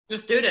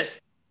Let's do this.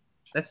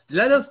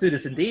 Let us do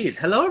this indeed.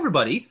 Hello,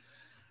 everybody.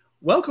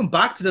 Welcome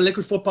back to the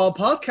Liquid Football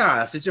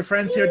Podcast. It's your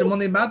friends here at the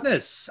Monday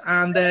Madness.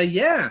 And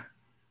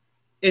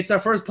it's our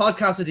first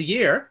podcast of the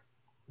year.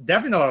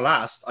 Definitely not our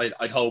last,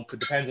 I'd hope. It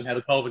depends on how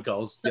the COVID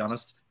goes, to be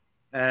honest.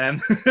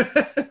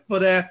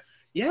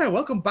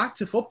 Welcome back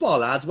to football,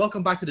 lads.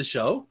 Welcome back to the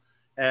show.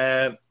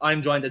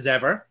 I'm joined as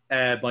ever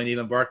by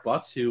Neil and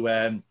Burkbot, who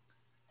have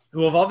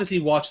obviously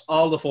watched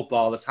all the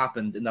football that's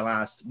happened in the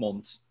last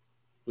month,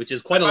 which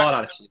is quite a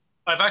lot, actually.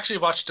 I've actually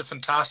watched a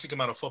fantastic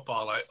amount of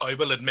football, I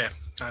will admit.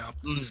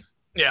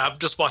 Yeah, I've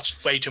just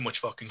watched way too much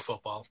fucking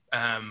football.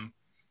 And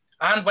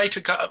I've way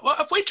too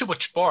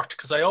much sport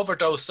because I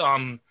overdosed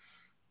on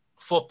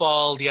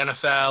football, the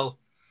NFL.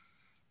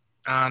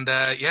 And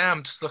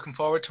I'm just looking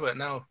forward to it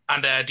now.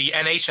 And the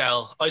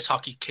NHL ice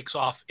hockey kicks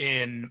off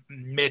in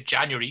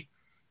mid-January.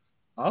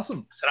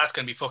 Awesome. So that's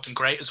going to be fucking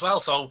great as well.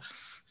 So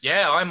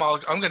yeah, I'm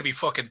going to be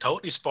fucking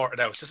totally sported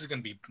out. This is going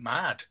to be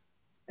mad.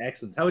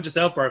 Excellent. How about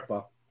yourself,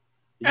 Burkbot?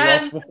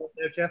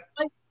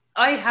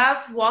 I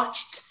have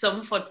watched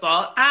some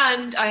football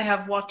and I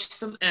have watched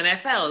some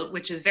NFL,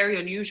 which is very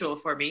unusual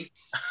for me.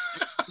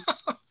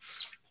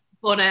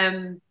 But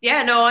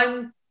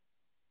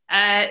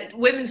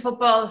women's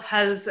football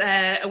has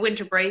a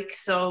winter break,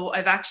 so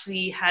I've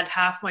actually had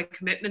half my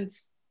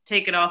commitments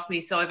taken off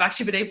me, so I've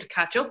actually been able to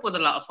catch up with a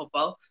lot of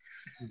football.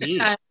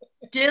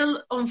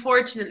 Still,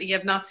 unfortunately,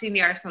 have not seen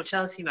the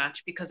Arsenal-Chelsea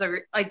match because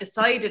I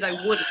decided I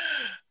wouldn't,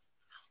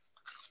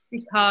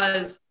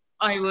 because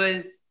I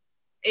was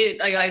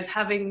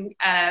having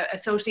a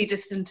socially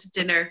distant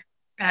dinner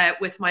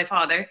with my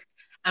father,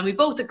 and we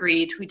both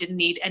agreed we didn't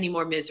need any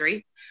more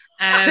misery.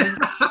 We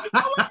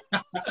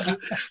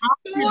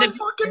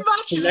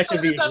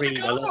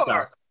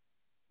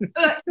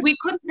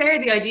couldn't bear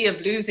the idea of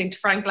losing to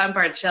Frank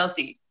Lampard's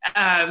Chelsea.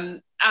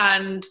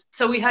 And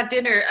so we had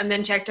dinner and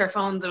then checked our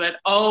phones and went,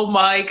 oh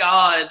my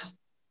God,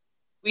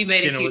 we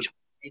made a huge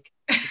mistake.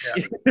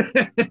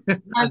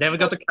 And then we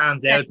got the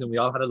cans out and we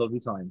all had a lovely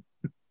time.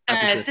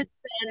 Since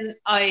then,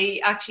 I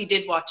actually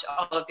did watch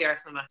all of the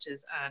Arsenal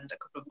matches and a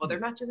couple of other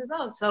matches as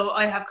well. So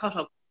I have caught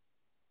up.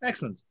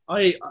 Excellent.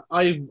 I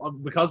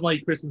because my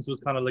Christmas was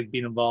kind of like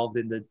being involved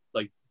in the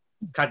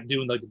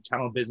doing like the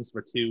channel business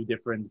for two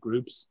different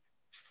groups,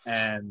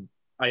 and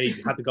I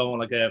had to go on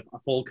like a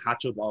full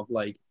catch up of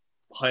like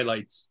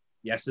highlights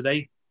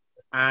yesterday.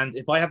 And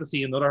if I have to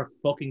see another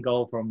fucking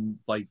goal from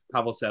like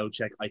Pavel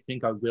Souček, I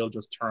think I will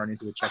just turn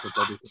into a Czech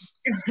Republican.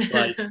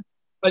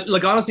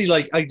 Like honestly,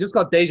 like I just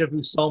got deja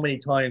vu so many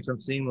times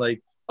from seeing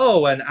like,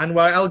 oh, and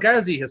Anwar El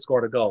Ghazi has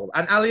scored a goal,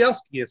 and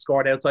Alioski has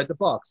scored outside the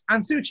box,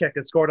 and Souček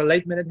has scored a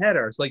late minute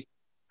header. It's like,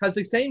 has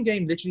the same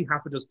game literally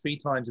happened just 3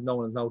 times and no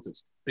one has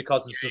noticed?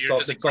 Because it's just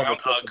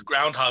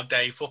Groundhog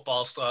Day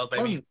football style,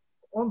 baby.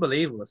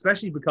 Unbelievable,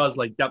 especially because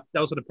like that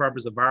was for the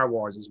purpose of VAR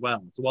wars as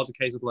well. So it was a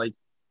case of like,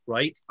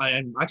 right, I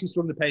am actually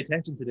struggling to pay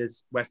attention to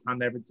this West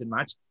Ham Everton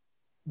match.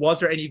 Was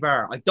there any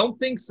VAR? I don't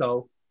think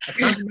so. I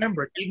can't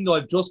remember it, even though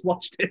I've just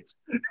watched it.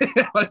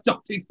 I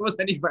don't think there was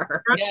any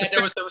VAR. Yeah,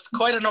 there was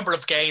quite a number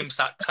of games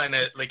that kind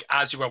of like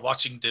as you were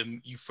watching them,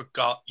 you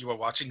forgot you were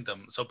watching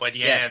them. So by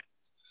the end,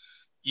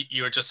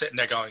 you were just sitting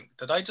there going,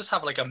 "Did I just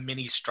have like a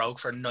mini stroke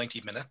for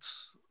 90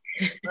 minutes?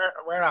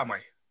 Where am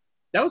I?"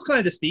 That was kind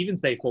of the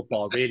Stevens Day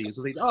football, really. It was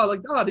like,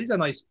 these are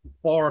nice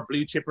 4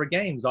 blue chipper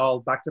games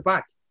all back to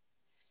back.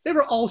 They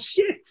were all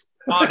shit.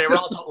 Oh, they were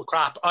all total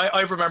crap.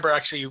 I remember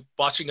actually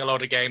watching a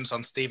lot of games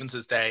on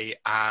Stevens' day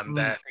and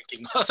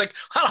thinking, I was like,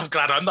 well, I'm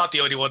glad I'm not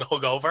the only one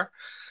hungover.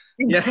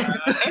 Yeah.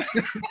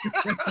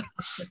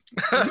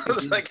 It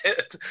was like,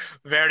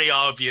 very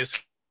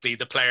obviously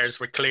the players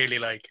were clearly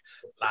like,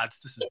 lads,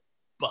 this is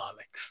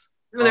bollocks.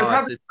 Well, they're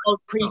probably all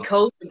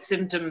pre-COVID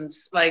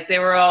symptoms. Like they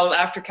were all,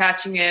 after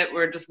catching it,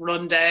 were just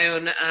run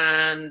down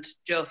and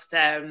just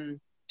didn't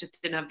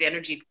have the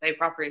energy to play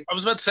properly. I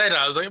was about to say that.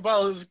 I was like,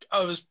 well,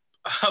 I was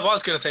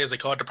going to say, as they're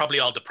probably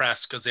all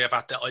depressed because they have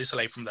had to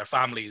isolate from their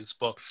families.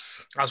 But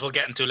as we'll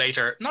get into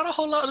later, not a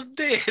whole lot of them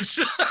did.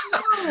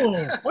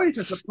 No, quite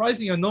a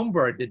surprising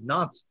number did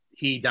not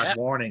heed that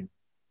warning. It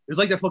was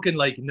like the fucking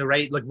like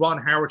narrate, like Ron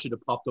Howard should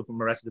have popped up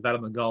from Arrested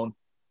Development going,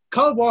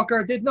 Kyle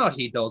Walker did not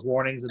heed those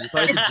warnings and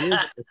decided to jail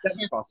the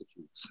 7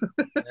 prostitutes.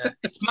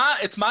 It's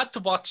mad to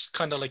watch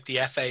kind of like the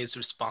FA's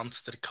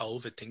response to the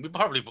COVID thing. We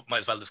probably might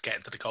as well just get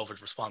into the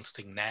COVID response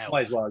thing now.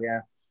 Might as well,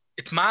 yeah.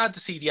 It's mad to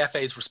see the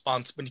FA's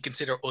response when you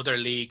consider other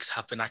leagues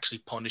have been actually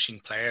punishing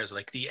players.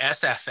 Like the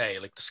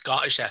SFA, like the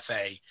Scottish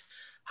FA,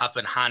 have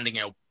been handing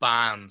out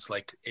bans.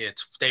 Like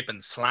they've been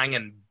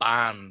slanging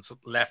bans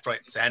left, right,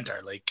 and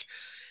centre. Like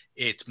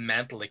it's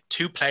mental. Like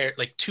two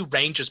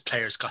Rangers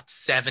players got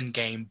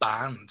 7-game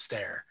bans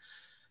there.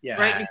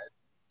 Yeah,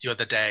 the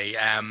other day.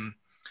 And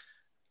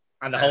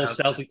the whole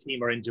Celtic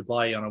team are in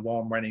Dubai on a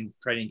warm running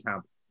training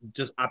camp,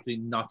 just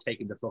absolutely not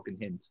taking the fucking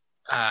hint.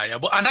 Yeah,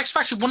 well, and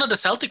actually, one of the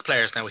Celtic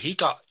players now he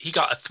got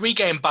a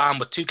 3-game ban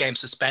with 2 games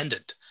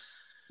suspended.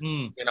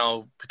 You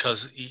know,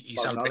 because he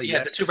celebrated.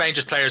 Yeah, the 2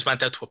 Rangers players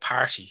went out to a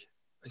party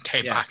and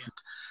came back.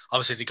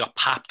 Obviously, they got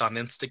papped on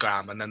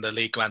Instagram, and then the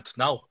league went,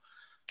 no,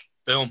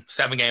 Boom,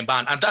 7-game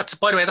ban. And that's,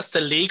 by the way, that's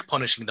the league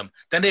punishing them.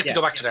 Then they have to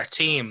go back to their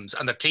teams,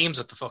 and their teams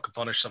have to fucking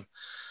punish them.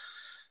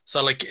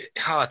 So, like,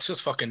 it's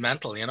just fucking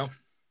mental, you know?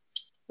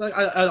 Like,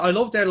 I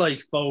love their,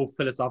 like, faux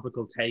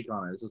philosophical take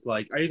on it. It's just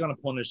like, are you going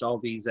to punish all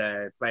these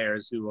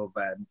players who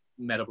have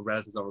met up with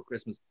relatives over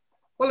Christmas?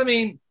 Well, I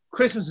mean,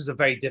 Christmas is a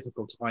very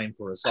difficult time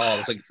for us all.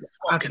 It's like,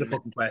 answer the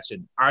fucking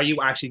question. Are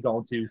you actually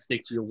going to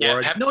stick to your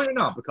word? No, you're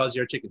not, because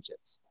you're chicken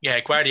shits. Yeah,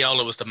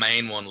 Guardiola was the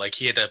main one. Like,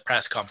 he had a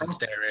press conference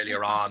there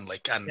earlier on,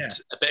 like, and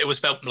it was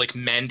about, like,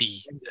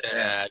 Mendy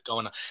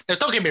going on. Now,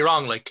 don't get me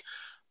wrong, like,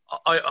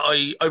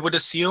 I would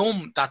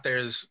assume that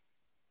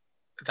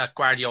that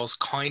Guardiola's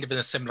kind of in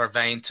a similar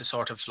vein to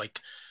sort of like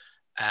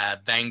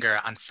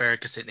Wenger and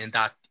Ferguson, in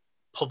that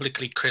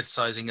publicly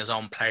criticizing his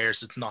own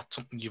players is not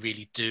something you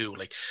really do.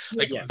 Like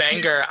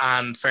Wenger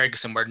and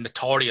Ferguson were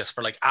notorious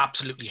for, like,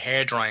 absolutely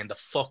hair drying the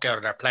fuck out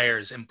of their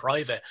players in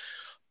private,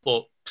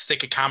 but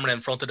stick a camera in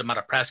front of them at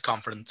a press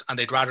conference and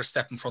they'd rather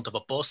step in front of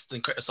a bus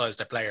than criticize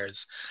their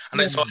players.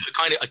 And so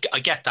I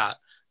get that.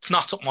 It's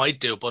not something I'd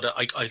do, but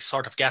I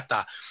sort of get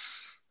that.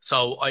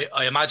 So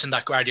I imagine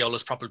that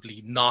Guardiola's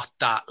probably not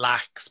that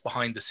lax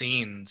behind the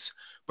scenes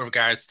with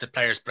regards to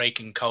players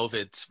breaking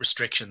COVID's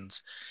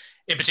restrictions.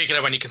 In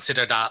particular, when you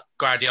consider that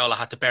Guardiola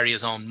had to bury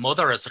his own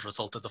mother as a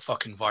result of the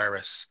fucking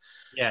virus.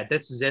 Yeah,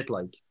 this is it.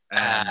 Like,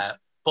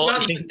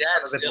 but even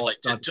then, still, like,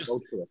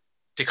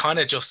 they kind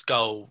of just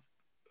go,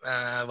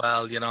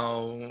 well, you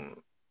know,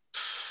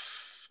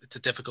 it's a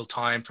difficult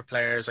time for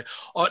players.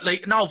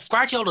 Like, no,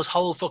 Guardiola's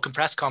whole fucking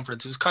press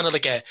conference, it was kind of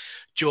like a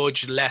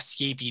judge lest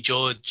ye be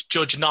judge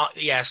not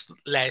yes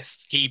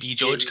lest ye be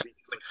judge.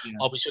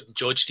 We shouldn't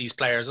judge these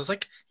players. I was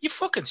like, you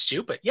fucking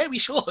stupid. Yeah, we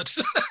should.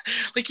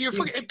 Like, you're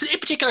fucking, in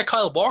particular,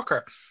 Kyle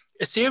Walker,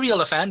 a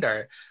serial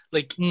offender.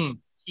 Like,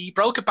 he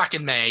broke it back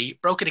in May,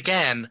 broke it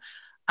again,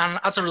 and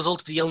as a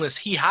result of the illness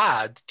he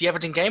had, the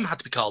Everton game had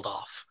to be called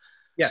off.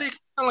 Yeah. So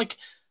you're like,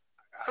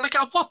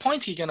 at what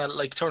point are you gonna,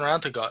 like, turn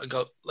around to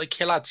go like,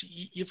 hey lads,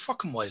 you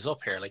fucking wise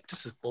up here. Like,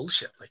 this is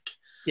bullshit. Like,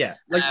 yeah,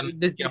 like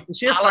the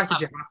sheer fact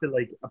that you have to,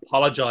 like,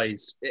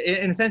 apologize.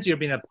 In a sense, you're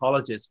being an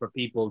apologist for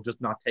people just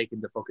not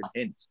taking the fucking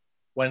hint.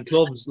 When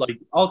clubs, like,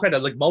 all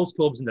credit, like, most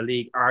clubs in the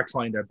league are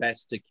trying their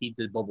best to keep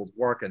the bubbles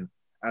working,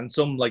 and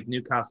some, like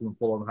Newcastle and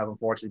Fulham, have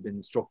unfortunately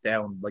been struck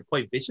down, like,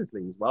 quite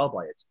viciously as well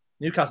by it.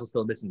 Newcastle's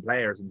still missing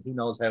players, and who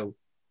knows how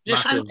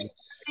massive. I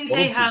think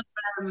they have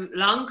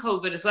long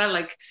COVID as well.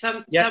 Like,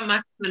 Sam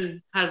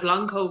Maximin has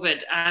long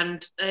COVID,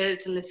 and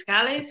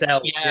Lascelles.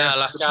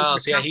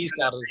 Lascelles. Yeah, he's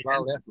got it as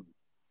well. Yeah.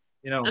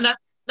 You know, and that's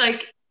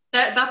like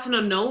that's an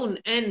unknown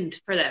end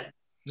for them.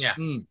 Yeah.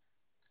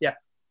 Yeah.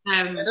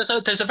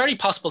 There's a very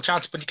possible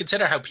chance, when you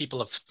consider how people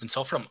have been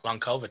suffering long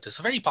COVID, there's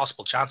a very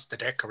possible chance that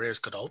their careers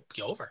could all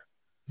be over.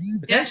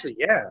 Potentially,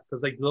 yeah,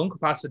 because, like, lung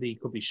capacity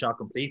could be shot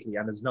completely,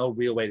 and there's no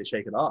real way to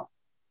shake it off.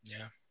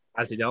 Yeah,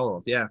 as they know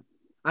of, yeah.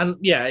 And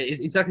yeah,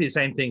 it's exactly the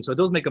same thing. So it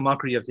does make a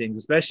mockery of things,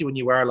 especially when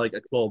you are, like,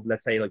 a club,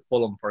 let's say like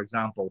Fulham, for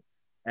example,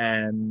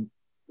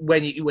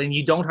 when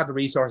you don't have the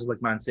resources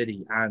like Man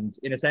City. And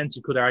in a sense,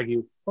 you could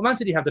argue, well, Man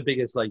City have the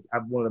biggest, like,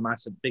 have one of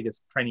the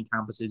biggest training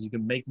campuses. You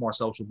can make more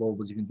social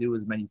bubbles. You can do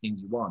as many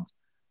things you want.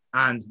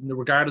 And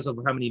regardless of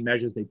how many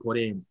measures they put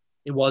in,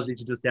 it was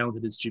just down to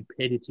the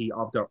stupidity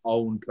of their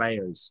own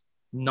players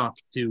not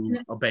to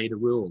obey the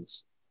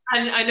rules.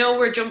 And I know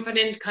we're jumping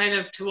in kind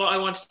of to what I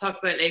want to talk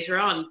about later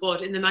on,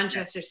 but in the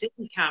Manchester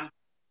City camp,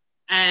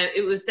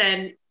 it was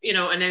then,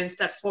 announced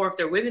that 4 of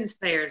their women's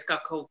players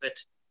got COVID.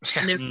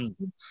 And they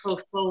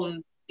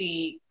postponed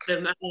the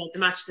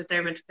match that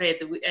they're meant to play at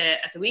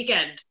the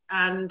weekend.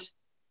 And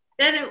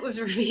then it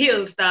was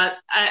revealed that,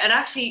 and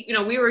actually,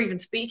 we were even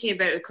speaking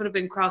about it could have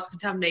been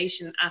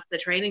cross-contamination at the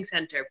training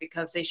centre,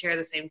 because they share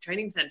the same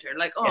training centre.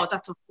 Like,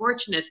 that's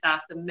unfortunate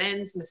that the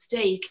men's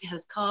mistake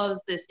has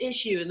caused this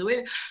issue. And the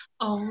women,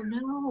 oh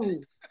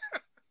no.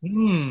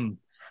 Can't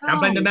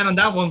blame the men on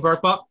that one,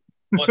 Burkbot.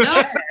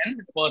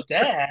 But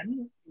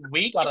then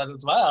we got it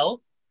as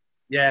well.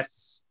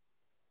 Yes.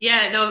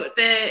 Yeah, no,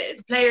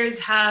 the players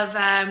have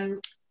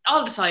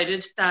all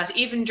decided that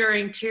even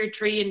during tier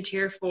 3 and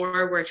tier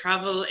 4, where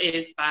travel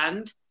is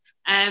banned,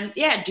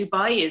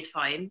 Dubai is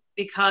fine,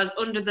 because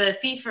under the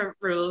FIFA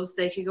rules,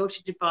 they could go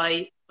to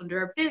Dubai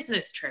under a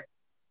business trip.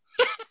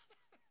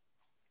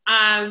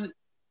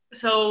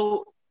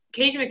 So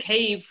Katie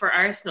McCabe for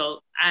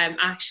Arsenal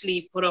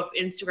actually put up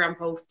Instagram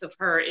posts of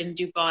her in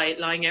Dubai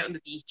lying out on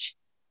the beach.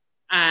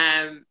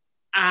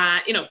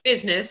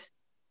 Business.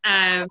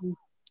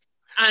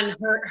 And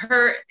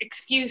her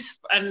excuse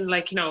is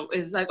like,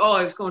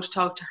 I was going to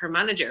talk to her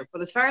manager.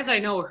 But as far as I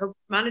know, her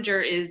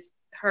manager is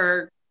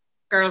her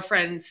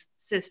girlfriend's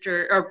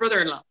sister or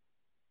brother-in-law.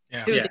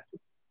 Yeah.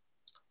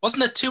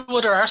 Wasn't it 2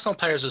 other Arsenal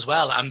players as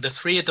well? And the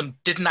 3 of them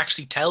didn't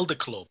actually tell the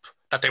club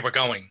that they were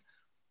going.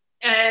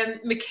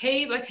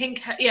 McCabe, I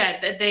think,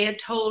 they had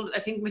told, I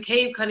think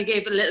McCabe kind of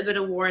gave a little bit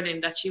of warning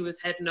that she was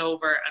heading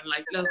over and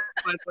like, look,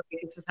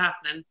 this is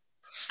happening.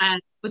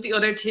 But the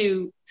other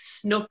 2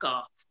 snuck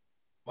off.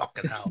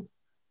 Fucking hell.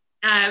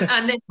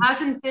 And it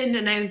hasn't been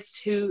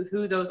announced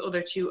who those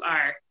other 2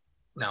 are.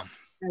 No.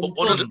 But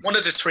one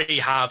of the three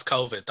have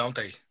COVID, don't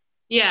they?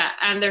 Yeah,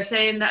 and they're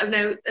saying that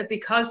now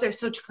because they're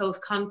such close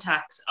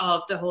contacts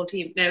of the whole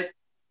team. Now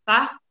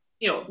that,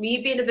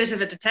 me being a bit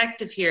of a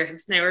detective here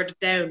has narrowed it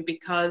down,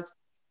 because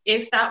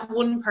if that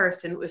one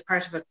person was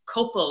part of a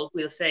couple,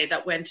 we'll say,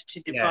 that went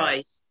to Dubai,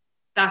 Yes.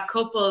 that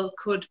couple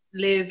could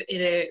live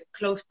in a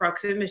close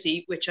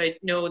proximity, which I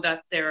know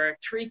that there are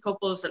 3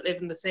 couples that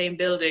live in the same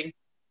building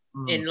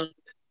in London.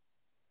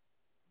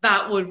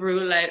 That would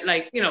rule out,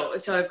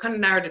 so I've kind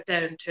of narrowed it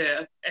down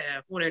to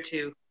 1 or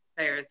 2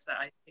 players that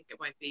I think it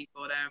might be,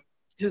 but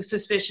who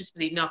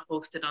suspiciously not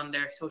posted on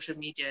their social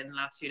media in the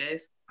last few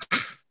days.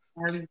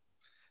 You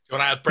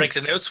want to break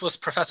the news? Was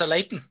Professor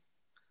Layton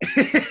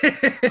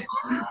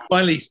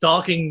finally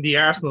stalking the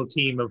Arsenal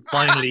team have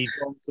finally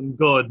done some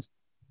good.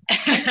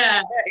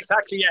 Yeah,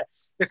 exactly,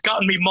 yes. It's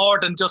gotten me more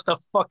than just a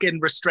fucking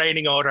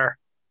restraining order.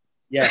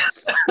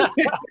 Yes.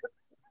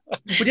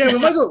 But yeah, we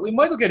might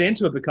as well get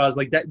into it, because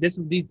like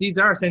these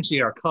are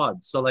essentially our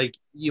CODs. So like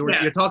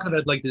you're talking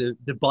about like the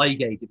Dubai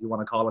gate, if you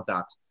want to call it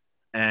that,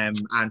 and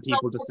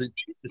people just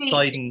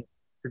deciding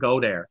to go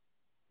there.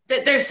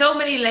 There's so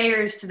many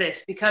layers to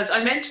this, because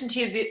I mentioned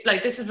to you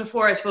this is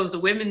before, I suppose, the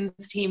women's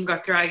team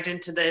got dragged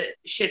into the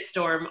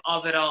shitstorm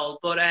of it all.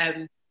 But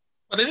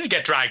well, they didn't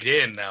get dragged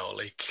in now.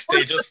 Like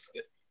they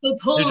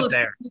pulled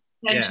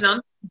attention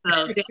on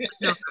themselves.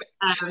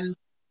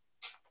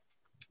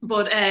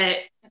 But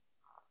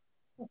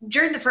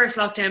during the first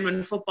lockdown,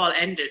 when football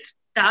ended,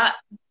 that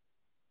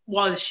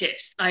was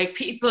shit. Like,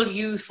 people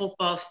use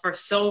football for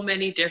so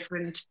many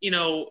different,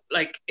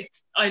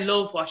 I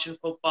love watching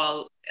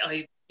football.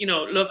 I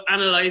love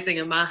analysing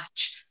a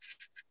match,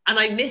 and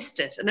I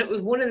missed it. And it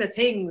was one of the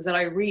things that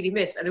I really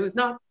missed. And it was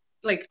not,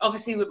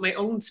 obviously with my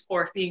own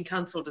sport being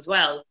cancelled as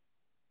well,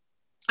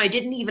 I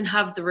didn't even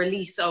have the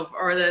release of,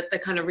 or the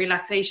kind of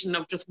relaxation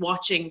of just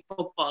watching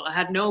football. I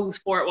had no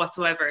sport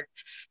whatsoever.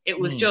 It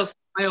was just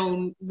my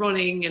own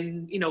running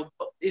and,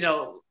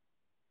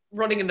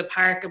 running in the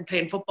park and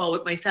playing football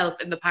with myself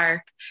in the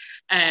park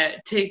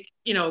to,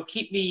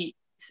 keep me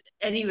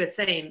anyway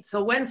sane.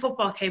 So when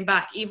football came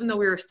back, even though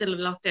we were still in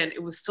lockdown,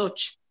 it was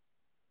such,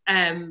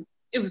 it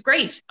was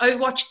great. I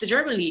watched the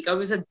German league. I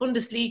was a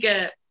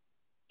Bundesliga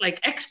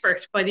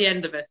expert by the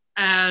end of it.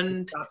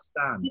 And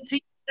you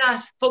see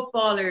that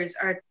footballers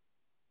are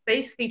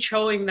basically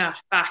throwing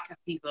that back at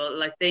people.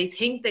 Like, they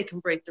think they can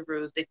break the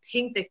rules. They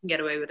think they can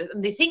get away with it.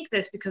 And they think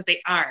this because they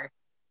are.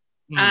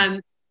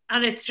 And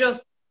it's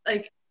just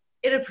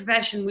in a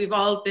profession, we've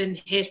all been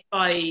hit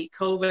by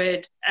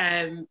COVID.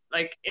 In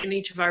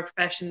each of our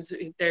professions,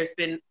 there's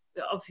been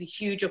obviously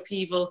huge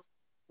upheaval,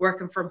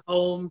 working from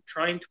home,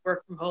 trying to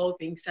work from home,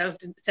 being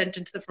sent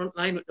into the front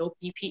line with no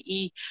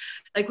PPE.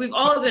 We've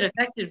all been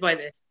affected by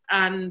this.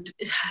 And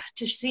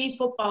to see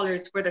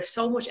footballers where there's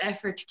so much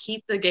effort to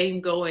keep the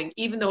game going,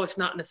 even though it's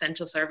not an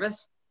essential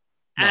service,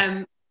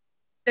 they're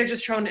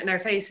just throwing it in their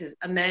faces.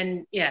 And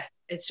then,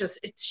 it's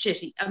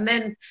shitty. And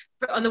then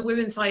on the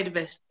women's side of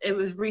it, it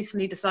was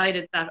recently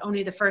decided that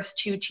only the first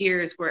 2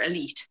 tiers were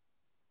elite.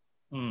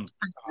 The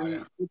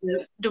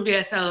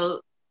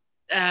WSL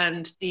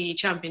and the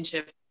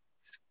Championship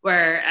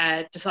were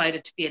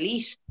decided to be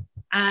elite.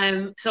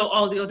 So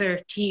all the other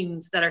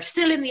teams that are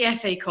still in the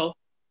FA Cup,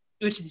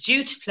 which is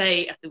due to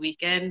play at the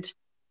weekend,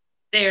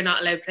 they are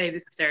not allowed to play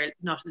because they're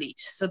not elite.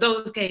 So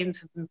those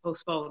games have been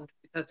postponed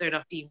because they're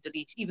not deemed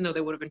elite, even though they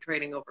would have been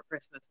training over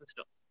Christmas and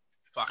stuff.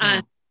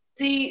 And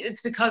see,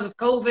 it's because of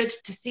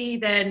COVID. To see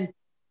then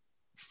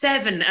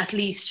 7 at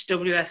least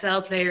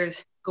WSL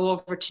players go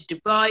over to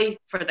Dubai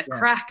for the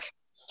crack.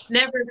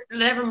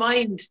 Never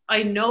mind.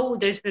 I know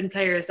there's been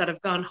players that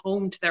have gone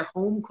home to their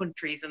home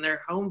countries and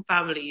their home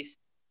families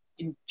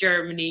in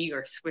Germany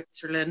or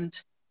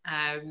Switzerland.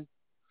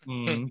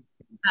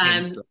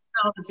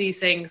 All of these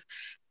things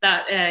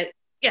that,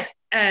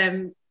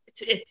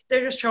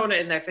 they're just throwing it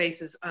in their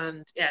faces,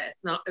 and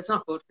it's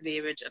not good for the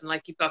image.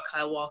 And you've got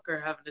Kyle Walker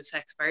having his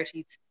sex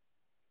parties.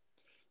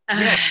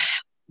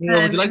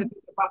 Would you like to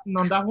take a pattern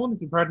on that one,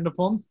 if you pardon the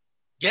pun?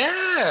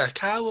 Yeah,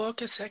 Kyle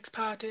Walker sex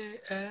party.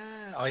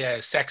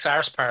 Sex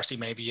arse party,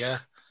 maybe.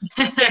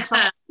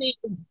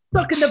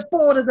 Stuck in the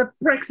borders of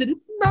Brexit.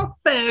 It's not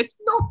fair. It's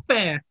not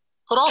fair.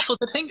 But also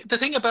the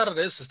thing about it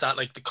is that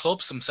the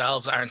clubs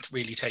themselves aren't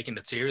really taking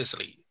it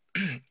seriously.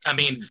 I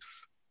mean,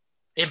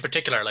 in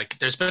particular,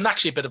 there's been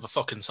actually a bit of a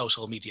fucking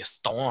social media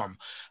storm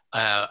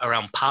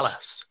around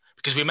Palace,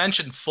 because we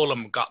mentioned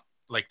Fulham got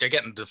they're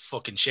getting the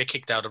fucking shit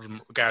kicked out of them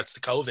in regards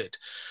to COVID.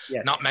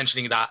 Yes. Not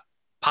mentioning that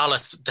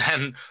Palace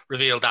then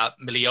revealed that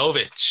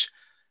Miljovic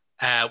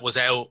was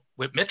out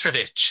with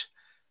Mitrovic.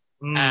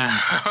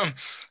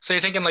 So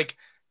you're thinking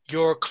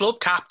your club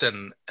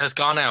captain has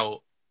gone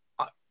out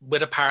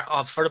with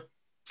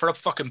for a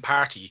fucking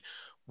party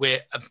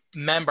with a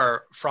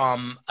member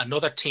from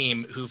another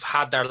team who've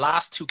had their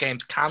last 2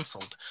 games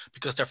cancelled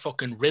because they're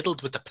fucking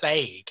riddled with the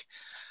plague.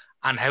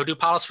 And how do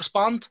Palace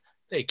respond?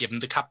 They give him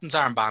the captain's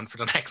armband for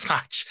the next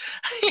match.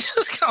 You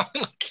just go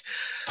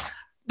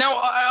now,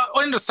 I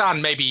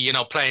understand maybe,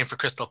 playing for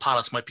Crystal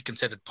Palace might be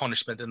considered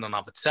punishment in and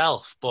of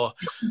itself, but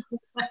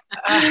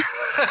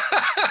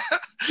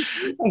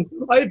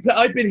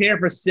I've been here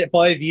for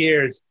 5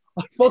 years.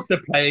 Fuck the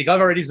plague.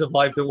 I've already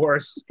survived the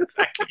worst.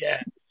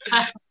 Yeah.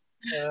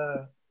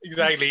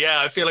 Exactly.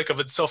 Yeah, I feel like I've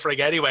been suffering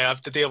anyway. I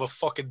have to deal with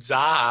fucking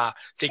Zaha I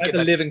thinking have to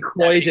that live in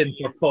Croydon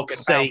for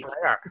fuck's sake.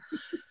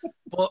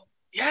 But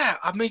yeah,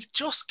 I mean,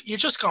 you're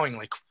just going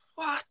like,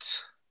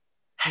 what?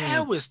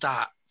 How is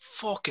that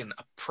fucking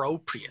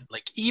appropriate?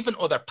 Like, even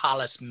other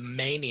Palace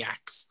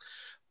maniacs,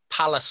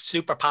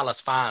 Super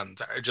Palace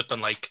fans are just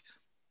been like,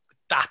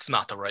 that's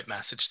not the right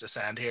message to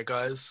send here,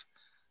 guys.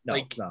 No,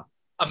 like, no.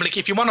 I'm like,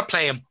 if you want to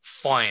play him,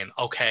 fine,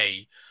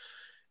 okay.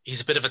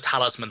 He's a bit of a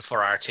talisman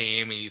for our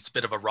team. He's a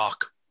bit of a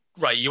rock.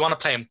 Right, you want to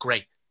play him,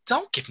 great.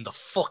 Don't give him the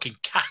fucking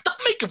cap.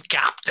 Don't make him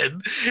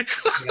captain.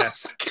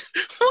 Yes. Like,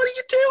 what are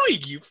you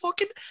doing? You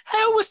fucking.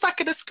 How is that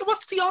going to?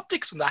 What's the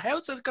optics in that? How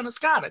is it going to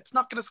scan? It's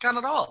not going to scan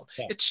at all.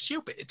 Yeah. It's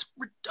stupid. It's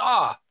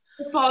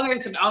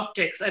footballers and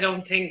optics. I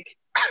don't think.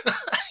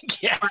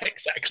 Yeah,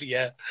 exactly.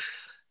 Yeah.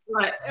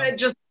 Right.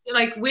 Just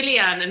like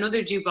Willian,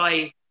 another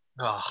Dubai.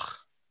 Oh.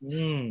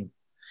 In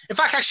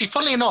fact, actually,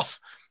 funnily enough,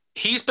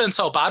 he's been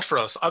so bad for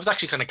us. I was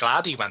actually kind of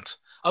glad he went.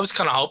 I was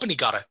kind of hoping he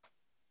got it.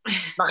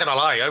 Not gonna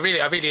lie, I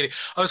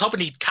was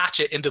hoping he'd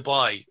catch it in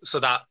Dubai so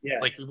that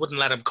like we wouldn't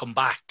let him come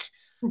back.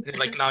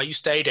 Like, no, you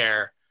stay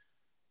there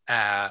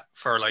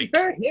for like.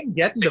 Him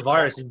getting the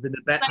virus has been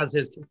has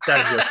his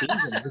kickstarted your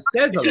season. It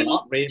says a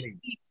lot, really.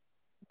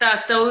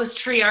 That those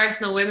 3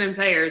 Arsenal women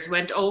players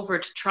went over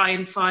to try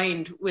and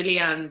find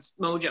Willian's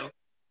mojo.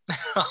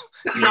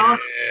 Yeah.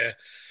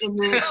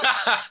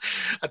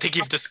 I think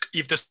you've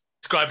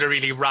described a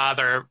really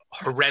rather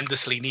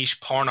horrendously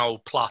niche porno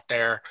plot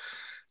there.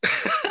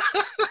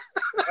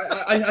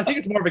 I think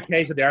it's more of a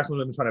case of the Arsenal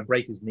women trying to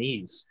break his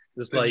knees.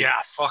 Just like, yeah,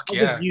 fuck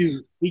yeah.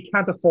 We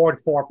can't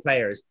afford 4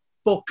 players.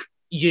 Fuck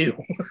you.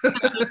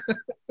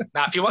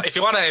 Now, if you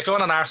want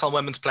an Arsenal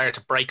women's player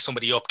to break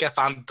somebody up, get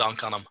Van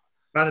Dunk on him.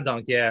 Van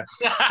Dunk, yeah.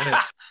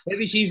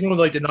 Maybe she's one of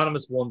like the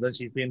anonymous ones, and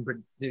she's been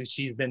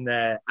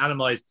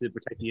anonymized to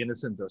protect the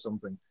innocent or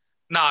something.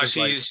 No,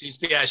 she's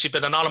been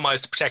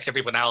anonymized to protect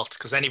everyone else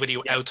because anybody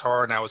who outs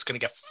her now is going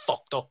to get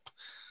fucked up.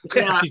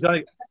 Yeah, she's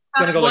gonna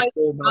go like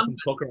full Malcolm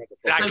Tucker.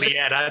 Exactly,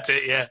 yeah, that's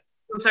it, yeah.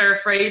 They're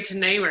afraid to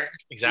name her.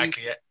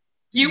 Exactly, yeah.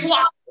 You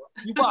what?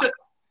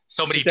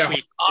 Somebody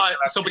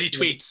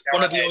tweets,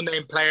 one of the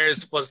unnamed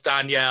players was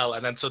Danielle,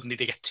 and then suddenly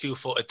they get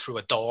 2-footed through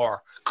a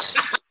door.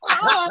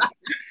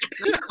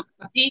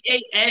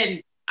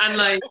 DAN. And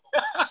like,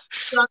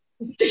 no.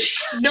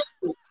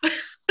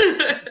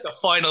 The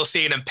final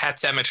scene in Pet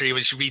Sematary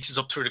when she reaches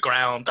up through the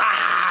ground.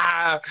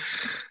 It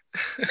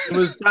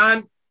was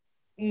Dani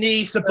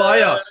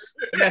Ceballos.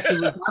 Yes, it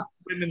was that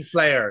women's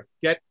player.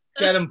 Get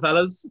him,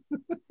 fellas.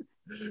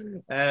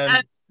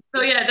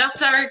 So yeah,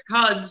 that's our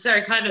CODs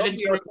are kind of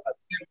injury.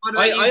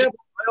 I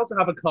also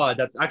have a COD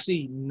that's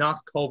actually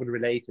not COVID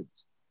related.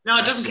 No,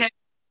 it doesn't count.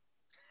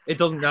 It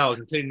doesn't. No,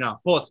 completely not.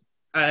 But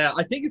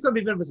I think it's going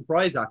to be a bit of a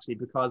surprise actually,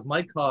 because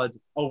my COD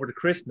over the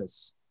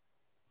Christmas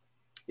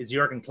is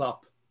Jurgen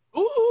Klopp.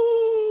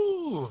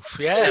 Ooh,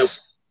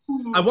 yes.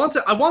 I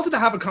wanted to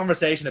have a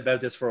conversation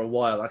about this for a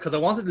while because I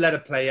wanted to let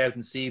it play out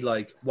and see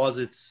like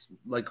what's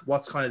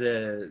kind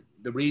of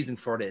the reason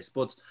for this.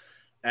 But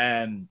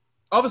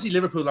obviously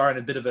Liverpool are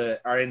in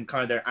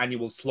kind of their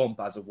annual slump,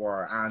 as it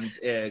were, and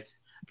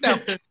now,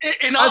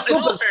 in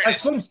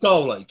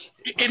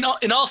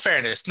all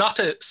fairness, not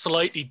to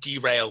slightly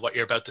derail what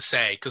you're about to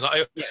say, because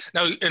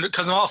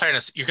in all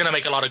fairness, you're going to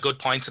make a lot of good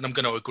points, and I'm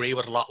going to agree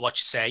with a lot of what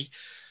you say.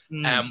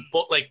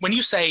 But like when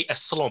you say a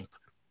slump,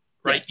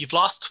 right? Yes. You've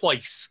lost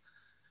twice,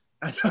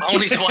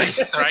 only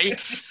twice, right?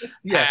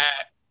 Yes.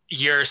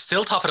 You're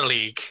still top of the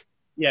league.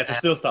 Yes, we're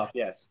still top.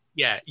 Yes.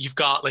 Yeah, you've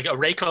got like a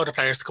rake load of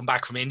players to come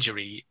back from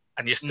injury,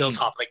 and you're still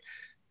top. Like,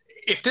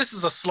 if this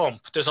is a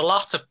slump, there's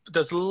lots of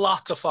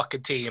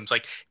fucking teams.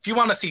 Like, if you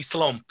want to see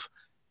slump,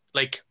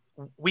 like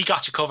we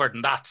got you covered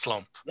in that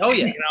slump. Oh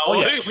yeah,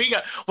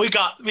 we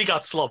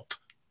got slump.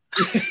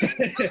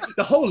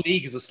 The whole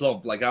league is a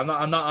slump. Like I'm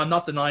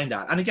not denying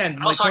that. And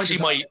again, also actually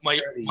my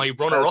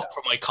runner up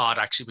for my COD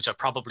actually, which I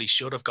probably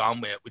should have gone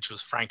with, which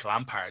was Frank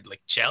Lampard.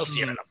 Like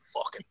Chelsea are in a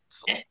fucking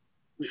slump.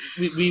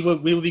 We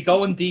will be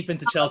going deep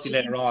into Chelsea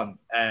later on,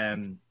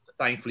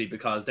 thankfully,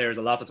 because there's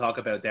a lot to talk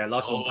about there. A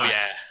lot to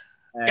unpack.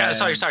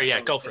 Sorry,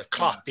 yeah, go for it.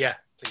 Klopp, yeah.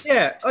 Please.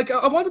 Yeah, like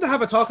I wanted to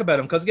have a talk about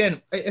him because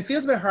again, it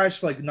feels a bit harsh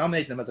to like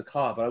nominating him as a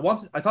COD, but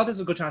I thought this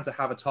was a good chance to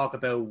have a talk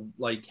about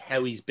like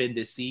how he's been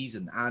this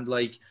season. And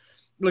like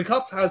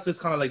Klopp has this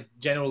kind of like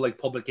general like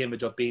public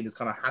image of being this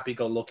kind of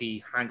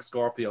happy-go-lucky Hank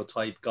Scorpio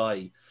type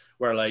guy,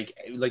 where like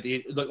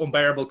the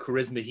unbearable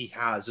charisma he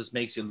has just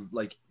makes you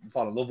like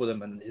fall in love with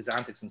him and his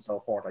antics and so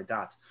forth like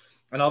that.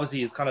 And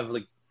obviously his kind of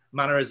like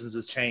mannerisms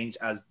has changed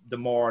as the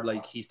more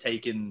like he's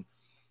taken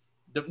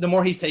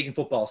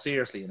football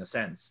seriously in a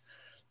sense.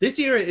 This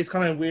year is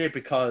kind of weird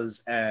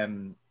because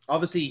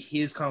obviously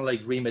his kind of like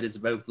remit is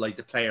about like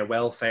the player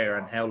welfare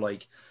and how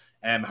like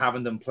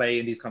having them play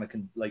in these kind of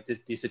like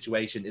this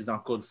situation is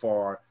not good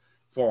for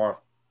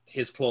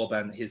his club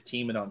and his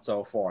team and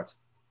so forth.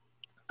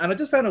 And I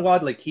just found it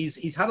odd, like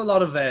he's had a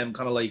lot of kind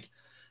of like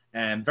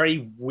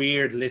very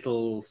weird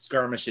little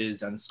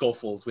skirmishes and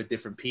scuffles with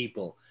different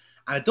people,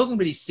 and it doesn't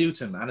really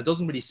suit him, and it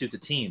doesn't really suit the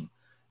team.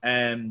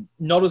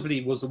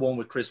 Notably was the one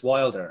with Chris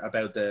Wilder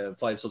about the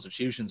 5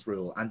 substitutions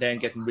rule, and then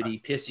getting really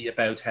pissy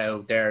about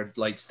how they're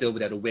like still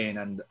without a win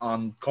and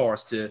on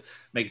course to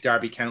make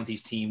Derby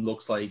County's team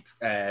looks like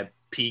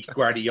peak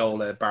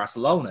Guardiola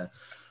Barcelona.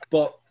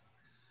 But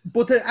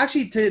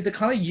to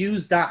kind of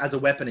use that as a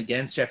weapon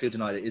against Sheffield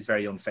United is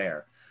very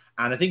unfair.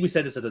 And I think we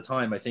said this at the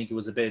time. I think it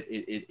was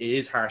it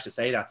is harsh to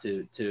say that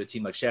to a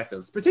team like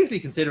Sheffield,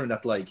 particularly considering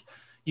that like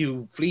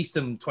you fleeced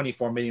them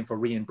 24 million for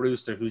Ryan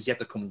Brewster, who's yet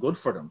to come good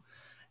for them.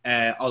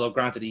 Although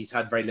granted, he's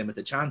had very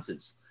limited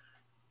chances.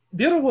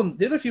 The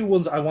other few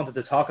ones I wanted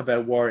to talk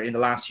about were in the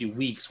last few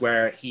weeks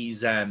where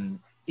he's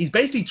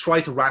basically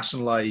tried to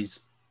rationalize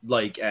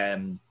like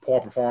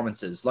poor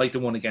performances, like the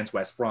one against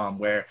West Brom,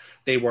 where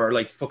they were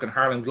like fucking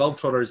Harlem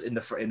Globetrotters in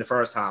the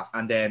first half,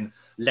 and then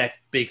let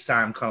Big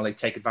Sam kind of like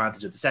take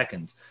advantage of the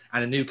second.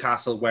 And in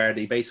Newcastle, where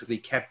they basically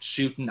kept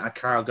shooting at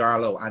Carl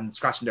Darlow and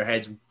scratching their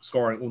heads,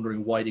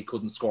 wondering why they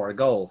couldn't score a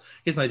goal.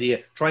 Here's an idea: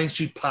 try and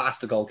shoot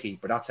past the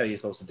goalkeeper. That's how you're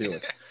supposed to do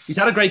it. He's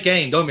had a great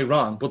game, don't get me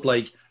wrong, but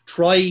like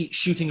try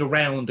shooting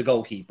around the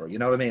goalkeeper. You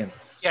know what I mean?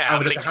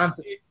 Yeah,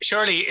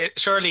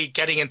 surely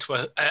getting into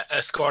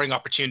a scoring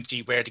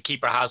opportunity where the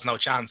keeper has no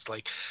chance.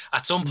 Like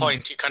at some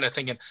point, you're kind of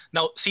thinking,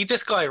 no, see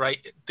this guy,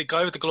 right? The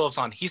guy with the gloves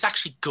on, he's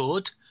actually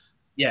good.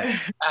 Yeah,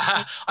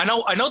 I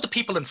know the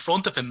people in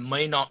front of him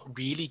may not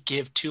really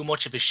give too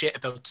much of a shit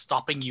about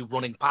stopping you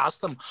running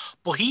past them,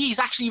 but he's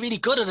actually really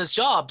good at his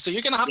job. So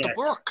you're gonna have to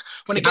work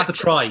when it gets to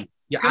try.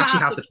 You actually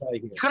have to try.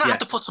 You're going to have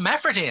to put some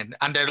effort in.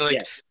 And they're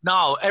like,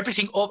 no,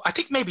 everything up. I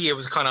think maybe it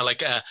was kind of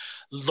like a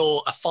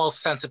false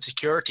sense of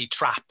security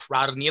trap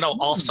rather than,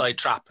 offside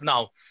trap.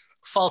 No,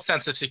 false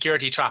sense of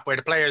security trap where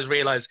the players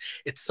realize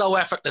it's so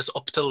effortless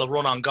up till the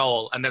run on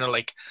goal. And then they're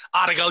like,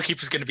 the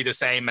goalkeeper's going to be the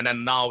same. And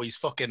then now he's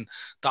fucking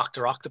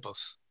Dr.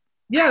 Octopus.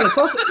 Yeah,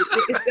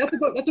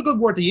 that's a good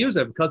word to use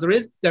it, because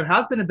there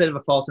has been a bit of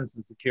a false sense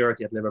of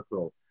security at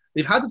Liverpool.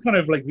 They've had this kind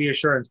of like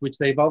reassurance, which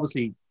they've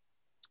obviously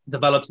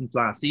developed since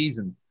last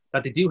season,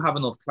 that they do have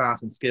enough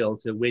class and skill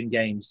to win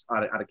games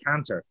at a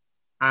canter.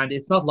 And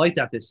it's not like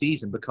that this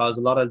season, because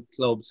a lot of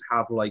clubs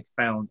have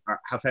found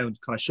kind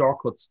of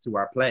shortcuts to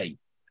our play.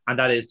 And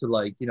that is to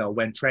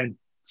when Trent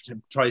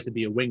tries to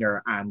be a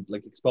winger and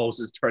like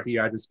exposes 30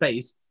 yards of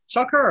space,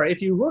 shocker,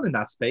 if you run in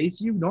that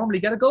space, you normally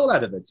get a goal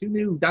out of it. Who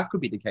knew that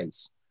could be the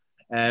case?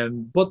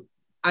 But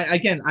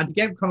again, and to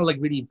get kind of like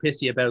really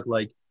pissy about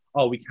like,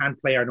 oh, we can't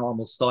play our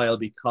normal style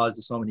because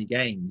there's so many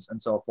games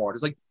and so forth.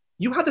 It's like,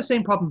 you had the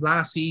same problem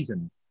last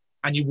season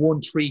and you won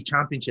 3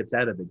 championships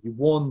out of it. You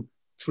won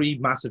 3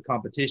 massive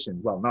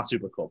competitions. Well, not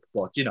Super Cup,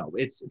 but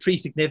it's 3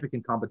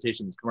 significant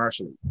competitions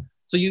commercially.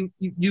 So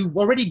you've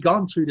already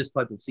gone through this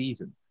type of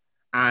season,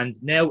 and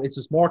now it's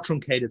just more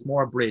truncated, it's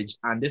more abridged,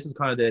 and this is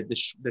kind of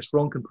the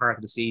shrunken part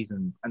of the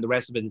season, and the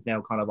rest of it is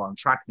now kind of on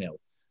track now.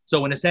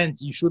 So in a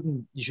sense, you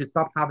should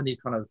stop having these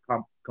kind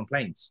of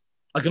complaints.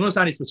 I can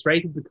understand he's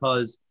frustrated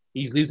because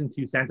he's losing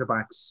 2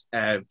 centre-backs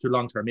to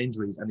long-term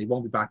injuries, and they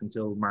won't be back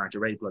until March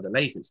or April at the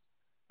latest.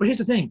 But here's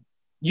the thing.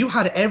 You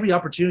had every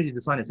opportunity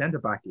to sign a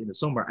centre-back in the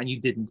summer, and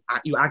you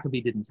actively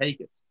didn't take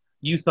it.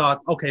 You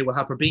thought, okay, we'll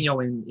have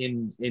Fabinho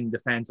in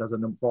defence as a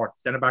number 4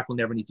 centre-back. We'll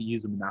never need to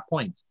use him in that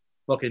point.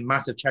 Fucking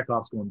massive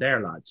checkoffs going there,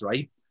 lads,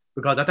 right?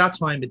 Because at that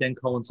time, it then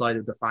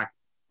coincided with the fact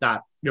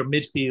that your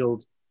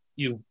midfield,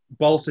 you've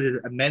bolstered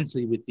it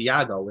immensely with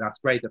Thiago, and that's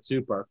great, that's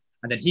super.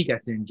 And then he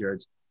gets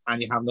injured, and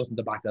you have nothing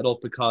to back that up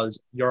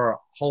because your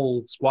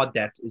whole squad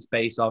depth is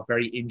based off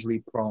very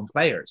injury-prone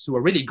players who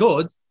are really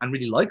good and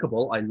really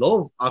likable. I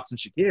love Ox and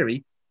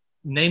Shaqiri.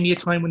 Name me a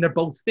time when they're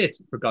both fit,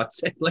 for God's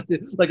sake.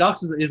 Like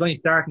Ox is only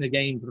starting the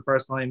game for the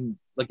first time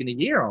like in a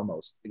year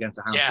almost against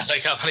the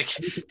Hamptons.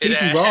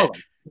 Yeah,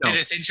 did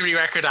his injury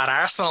record at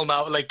Arsenal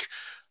now?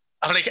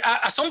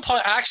 At some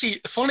point,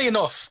 actually, funnily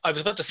enough, I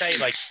was about to say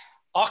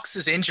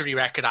Ox's injury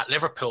record at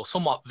Liverpool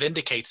somewhat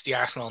vindicates the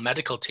Arsenal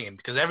medical team,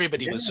 because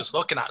everybody was just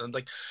looking at it and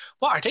like,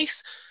 what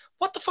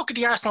the fuck are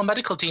the Arsenal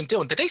medical team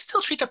doing? Did they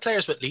still treat their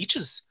players with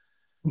leeches?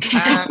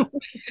 And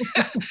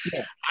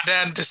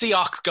then to see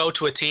Ox go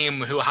to a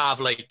team who've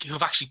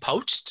actually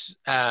poached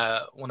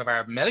one of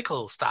our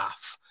medical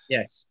staff.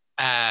 Yes.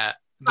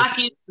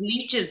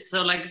 Leeches,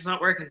 so it's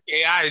not working.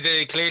 Yeah,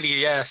 clearly,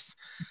 yes.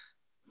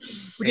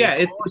 But yeah,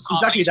 it's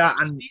exactly that,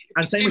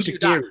 and same with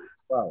Shaqiri.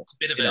 Well, it's a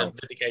bit of a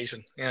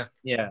vindication,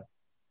 yeah.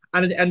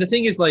 And the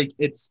thing is,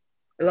 it's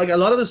like a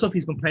lot of the stuff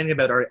he's complaining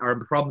about are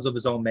problems of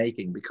his own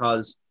making,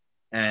 because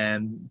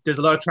there's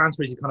a lot of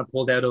transfers he kind of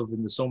pulled out of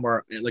in the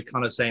summer,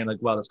 kind of saying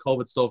well, there's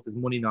COVID stuff, there's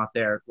money not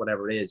there,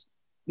 whatever it is.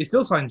 You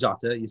still signed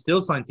Jota, you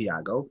still signed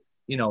Thiago,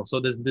 so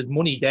there's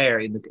money there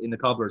in the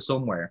cobbler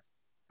somewhere,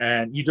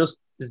 and you just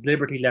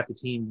deliberately left the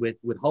team with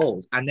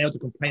holes, and now to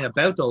complain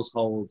about those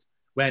holes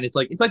when it's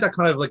like that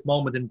kind of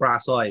moment in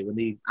Brass Eye when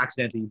they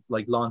accidentally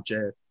launch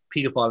a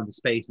paedophile into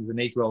space as an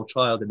 8-year-old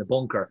child in a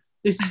bunker.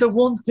 This is the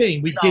one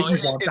thing we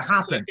didn't want to it's,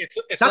 happen. It's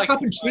That's like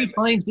happened 3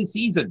 times this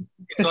season.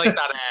 It's like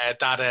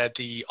that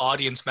the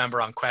audience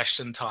member on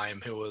Question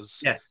Time who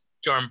was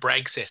during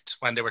Brexit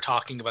when they were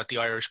talking about the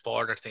Irish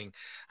border thing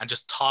and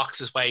just talks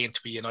his way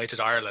into a united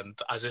Ireland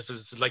as if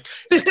it's like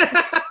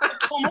I've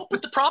come up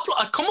with the problem.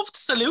 I've come up with the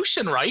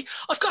solution, right?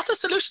 I've got the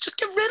solution. Just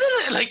get rid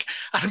of it. Like,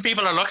 and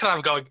people are looking at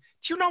him going,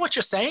 "Do you know what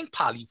you're saying,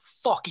 pal? You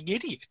fucking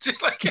idiot!"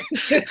 Like,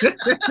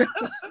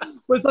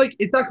 but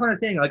it's that kind of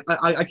thing. Like,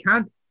 I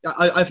can't.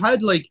 I've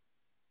had like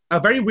a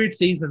very weird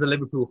season as a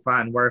Liverpool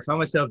fan where I found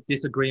myself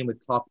disagreeing with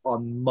Klopp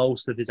on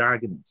most of his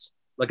arguments.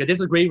 Like, I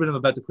disagree with him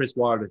about the Chris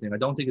Wilder thing. I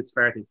don't think it's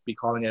fair to be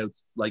calling out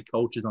like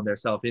coaches on their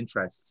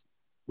self-interests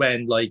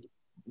when like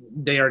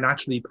they are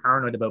naturally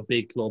paranoid about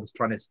big clubs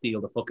trying to steal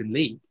the fucking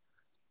league.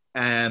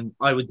 I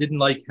didn't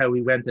like how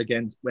he went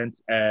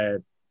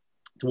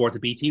towards a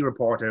BT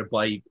reporter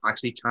by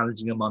actually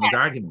challenging him on his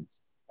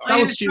arguments. That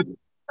was stupid.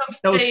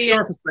 That was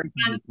pure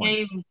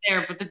frustration.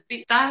 There, but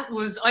I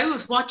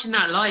was watching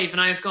that live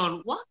and I was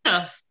going, "What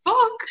the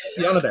fuck?"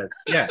 None of it.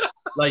 Yeah,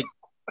 like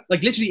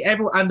literally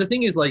everyone. And the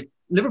thing is, like,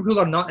 Liverpool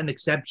are not an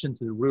exception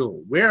to the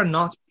rule. We're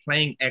not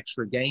playing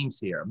extra games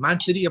here.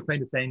 Man City are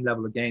playing the same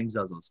level of games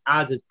as us.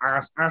 As is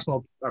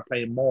Arsenal are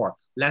playing more.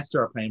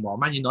 Leicester are playing more.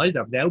 Man United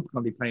are now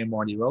going to be playing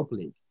more in the Europa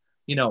League.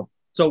 You know,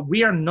 so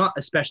we are not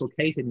a special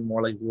case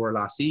anymore like we were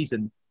last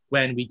season,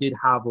 when we did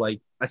have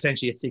like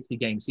essentially a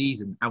 60-game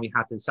season and we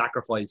had to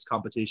sacrifice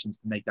competitions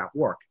to make that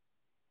work.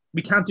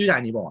 We can't do that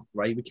anymore,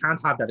 right? We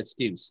can't have that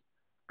excuse.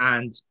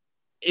 And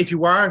if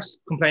you are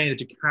complaining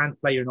that you can't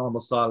play your normal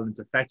style and it's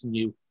affecting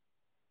you,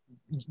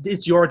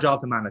 it's your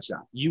job to manage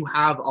that. You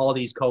have all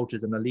these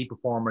coaches and elite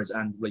performers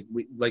and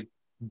like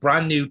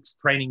brand new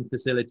training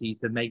facilities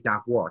to make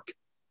that work.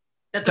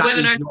 That the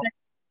women are.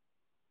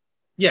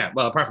 Yeah,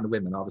 well, apart from the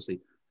women, obviously.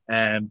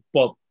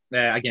 But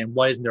again,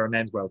 why isn't there a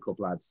men's World Cup,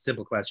 lads?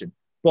 Simple question.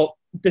 But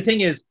the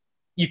thing is,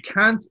 you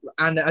can't.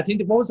 And I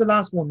think what was the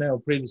last one now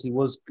previously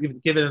was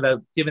given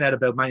out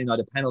about Man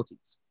United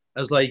penalties. I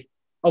was like,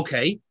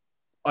 okay,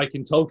 I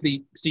can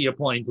totally see your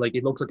point. Like,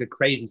 it looks like a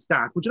crazy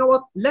stat, but you know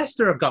what?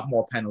 Leicester have got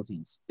more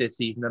penalties this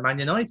season than Man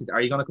United.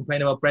 Are you going to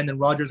complain about Brendan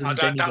Rodgers and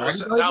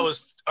that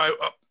was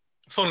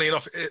funnily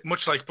enough,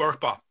 much like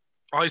Burkbot,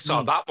 I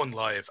saw that one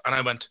live and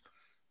I went,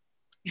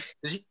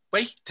 did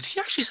he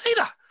actually say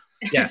that?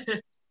 Yeah.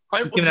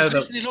 I was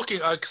literally looking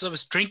because I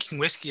was drinking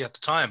whiskey at the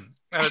time,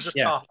 and I just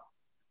thought,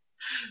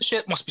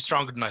 shit must be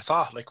stronger than I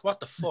thought. Like, what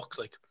the fuck?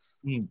 Like,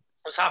 I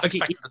was half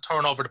expecting to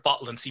turn over the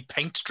bottle and see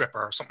paint stripper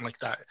or something like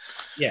that.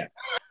 Yeah,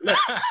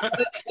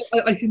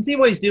 I can see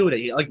why he's doing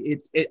it. Like,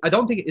 I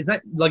don't think it's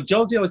that like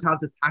Josie always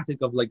has this tactic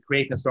of like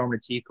creating a storm in a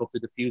teacup to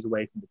diffuse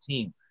away from the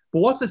team.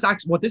 But what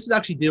this is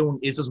actually doing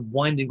is just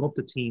winding up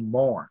the team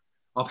more,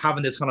 of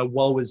having this kind of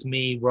woe is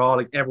me, we're all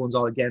like everyone's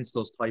all against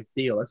us type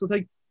deal. It's just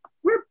like,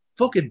 we're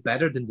fucking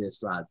better than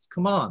this, lads.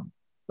 Come on.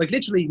 Like,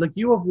 literally, like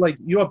you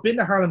have been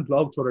the Harlem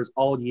Globetrotters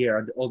all year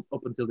and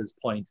up until this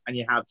point, and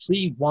you have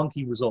 3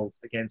 wonky results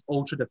against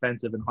ultra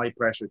defensive and high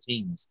pressure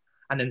teams,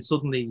 and then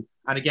suddenly,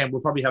 and again,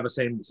 we'll probably have a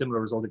similar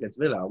result against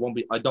Villa. I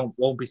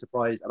won't be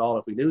surprised at all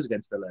if we lose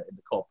against Villa in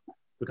the cup,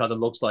 because it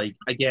looks like,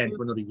 again,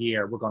 for another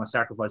year we're going to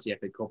sacrifice the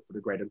FA Cup for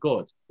the greater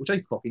good, which I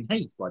fucking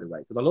hate, by the way,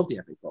 because I love the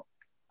FA Cup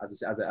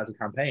as a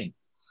campaign.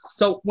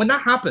 So when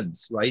that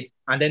happens, right,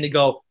 and then they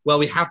go, well,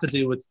 we have to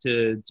do it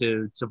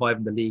to survive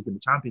in the league and the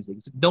Champions League.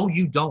 It's like, no,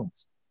 you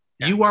don't.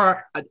 Yeah. You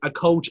are a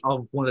coach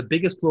of one of the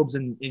biggest clubs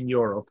in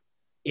Europe,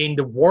 in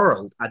the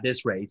world at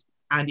this rate.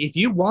 And if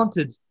you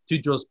wanted to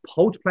just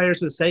poach players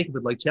for the sake of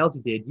it, like Chelsea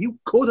did, you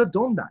could have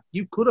done that.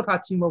 You could have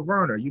had Timo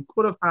Werner. You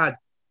could have had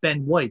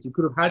Ben White. You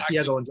could have had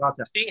Thiago and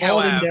Jota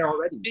all in there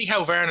already. See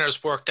how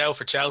Werner's worked out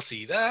for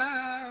Chelsea.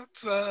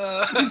 That's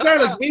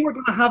like, we were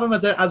going to have him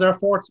as our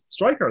fourth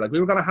striker. Like, we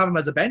were going to have him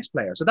as a bench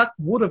player. So that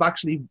would have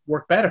actually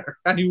worked better,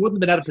 and he wouldn't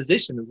have been out of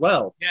position as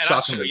well. Yeah,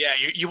 that's true. Yeah,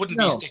 you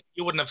wouldn't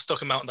you wouldn't have stuck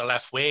him out in the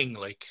left wing.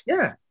 Like,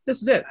 yeah,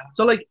 this is it.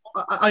 So like,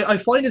 I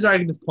find his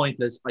arguments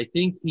pointless. I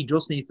think he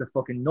just needs to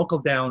fucking knuckle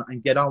down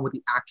and get on with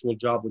the actual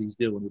job what he's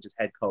doing, which is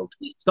head coach.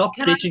 Stop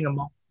bitching him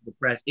off the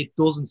press. It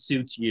doesn't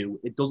suit you.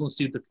 It doesn't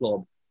suit the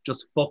club.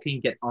 Just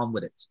fucking get on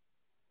with it.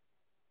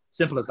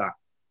 Simple as that.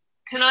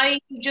 Can I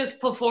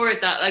just put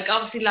forward that, like,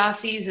 obviously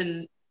last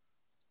season,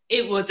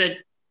 it was a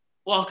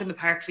walk in the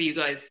park for you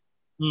guys.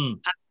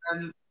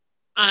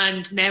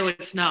 And now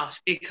it's not,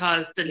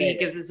 because the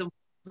league is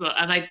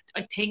and I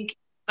think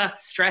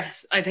that's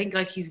stress. I think,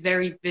 like, he's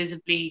very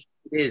visibly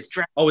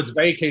stressed. Oh, it's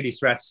very clearly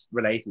stress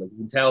related. Like, you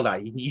can tell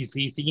that. He's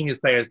seeing his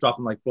players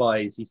dropping like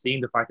flies. He's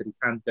seeing the fact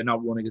that they're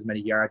not running as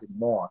many yards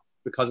anymore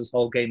because his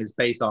whole game is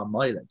based on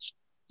mileage.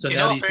 So in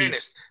all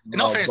fairness,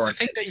 I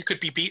think that you could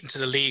be beaten to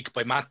the league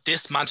by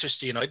this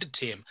Manchester United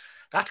team.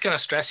 That's going to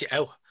stress you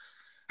out.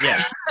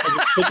 Yeah,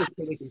 it's such a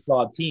critically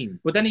flawed team.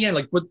 But then again,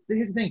 but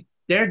here's the thing: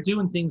 they're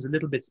doing things a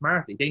little bit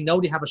smartly. They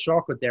know they have a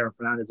shortcut there in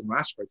Fernandes and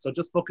Rashford, so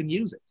just fucking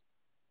use it.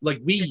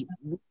 We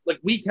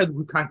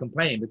can't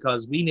complain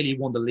because we nearly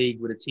won the league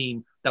with a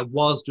team that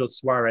was just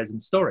Suarez and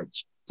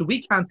Sturridge. So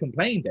we can't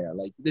complain there.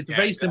 Like it's a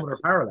very similar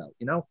parallel,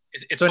 you know.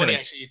 It's funny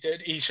actually.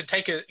 He should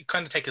take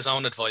his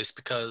own advice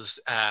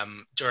because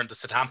during the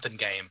Southampton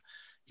game,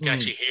 you can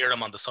actually hear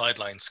him on the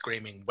sideline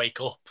screaming,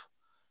 "Wake up!"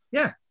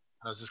 Yeah, and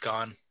I was just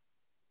gone.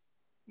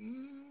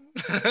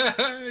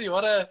 You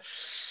wanna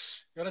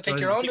take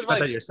your own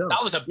advice? That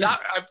was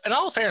in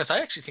all fairness,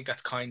 I actually think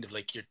that's kind of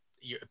like your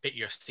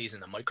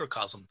season, a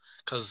microcosm.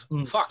 Because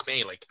fuck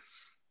me, like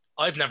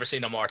I've never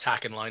seen a more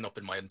attacking lineup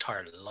in my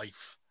entire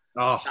life.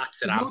 Oh,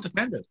 that's it. I loved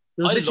that.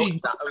 I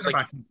was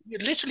like,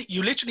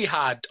 you literally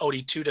had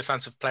only 2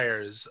 defensive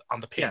players on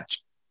the pitch. Yeah.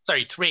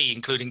 Sorry, 3,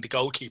 including the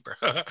goalkeeper.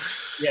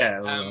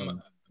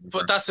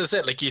 But that's just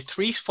it. Like you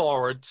 3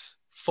 forwards,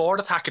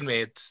 4 attacking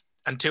mids,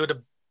 and 2 of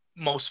the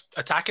most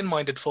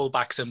attacking-minded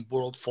fullbacks in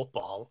world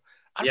football.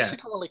 I'm just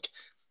kind of like,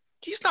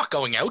 he's not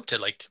going out to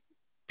like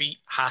beat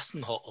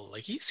Hasenhüttl.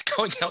 Like he's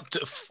going out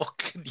to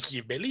fucking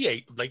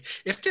humiliate him. Like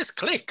if this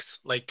clicks,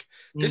 like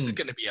this is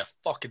going to be a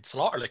fucking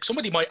slaughter. Like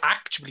somebody might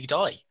actually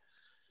die.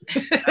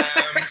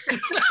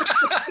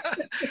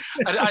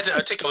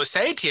 I think I was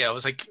saying to you, I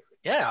was like,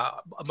 yeah.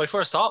 My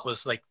first thought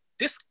was like,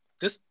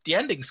 the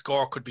ending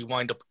score could be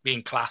wind up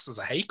being classed as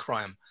a hate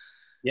crime.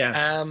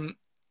 Yeah.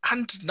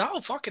 And no,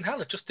 fucking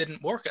hell, it just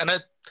didn't work.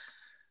 And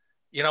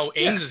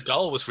Ings'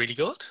 goal was really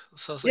good.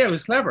 So it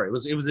was clever. It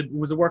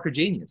was a work of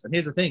genius. And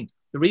here's the thing: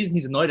 the reason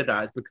he's annoyed at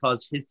that is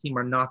because his team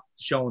are not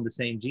showing the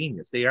same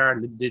genius. They are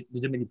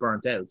legitimately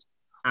burnt out.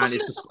 And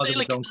it's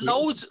like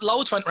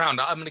loads went round.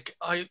 I'm like,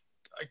 I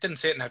didn't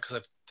say it now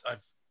because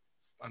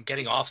I'm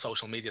getting off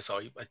social media, so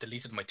I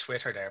deleted my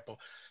Twitter there. But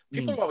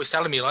people were always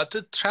telling me like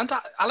Trent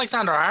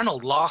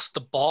Alexander-Arnold lost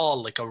the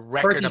ball like a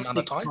record amount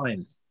of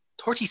time.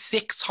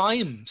 36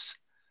 times.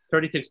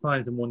 36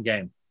 times in one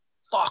game.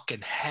 Fucking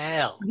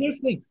hell. Here's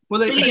the thing.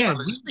 Well, again,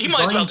 he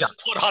might as well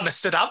just put on a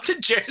Southampton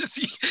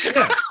jersey.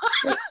 Yeah.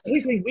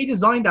 Here's the thing. We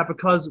designed that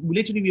because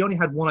we only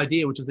had one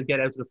idea, which was to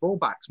get out to the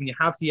fullbacks. When you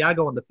have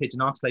Thiago on the pitch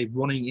and Oxlade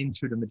running in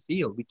through the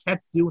midfield, we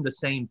kept doing the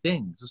same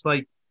things. It's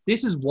like,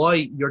 this is why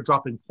you're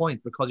dropping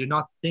points, because you're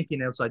not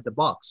thinking outside the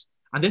box.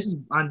 And this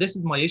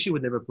is my issue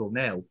with Liverpool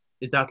now,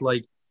 is that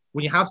like,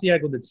 when you have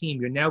Thiago on the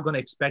team, you're now going to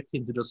expect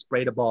him to just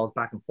spray the balls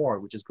back and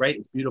forth, which is great.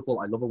 It's beautiful.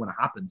 I love it when it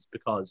happens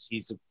because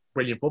he's a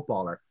brilliant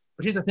footballer.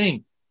 But here's the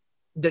thing.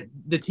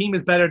 The team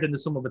is better than the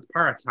sum of its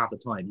parts half the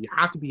time. You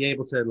have to be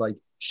able to like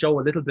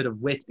show a little bit of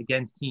wit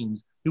against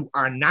teams who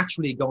are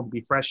naturally going to be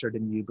fresher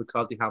than you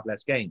because they have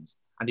less games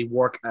and they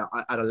work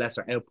at a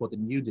lesser output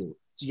than you do.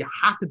 So you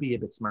have to be a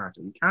bit smarter.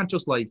 You can't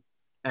just like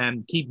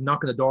keep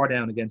knocking the door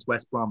down against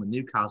West Brom and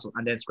Newcastle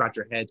and then scratch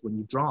your heads when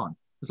you've drawn.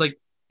 It's like,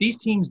 these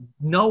teams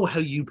know how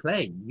you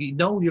play. You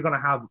know you're going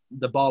to have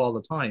the ball all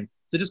the time.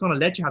 So they're just going to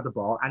let you have the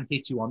ball and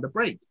hit you on the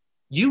break.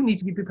 You need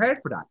to be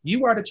prepared for that.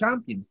 You are the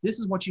champions. This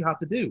is what you have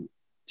to do.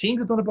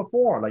 Teams have done it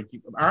before. Like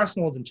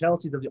Arsenal's and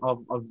Chelsea's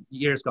of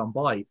years gone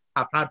by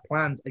have had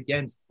plans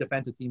against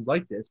defensive teams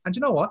like this. And you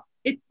know what?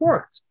 It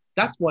worked.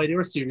 That's why they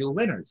were serial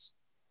winners.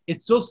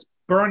 It's just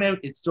burnout.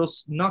 It's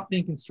just not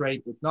thinking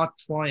straight. It's not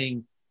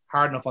trying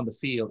hard enough on the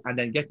field and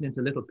then getting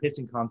into little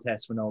pissing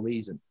contests for no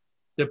reason.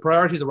 The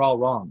priorities are all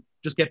wrong.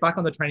 Just get back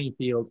on the training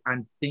field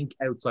and think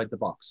outside the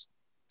box.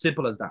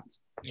 Simple as that.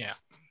 Yeah,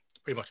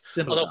 pretty much.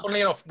 Although,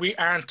 funnily enough, we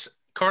aren't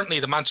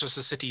currently the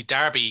Manchester City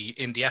derby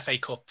in the FA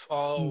Cup.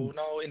 Oh,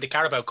 no, in the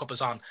Carabao Cup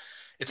is on.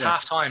 It's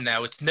half time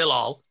now. It's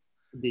 0-0.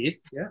 Indeed,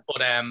 yeah.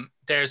 But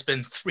there's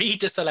been 3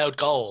 disallowed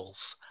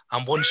goals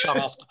and one shot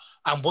off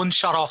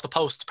the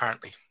post,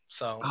 apparently.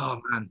 So.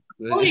 Oh, man.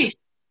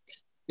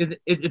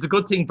 It's a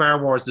good thing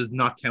VAR Wars does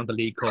not count the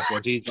League Cup. Or,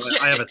 geez,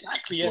 I have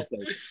exactly,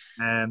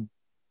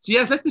 So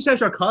yes, let's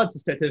shout our cards to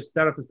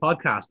start off this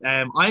podcast.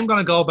 I'm going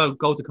to go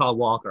to Kyle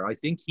Walker. I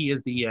think he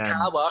is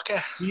Kyle Walker.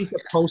 He's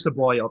the poster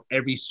boy of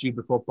every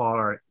stupid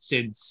footballer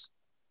since.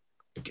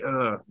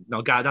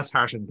 That's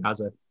harsh on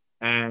Gaza.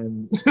 I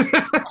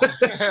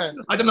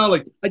don't know.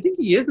 Like, I think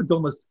he is the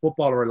dumbest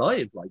footballer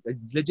alive. Like, I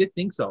legit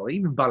think so.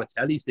 Even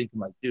Balotelli's thinking,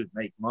 like, dude,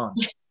 mate, come on.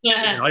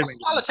 Yeah.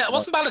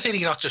 Wasn't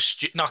Balotelli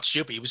not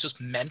stupid? He was just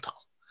mental.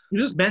 He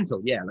was just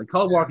mental, yeah. Like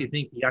Kyle Walker, I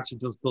think he actually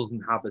just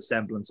doesn't have a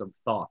semblance of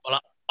thought.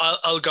 Well,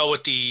 I'll go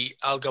with the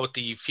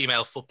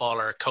female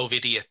footballer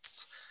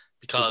COVIDiots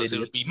because it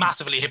would be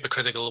massively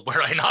hypocritical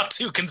were I not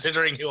to,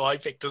 considering who I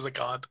picked as a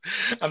god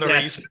and the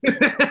reason.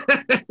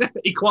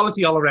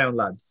 Equality all around,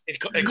 lads.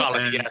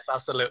 Equality, yes,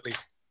 absolutely.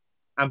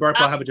 And Bert,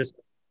 how about just?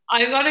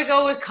 I'm gonna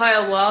go with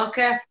Kyle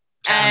Walker.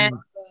 I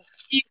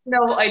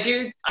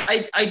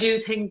do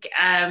think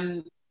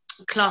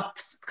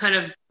Klopp's kind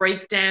of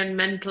breakdown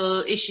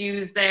mental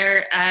issues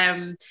there.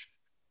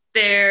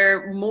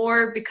 They're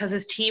more because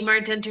his team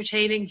aren't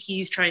entertaining.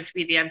 He's trying to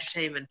be the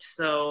entertainment.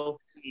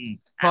 So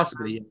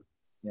possibly,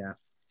 yeah.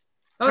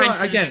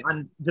 Again,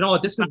 and you know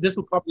what? This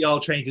will probably all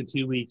change in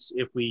 2 weeks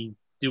if we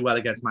do well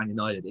against Man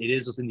United. It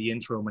is just in the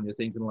interim when you're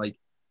thinking like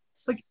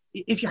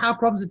if you have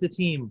problems with the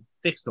team,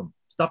 fix them.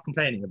 Stop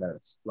complaining about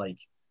it. Like,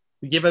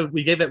 we gave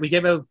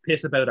out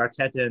piss about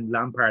Arteta and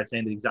Lampard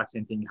saying the exact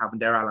same thing, having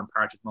their Alan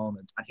Partridge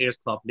moment, and here's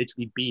Klopp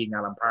literally being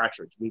Alan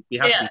Partridge. We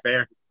have to be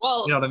fair.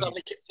 Well, you know what I mean?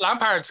 like,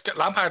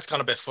 Lampard's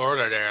gone a bit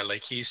further there.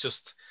 Like he's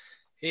just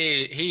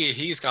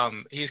he's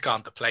gone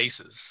to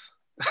places.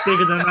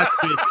 Bigger than that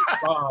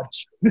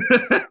Dodge.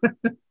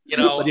 You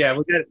know. But yeah,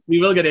 we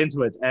will get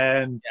into it.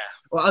 Yeah.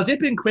 Well, I'll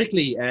dip in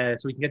quickly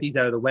so we can get these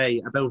out of the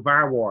way about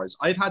VAR Wars.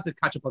 I've had to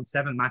catch up on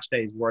 7 match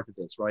days worth of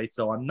this, right?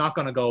 So I'm not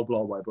going to go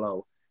blow by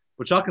blow.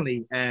 But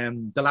shockingly,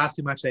 the last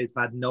 2 match days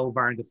have had no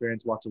VAR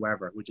interference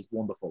whatsoever, which is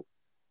wonderful.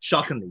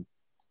 Shockingly,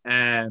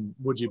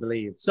 would you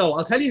believe? So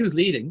I'll tell you who's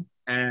leading.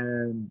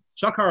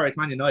 Shock horror, it's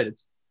Man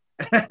United.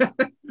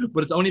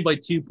 But it's only by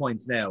 2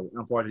 points now,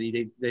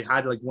 unfortunately. They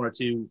had like 1 or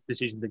 2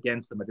 decisions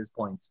against them at this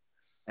point.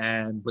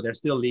 But they're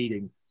still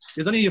leading.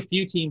 There's only a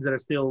few teams that are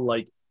still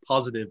like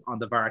positive on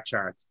the VAR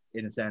chart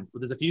in a sense, but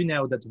there's a few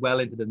now that's well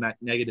into the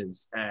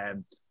negatives.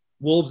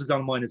 Wolves is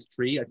on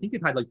 -3. I think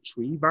they've had like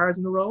 3 VARs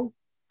in a row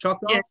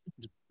chalked off,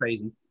 which is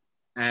crazy.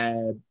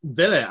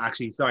 Villa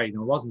actually, sorry,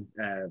 no, it wasn't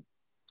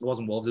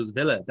Wolves. It was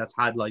Villa that's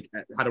had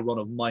a run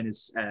of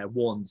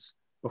 -1s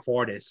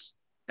before this,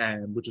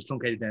 which was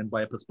truncated then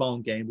by a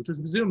postponed game, which was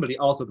presumably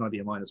also going to be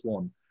a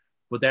 -1,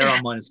 but they're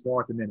on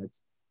 -4 at the minute.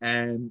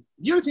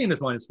 The other team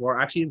that's -4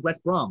 actually is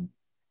West Brom.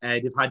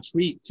 They've had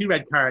 2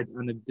 red cards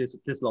and this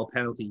little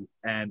penalty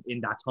in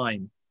that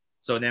time.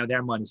 So now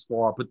they're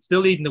 -4, but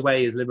still leading the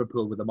way is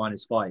Liverpool with a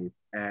 -5,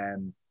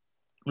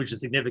 which is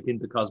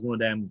significant because one of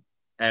them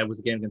was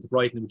the game against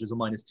Brighton, which was a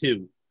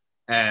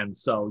 -2.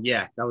 So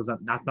yeah, that's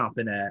not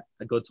been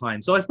a good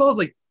time. So I suppose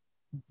like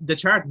the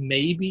chart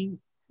maybe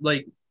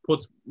like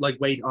puts like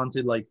weight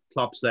onto like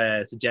Klopp's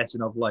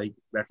suggestion of like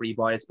referee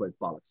bias, but it's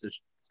bollocks.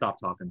 Just stop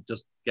talking.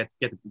 Just get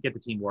the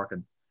team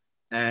working.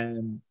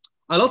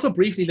 I'll also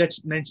briefly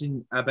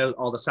mention about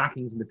all the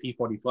sackings in the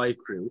P45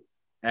 crew.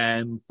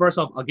 First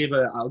off, I'll give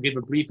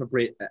a brief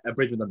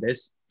abridgment on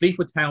this.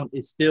 Fleetwood Town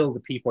is still the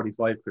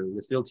P45 crew.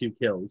 There's still 2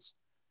 kills.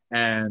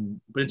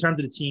 But in terms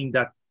of the teams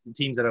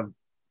that have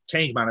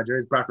changed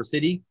managers, Bradford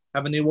City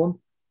have a new one.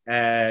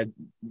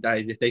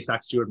 They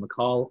sacked Stuart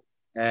McCall.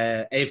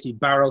 AFC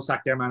Barrow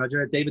sacked their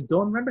manager, David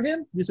Dunn. Remember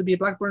him? Used to be a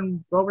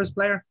Blackburn Rovers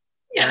player.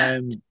 Yeah.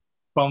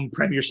 From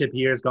Premiership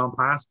years gone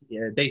past.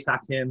 Yeah, they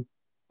sacked him.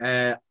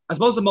 I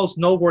suppose the most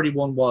noteworthy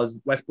one was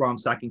West Brom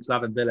sacking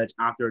Slaven Village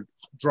after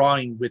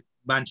drawing with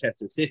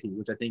Manchester City,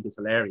 which I think is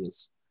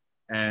hilarious.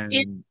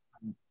 I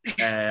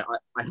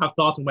have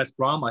thoughts on West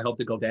Brom. I hope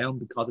they go down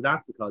because of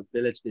that, because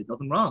Village did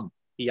nothing wrong.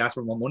 He asked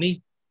for more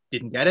money,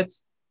 didn't get it,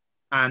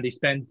 and they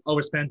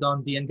overspent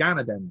on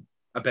Diangana then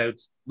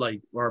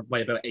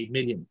by about 8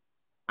 million,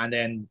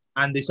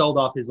 and they sold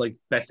off his like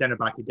best centre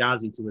back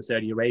Higazi to a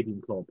Saudi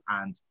Arabian club,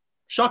 and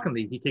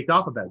shockingly he kicked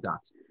off about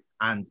that.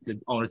 And the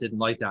owners didn't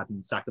like that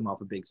and sacked him off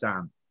for Big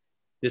Sam.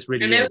 This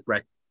really is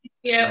Brexit.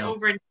 Yeah,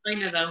 over in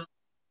China though.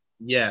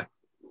 Yeah,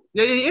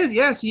 he is.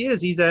 Yes, he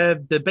is. He's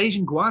the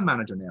Beijing Guan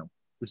manager now,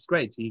 which is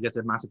great. So he gets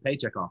a massive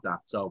paycheck off that.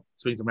 So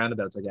swings and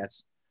roundabouts, I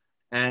guess.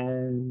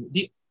 And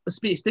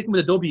sticking with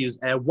the W's,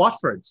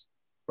 Watford,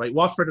 right?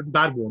 Watford are the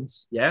bad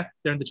ones. Yeah,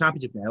 they're in the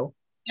Championship now.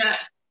 Yeah.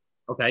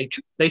 Okay.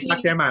 They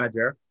sacked their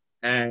manager,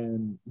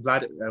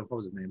 what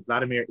was his name?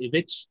 Vladimir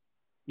Ivic.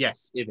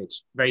 Yes,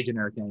 Ivic. Very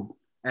generic name.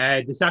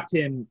 They sacked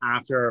him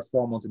after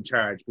 4 months in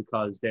charge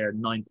because they're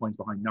 9 points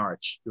behind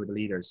Norwich, who are the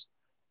leaders.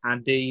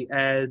 And they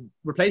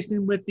replaced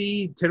him with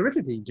the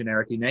terrifically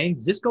generically named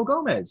Zisco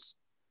Gomez.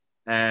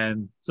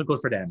 So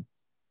good for them.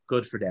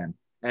 Good for them.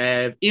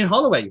 Ian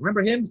Holloway,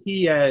 remember him?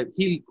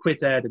 He quit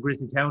the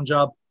Grizzly Town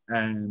job,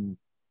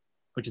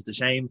 which is a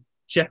shame.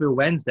 Sheffield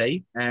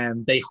Wednesday,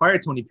 they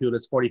hired Tony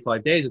Pulis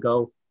 45 days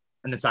ago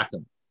and then sacked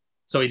him.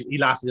 So he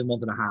lasted a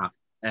month and a half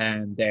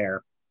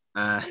there.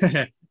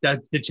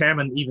 That the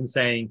chairman even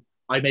saying,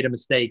 I made a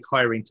mistake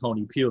hiring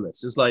Tony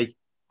Pulis. It's like,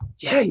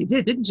 yeah, you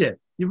did, didn't you?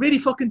 You really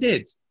fucking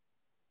did.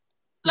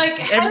 Like,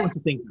 everyone how to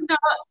think. Do you not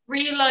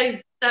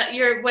realize that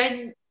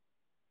when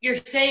you're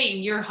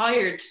saying you're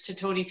hired to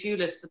Tony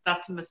Pulis,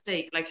 that's a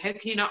mistake? Like, how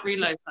can you not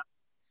realize that?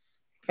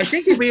 I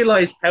think he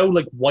realized how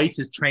like white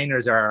his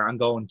trainers are and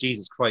going,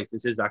 Jesus Christ,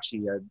 this is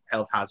actually a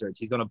health hazard.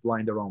 He's going to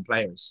blind their own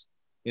players,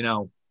 you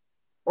know.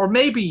 Or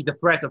maybe the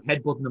threat of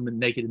headbutting them and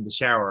naked in the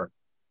shower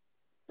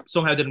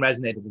somehow didn't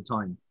resonate at the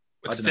time.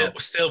 But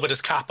still with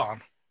his cap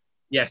on.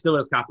 Yeah, still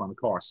with his cap on, of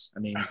course. I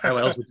mean, how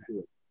else would you do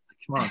it?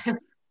 Come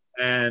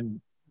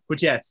on.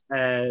 But yes,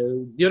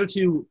 the other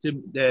two,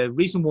 the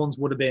recent ones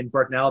would have been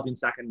Burton Albion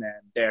sacking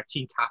their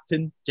team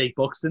captain, Jake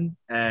Buxton,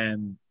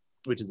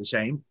 which is a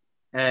shame.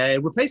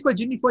 Replaced by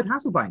Jimmy Floyd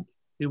Hasselbank,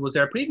 who was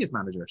their previous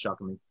manager,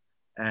 shockingly.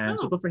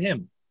 So good for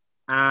him.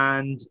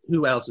 And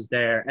who else was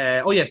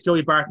there?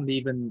 Joey Barton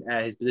leaving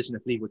his position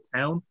at Fleetwood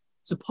Town.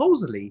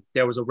 Supposedly,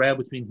 there was a row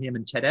between him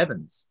and Ched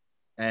Evans,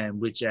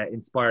 which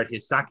inspired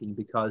his sacking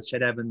because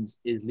Ched Evans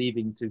is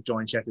leaving to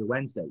join Sheffield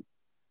Wednesday.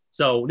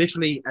 So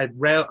literally a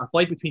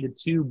fight between the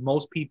two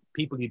most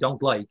people you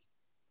don't like,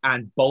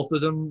 and both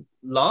of them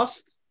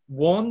lost.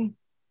 One,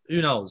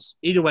 who knows?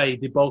 Either way,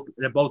 they both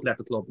left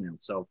the club now.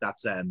 So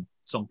that's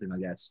something, I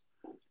guess.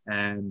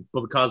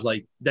 But because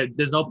like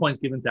there's no points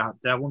given to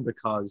that one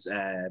because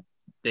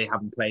they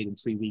haven't played in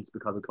 3 weeks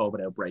because of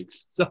COVID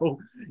outbreaks. So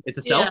it's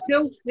a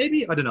self-kill,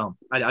 maybe? I don't know.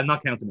 I'm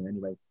not counting it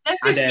anyway.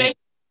 And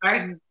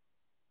then,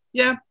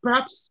 yeah,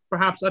 perhaps,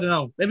 I don't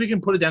know. Maybe we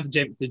can put it down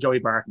to Joey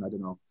Barton, I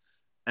don't know.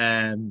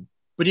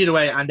 But either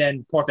way, and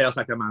then Port Vale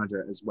sacked their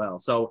manager as well.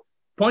 So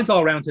points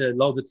all around to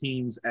loads of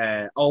teams.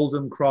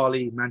 Oldham,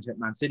 Crawley, Man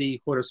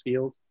City,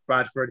 Huddersfield,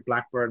 Bradford,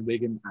 Blackburn,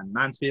 Wigan, and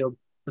Mansfield.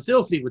 But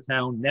still Fleetwood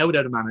Town, now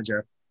without a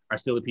manager, are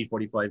still the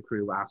P45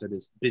 crew after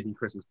this busy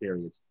Christmas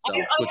period. So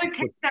I would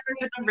count that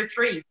as number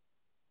 3.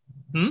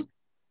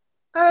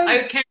 I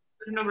would count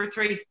it as number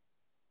 3.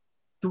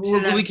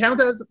 Will we count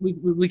it as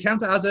we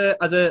count it as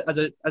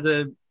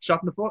a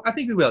shot in the foot? I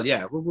think we will.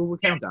 Yeah, we'll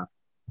count that.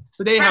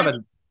 So they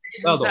haven't.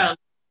 Well done.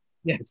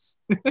 Yes,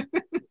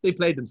 they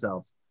played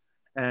themselves.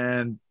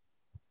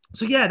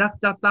 So yeah,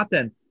 that's that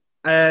then.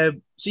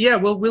 So yeah,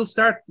 we'll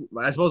start.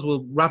 I suppose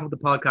we'll wrap up the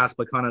podcast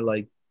by kind of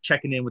like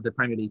checking in with the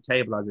Premier League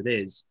table as it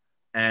is,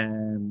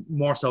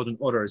 more so than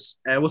others.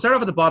 We'll start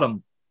off at the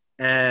bottom,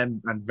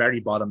 and very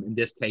bottom in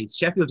this case,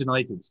 Sheffield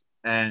United.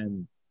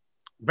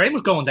 Very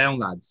much going down,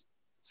 lads.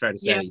 It's fair to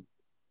say. Yeah.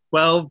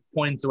 12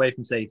 points away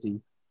from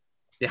safety.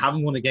 They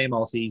haven't won a game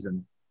all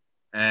season.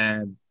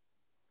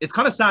 It's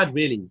kind of sad,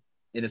 really,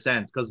 in a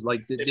sense, because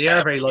like they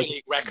are very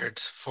like record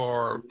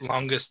for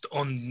longest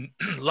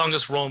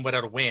run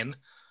without a win.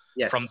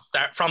 Yes.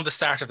 From the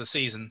start of the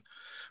season,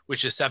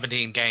 which is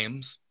 17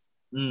 games.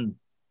 In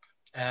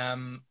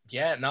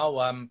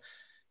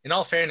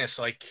all fairness,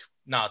 like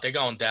they're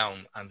going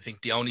down, and I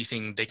think the only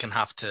thing they can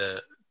have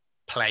to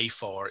play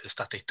for is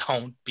that they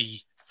don't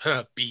beat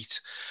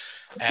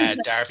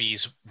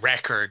Derby's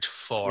record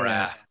for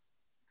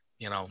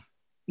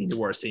being the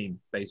worst team,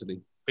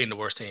 basically. Being the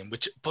worst team,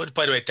 which, but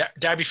by the way,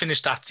 Derby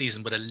finished that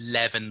season with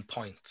 11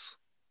 points.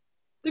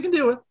 They can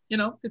do it.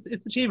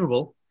 It's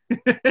achievable.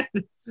 they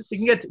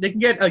can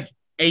get like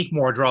 8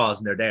 more draws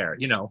and they're there.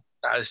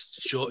 That is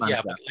sure.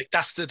 Yeah, but like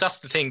that's the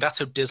thing. That's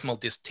how dismal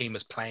this team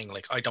is playing.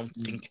 Like I don't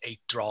think 8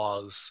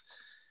 draws.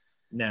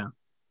 No,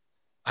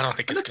 I don't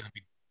think it's gonna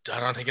be. I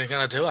don't think they're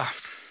gonna do it.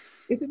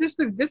 This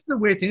is the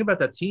weird thing about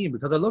that team,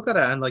 because I look at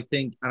it and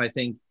I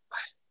think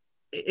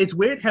it's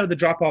weird how the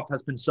drop off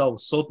has been so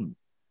sudden,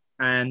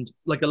 and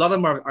like a lot of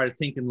them are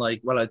thinking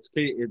like, well, it's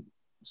clear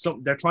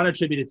they're trying to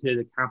attribute it to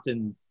the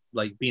captain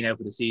like being out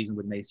for the season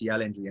with an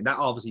ACL injury, and that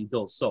obviously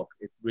does suck.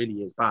 It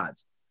really is bad.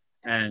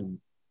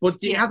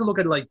 But you have to look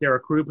at like their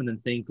recruitment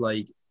and think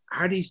like,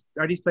 are these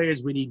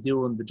players really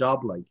doing the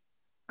job? Like,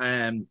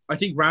 I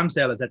think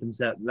Ramsdale has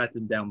let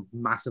them down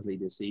massively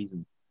this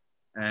season.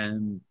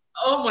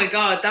 Oh my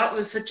God, that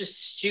was such a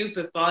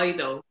stupid buy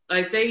though.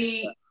 Like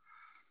that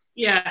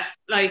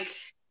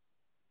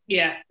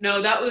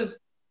was.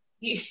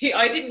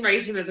 I didn't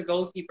rate him as a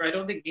goalkeeper. I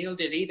don't think Neil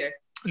did either.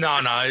 No,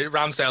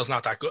 Ramsdale's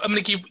not that good. I mean,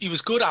 like he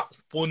was good at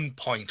one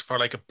point for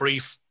like a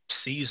brief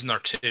season or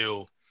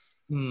two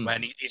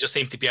when he just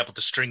seemed to be able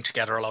to string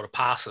together a lot of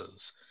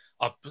passes,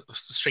 or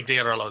string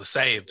together a lot of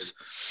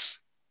saves.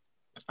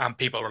 And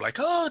people were like,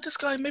 oh,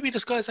 maybe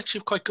this guy's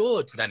actually quite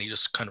good. And then he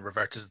just kind of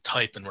reverted to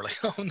type, and we're like,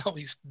 oh, no,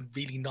 he's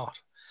really not.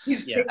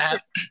 He's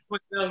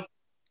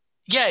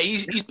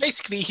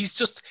basically,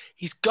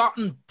 he's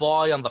gotten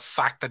by on the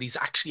fact that he's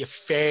actually a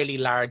fairly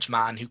large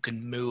man who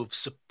can move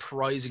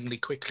surprisingly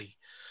quickly.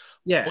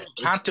 Yeah, but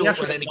he can't do it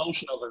with any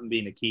notion of him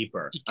being a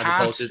keeper. He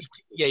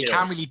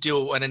can't really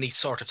do it with any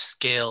sort of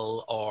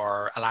skill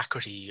or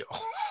alacrity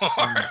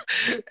or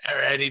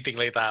anything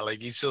like that.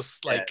 Like he's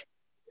just like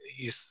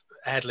he's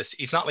headless.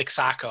 He's not like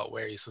Sacco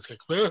where he's just like,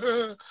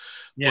 but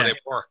it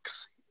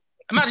works.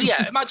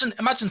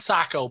 Imagine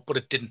Sacco, but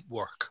it didn't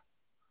work.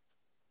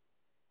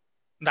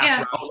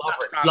 That's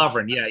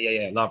Lovren.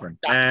 Yeah, Lovren.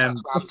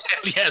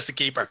 As a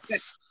keeper.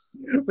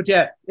 But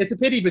yeah, it's a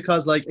pity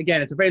because, like,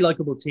 again, it's a very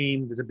likable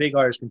team. There's a big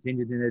Irish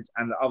contingent in it,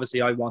 and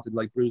obviously, I wanted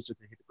like Brewster to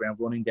hit the ground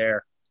running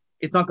there.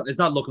 It's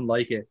not looking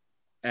like it.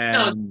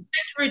 No, it's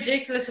a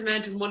ridiculous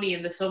amount of money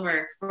in the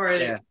summer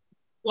for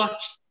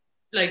what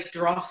like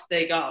dross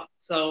they got.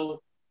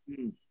 So,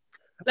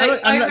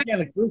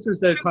 Brewster's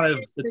the kind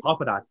of the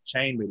top of that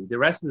chain. Really, the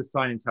rest of the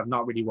signings have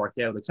not really worked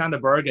out. Alexander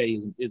Berge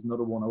is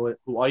another one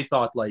who I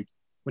thought, like,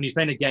 when he's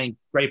playing a game,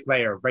 great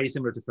player, very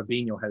similar to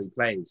Fabinho how he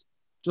plays.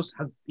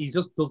 He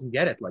just doesn't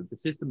get it. Like the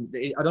system,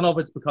 I don't know if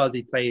it's because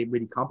they play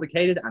really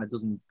complicated and it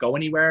doesn't go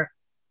anywhere.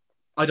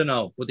 I don't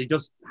know, but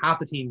half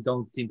the team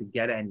don't seem to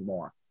get it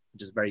anymore,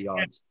 which is very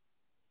odd.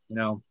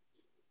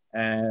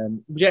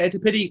 It's a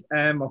pity.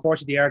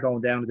 Unfortunately, they are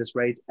going down at this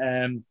rate.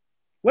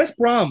 West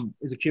Brom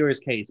is a curious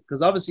case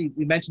because obviously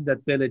we mentioned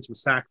that Village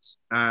was sacked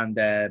and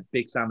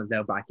Big Sam is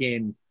now back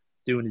in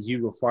doing his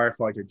usual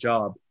firefighter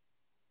job.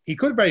 He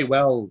could very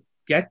well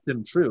get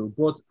them through,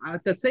 but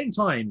at the same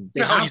time,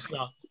 he's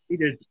not.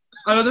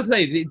 I was going to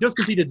say, they just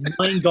conceded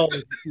 9 goals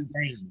in 2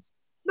 games.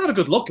 Not a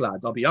good look,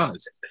 lads, I'll be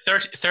honest.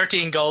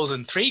 13 goals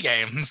in 3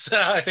 games,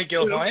 I think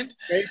you'll find.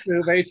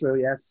 Very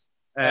true, yes.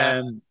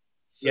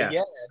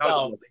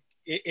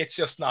 It's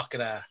just not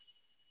going to...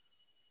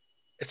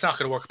 It's not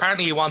going to work.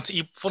 Apparently,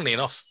 funnily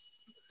enough,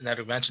 now that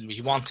we mentioned,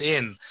 he wants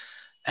in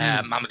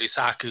Mamadou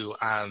Sakho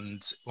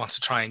and wants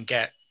to try and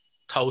get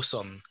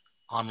Tosun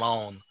on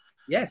loan.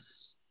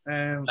 Yes.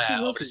 Over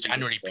the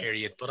January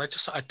period, but I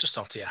just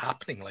don't see it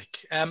happening.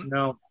 Like,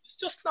 no, it's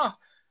just not.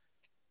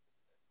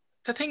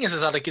 The thing is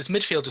that like his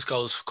midfield just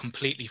goes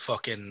completely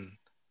fucking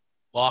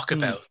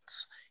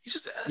walkabouts. He's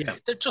just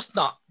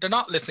they're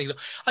not listening to.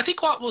 I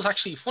think what was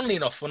actually funnily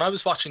enough when I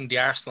was watching the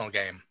Arsenal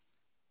game.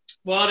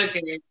 What a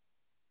game!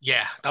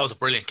 Yeah, that was a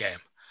brilliant game.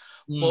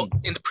 But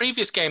in the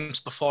previous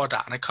games before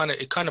that, and it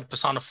kind of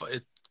personified,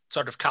 it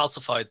sort of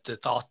calcified the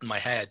thought in my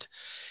head,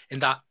 in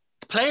that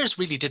the players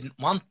really didn't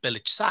want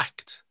Bilic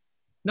sacked.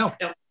 No.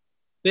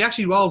 They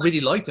actually all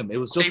really liked him. It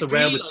was just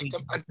around with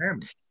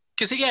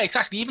because yeah,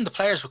 exactly. Even the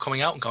players were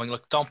coming out and going,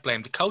 "Look, don't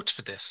blame the coach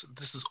for this.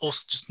 This is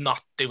us just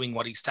not doing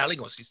what he's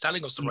telling us. He's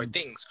telling us the right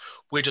things.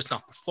 We're just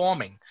not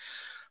performing."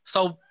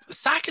 So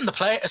sacking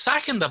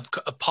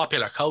the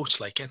popular coach,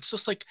 like it's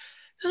just like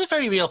there's a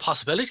very real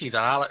possibility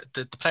that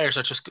the players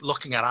are just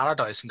looking at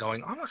Allardyce and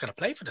going, "I'm not going to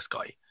play for this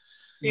guy."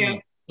 Yeah,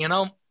 you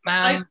know.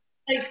 I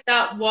think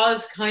that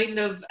was kind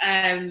of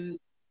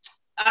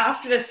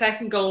after the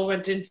second goal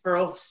went in for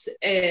us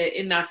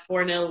in that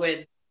 4-0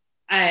 win.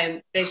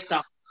 They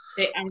stopped.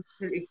 They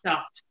absolutely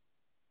stopped.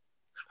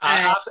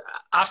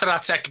 After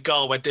that second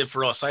goal went in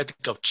for us, I had to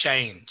go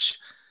change.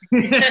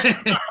 It's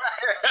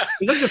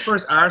like the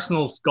first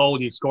Arsenal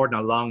goal you've scored in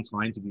a long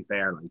time, to be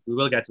fair. Like, we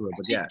will get to it,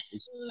 but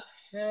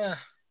yeah.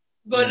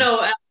 But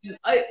no,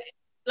 I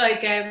like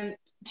to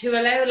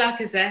allow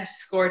Lacazette to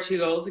score 2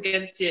 goals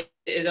against you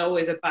is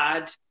always a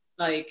bad,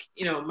 like,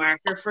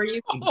 marker for you.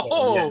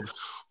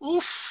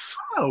 Oof.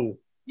 Oh,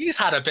 he's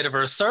had a bit of a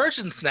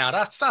resurgence now.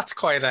 That's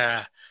quite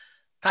a...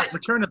 That's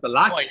return of the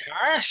lack. Quite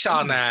harsh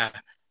on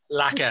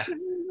Laka.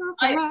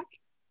 I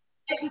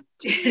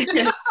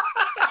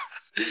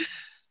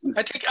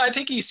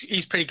think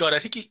he's pretty good. I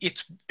think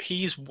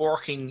he's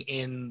working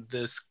in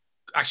this.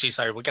 Actually,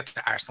 sorry, we'll get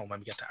to Arsenal when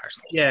we get to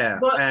Arsenal. Yeah.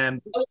 What I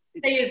would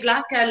say is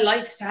Laka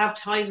likes to have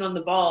time on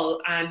the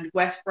ball, and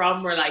West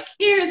Brom were like,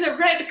 "Here's a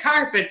red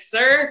carpet,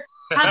 sir.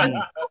 Have the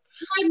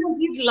time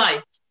you'd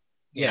like."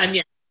 Yeah.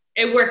 And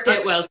it worked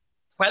out well.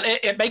 Well,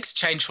 it makes a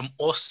change from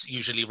us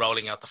usually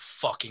rolling out the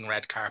fucking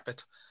red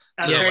carpet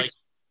to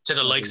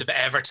the likes of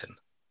Everton.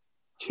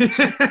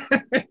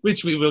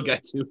 Which we will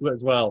get to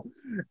as well.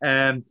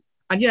 And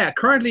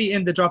currently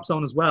in the drop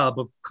zone as well,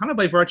 but kind of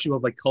by virtue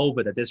of like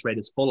COVID at this rate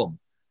is Fulham.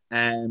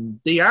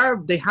 They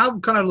have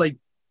kind of like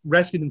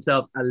rescued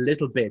themselves a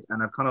little bit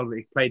and have kind of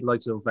like played the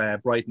likes of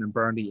Brighton and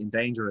Burnley in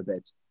danger a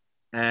bit.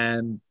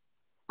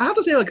 I have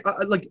to say,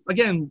 like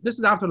again, this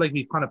is after like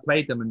we've kind of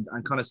played them and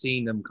kind of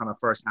seen them kind of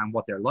firsthand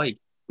what they're like.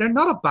 They're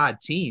not a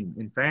bad team,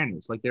 in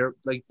fairness. Like they're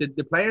like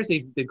the players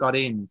they've got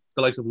in,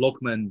 the likes of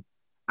Lookman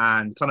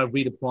and kind of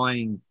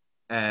redeploying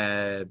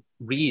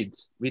Reed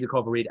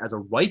as a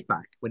right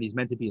back when he's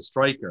meant to be a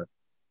striker.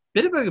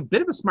 Bit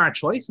of a smart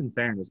choice, in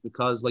fairness,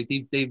 because like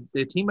the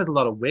team has a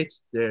lot of wit.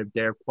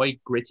 They're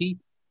quite gritty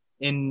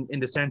in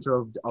the center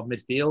of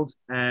midfield,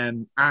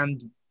 and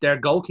their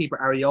goalkeeper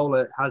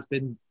Areola has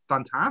been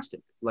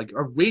fantastic, like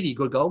a really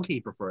good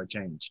goalkeeper for a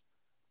change.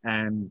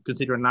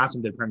 Considering last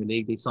time in the Premier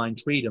League they signed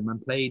 3 of them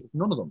and played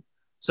none of them,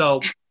 so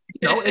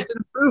it's an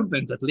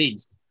improvement at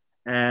least.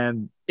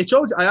 It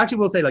shows. I actually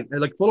will say,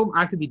 like Fulham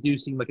actively do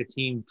seem like a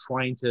team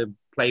trying to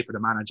play for the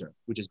manager,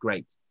 which is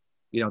great.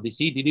 They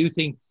seem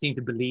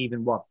to believe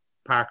in what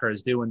Parker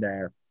is doing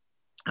there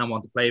and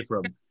want to play for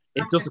him.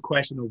 It's just a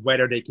question of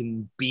whether they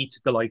can beat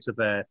the likes of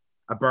a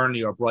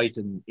Burnley or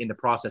Brighton in the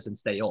process and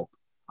stay up.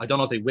 I don't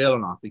know if they will or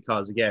not,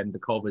 because again, the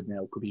COVID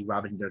now could be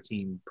ravaging their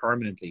team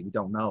permanently. We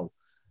don't know.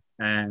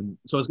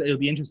 So it'll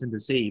be interesting to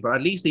see, but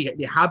at least they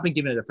have been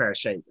given it a fair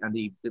shake.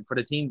 And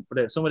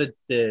some of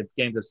the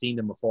games I've seen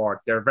them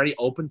before, they're a very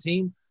open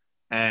team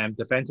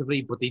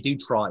defensively, but they do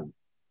try.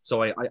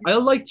 So I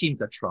like teams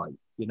that try.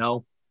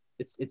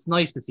 It's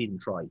nice to see them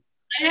try.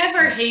 I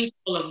never hate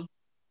Fulham.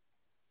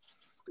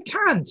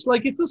 Can't,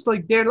 like, it's just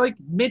like they're like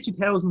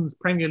mid-2000s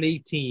Premier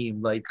League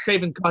team, like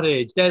Craven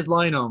Cottage, Des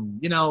Lynam,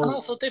 And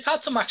also they've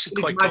had some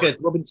actually quite good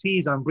rubbing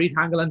cheese on Breed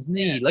Hangeland's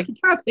knee. Like, you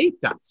can't hate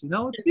that, it's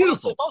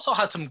beautiful. They've also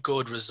had some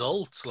good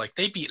results, like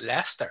they beat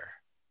Leicester.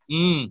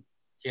 Big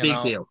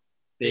deal.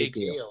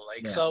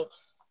 Like, so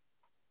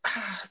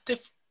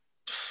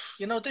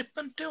they've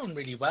been doing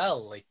really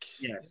well. Like,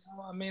 yes.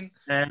 I mean,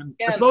 I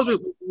suppose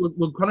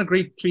we'll kind of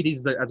treat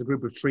these as a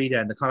group of 3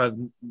 then. They're kind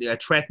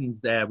of threatened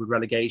with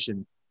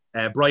relegation.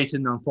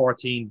 Brighton on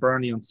 14,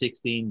 Burnley on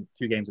 16,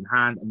 2 games in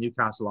hand, and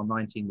Newcastle on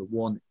 19 with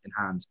 1 in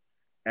hand.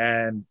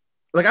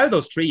 Like, out of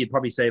those 3, you'd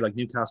probably say like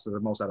Newcastle are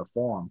the most out of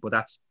form, but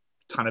that's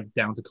kind of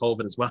down to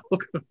COVID as well.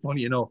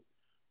 Funny enough,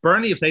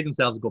 Burnley have saved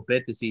themselves a good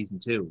bit this season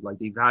too. Like,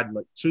 they've had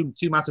like two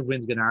massive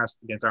wins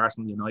against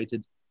Arsenal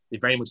United. They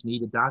very much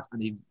needed that,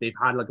 and they've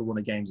had like a run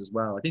of games as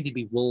well. I think they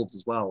beat Wolves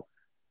as well,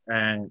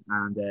 and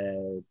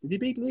did they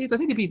beat Leeds? I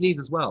think they beat Leeds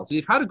as well. So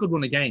they've had a good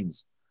run of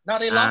games. No,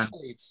 they lost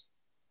Leeds.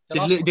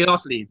 They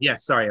lost Leeds.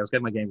 Yes, sorry, I was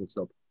getting my game mixed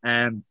up.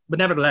 But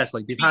nevertheless,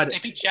 like they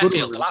beat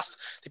Sheffield.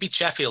 They beat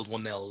Sheffield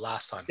 1-0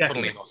 last time.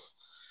 Definitely. Funnily enough.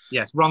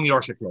 Yes, wrong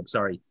Yorkshire club.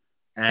 Sorry.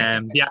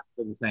 The actors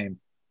are the same.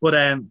 But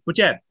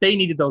yeah, they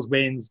needed those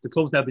wins. The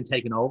club's now been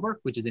taken over,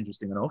 which is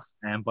interesting enough,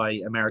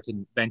 by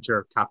American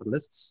venture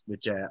capitalists,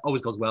 which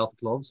always goes well for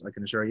clubs, I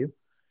can assure you.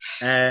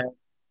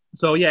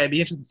 So yeah, it'd be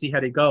interesting to see how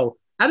they go.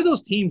 Out of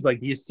those teams, like,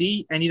 do you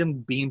see any of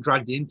them being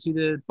dragged into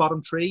the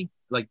bottom three?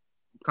 Like,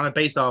 kind of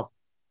based off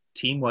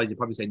team-wise, you'd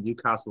probably say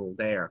Newcastle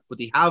there, but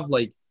they have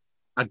like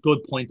a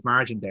good points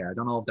margin there. I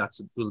don't know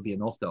if will be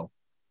enough though.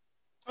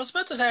 I was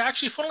about to say,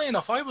 actually, funnily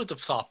enough, I would have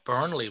thought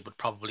Burnley would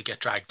probably get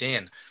dragged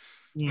in.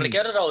 When I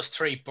get to those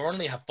three,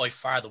 Burnley have by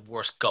far the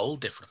worst goal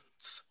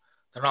difference.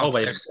 They're on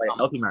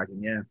healthy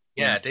margin, yeah.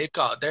 Yeah,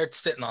 they're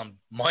sitting on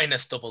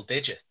minus double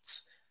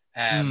digits.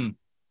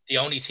 The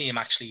only team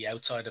actually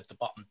outside of the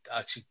bottom,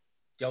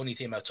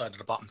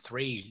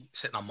 three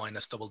sitting on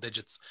minus double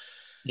digits.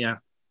 Yeah.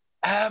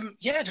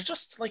 They're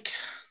just like,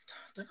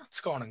 they're not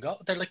scoring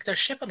goals. They're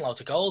shipping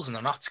loads of goals and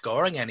they're not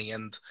scoring any.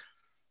 And,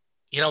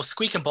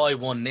 squeaking by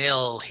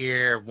 1-0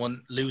 here,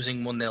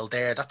 losing 1-0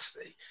 there, that's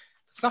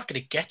not going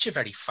to get you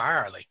very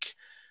far. Like,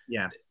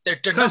 yeah, they're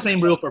kind of the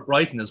same rule for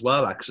Brighton as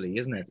well, actually,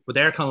 isn't it? But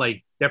they're kind of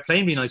like, they're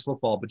playing really nice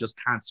football, but just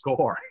can't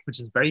score, which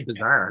is very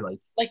bizarre.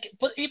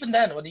 But even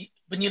then,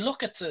 when you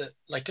look at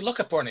look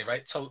at Burnley,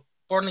 right? So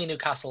Burnley,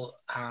 Newcastle,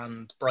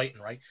 and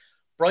Brighton, right?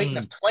 Brighton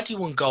have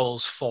 21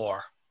 goals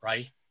for,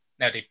 right?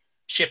 Now they've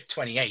shipped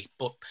 28,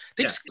 but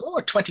they've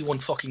scored 21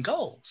 fucking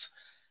goals.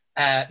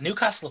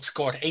 Newcastle have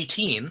scored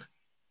 18.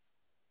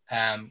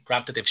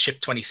 Granted, they've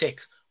shipped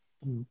 26.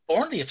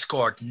 Burnley have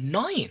scored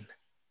 9.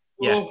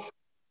 Yeah.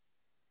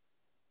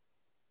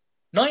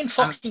 9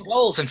 fucking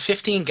goals in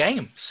 15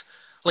 games.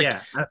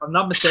 If I'm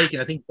not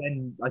mistaken, I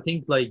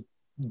think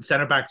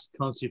centre backs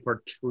constitute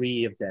for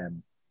 3 of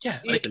them. Yeah.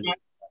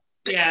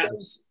 There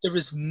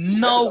is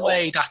no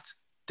way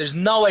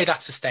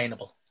that's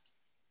sustainable.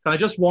 Can I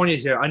just warn you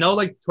here? I know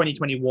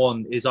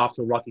 2021 is off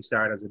to a rocky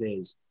start as it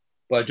is,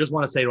 but I just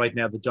want to say right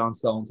now that John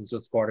Stones has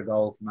just scored a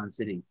goal for Man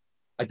City.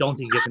 I don't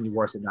think it gets any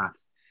worse than that.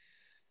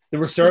 The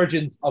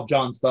resurgence of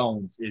John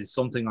Stones is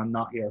something I'm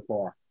not here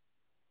for.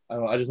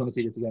 I just want to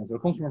see this again. So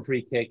it comes from a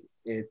free kick.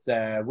 It's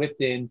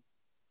whipped in.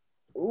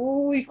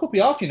 Oh, he could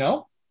be off,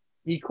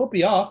 He could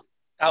be off.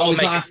 That will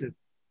make active.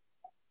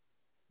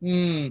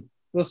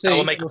 We'll see. That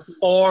will make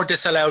 4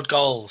 disallowed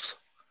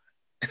goals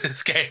in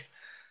this game.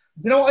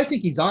 I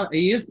think he's on.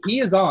 He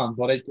is on,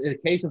 but it's a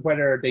case of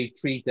whether they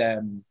treat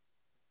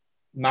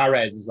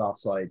Mahrez as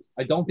offside.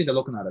 I don't think they're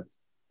looking at it.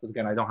 Because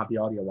again, I don't have the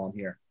audio on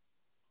here.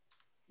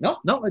 No,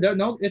 I don't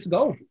know. It's a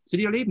goal.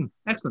 City are leading.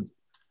 Excellent.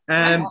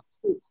 So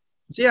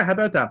yeah, how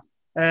about that?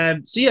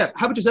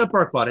 How about yourself,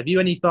 Burkbot? Have you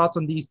any thoughts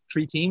on these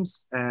 3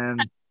 teams?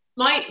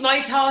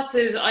 My thoughts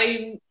is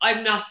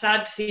I'm not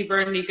sad to see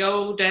Burnley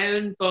go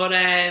down, but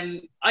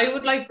I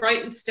would like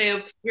Brighton to stay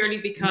up purely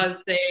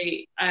because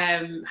they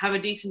have a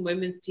decent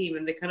women's team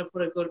and they kind of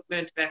put a good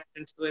amount of effort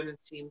into the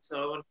women's team.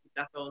 So I want to keep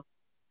that going.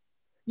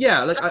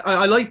 Yeah,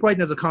 I like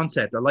Brighton as a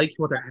concept. I like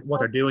what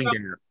they're doing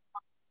there.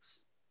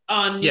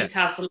 On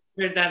Newcastle,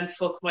 rather than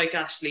fuck Mike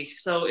Ashley.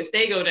 So if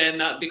they go down,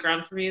 that would be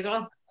grand for me as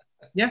well.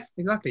 Yeah,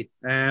 exactly.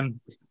 We have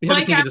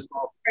to think of the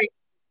small.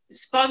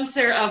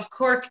 Sponsor of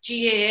Cork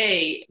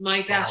GAA,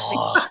 Mike Ashley.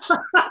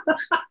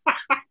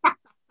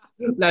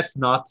 Let's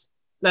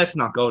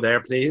not go there,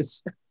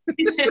 please.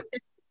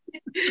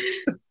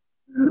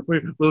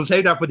 We'll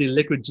take that for the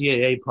Liquid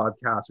GAA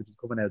podcast, which is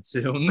coming out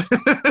soon.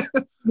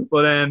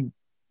 But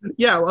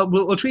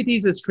we'll treat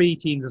these as 3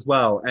 teams as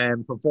well.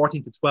 From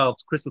 14 to 12,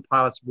 Crystal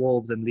Palace,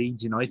 Wolves, and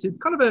Leeds United.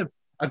 Kind of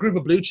a group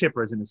of blue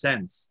chippers in a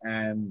sense.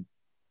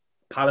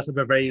 Palace have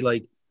a very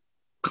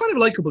kind of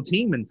likable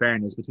team in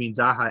fairness between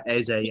Zaha,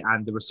 Eze,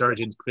 and the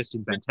resurgent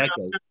Christian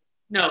Benteke.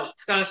 No,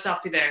 it's gonna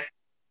stop you there.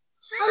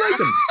 I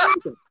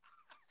like them.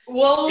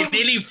 Wolves he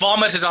nearly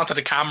vomited onto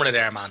the camera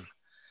there, man.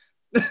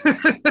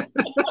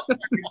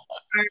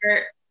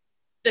 Are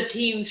the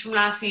teams from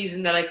last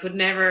season that I could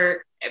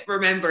never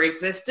remember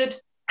existed.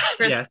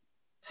 Yes.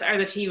 Are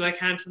the team I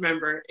can't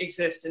remember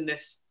exist in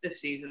this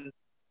season.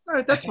 All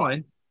right, that's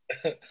fine.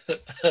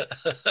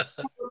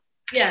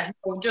 Yeah,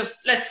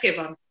 just let's skip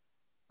on.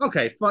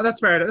 Okay, well,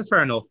 that's fair. That's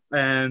fair enough.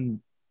 And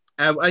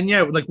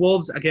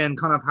Wolves again,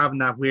 kind of having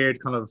that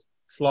weird kind of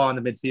flaw in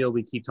the midfield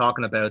we keep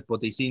talking about, but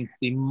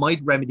they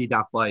might remedy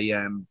that by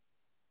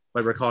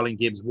recalling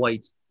Gibbs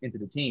White into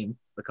the team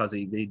because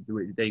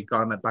they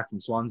got him back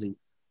from Swansea.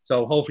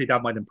 So hopefully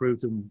that might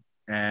improve them.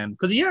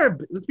 Because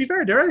let's be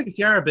fair, they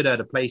are a bit out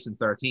of place in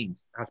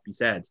 13th, has to be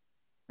said.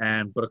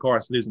 But of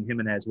course, losing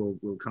Jimenez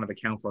will kind of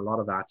account for a lot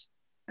of that.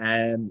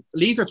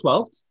 Leeds are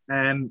 12th.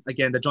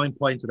 Again, the joint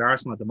points with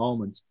Arsenal at the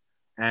moment.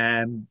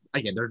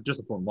 Again, they're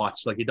just a fun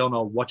watch. You don't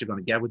know what you're going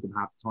to get with them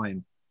half the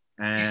time.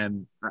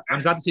 I'm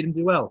glad to see them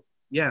do well.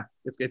 Yeah,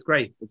 it's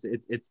great.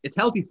 It's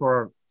healthy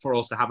for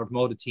us to have a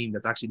promoted team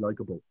that's actually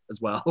likable as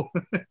well.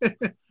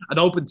 An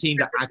open team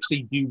that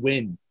actually do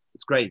win.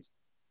 It's great.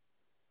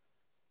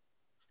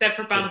 Except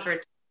for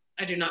Bamford.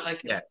 I do not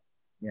like it.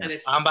 Yeah.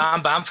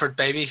 I'm Bamford,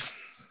 baby.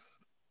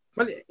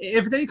 Well,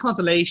 if it's any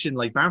consolation,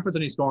 like Bamford's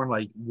only scoring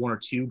like 1 or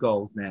 2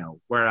 goals now,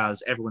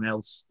 whereas everyone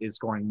else is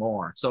scoring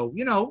more. So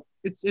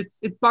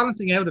it's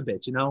balancing out a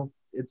bit.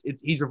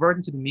 He's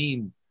reverting to the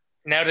mean.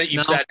 Now that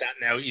you've said that,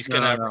 now he's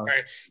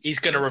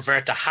gonna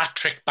revert to hat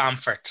trick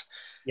Bamford.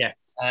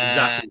 Yes,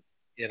 exactly.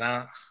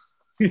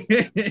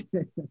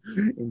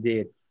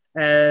 Indeed.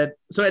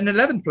 So in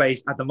 11th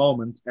place at the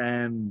moment,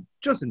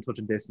 just in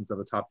touching distance of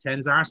the top 10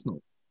 is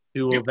Arsenal,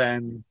 who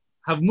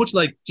have much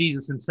like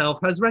Jesus himself,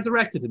 has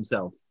resurrected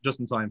himself just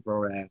in time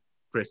for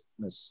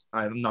Christmas.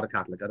 I'm not a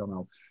Catholic, I don't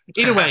know.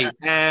 Either way,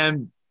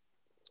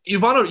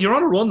 you're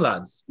on a run,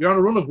 lads. You're on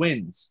a run of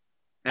wins.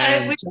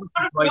 We're on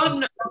a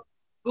run of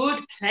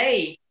good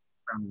play.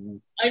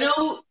 I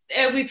know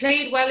we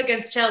played well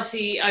against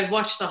Chelsea. I've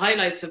watched the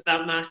highlights of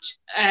that match.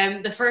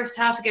 The first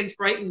half against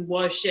Brighton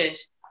was shit.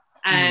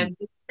 The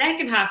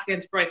second half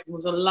against Brighton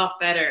was a lot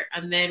better.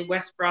 And then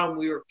West Brom,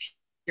 we were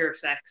pure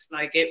sex.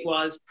 Like, it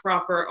was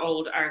proper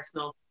old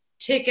Arsenal.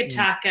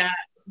 Tiki-taka,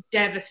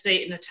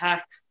 devastating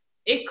attacks.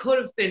 It could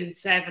have been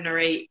 7 or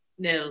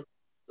 8-0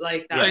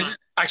 like that. Yeah.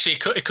 Actually,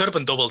 it could have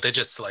been double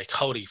digits. Like,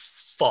 holy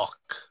fuck.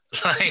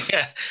 Like,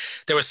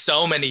 there were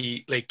so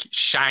many like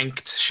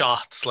shanked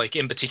shots, like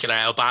in particular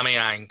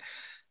Aubameyang.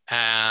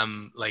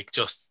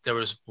 There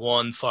was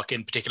one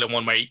fucking particular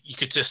one where you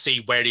could just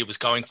see where he was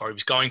going for. He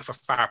was going for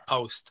far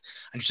post,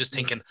 and you're just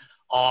thinking,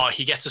 oh,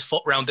 he gets his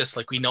foot around this.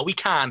 Like, we know he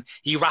can.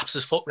 He wraps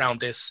his foot around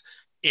this.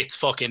 It's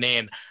fucking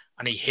in.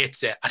 And he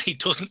hits it. And he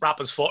doesn't wrap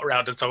his foot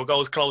around it. So it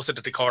goes closer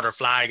to the corner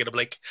flag. And I'm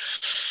like,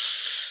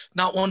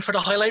 not one for the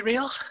highlight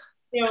reel?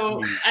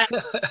 No.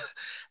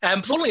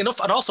 Funnily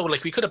enough, and also,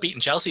 like, we could have beaten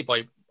Chelsea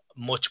by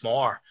much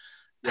more.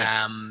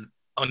 Yeah.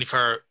 Only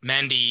for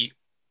Mendy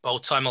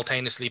both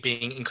simultaneously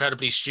being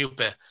incredibly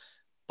stupid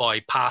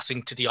by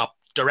passing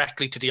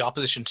directly to the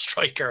opposition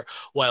striker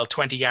while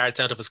 20 yards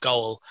out of his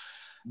goal.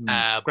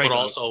 But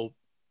also,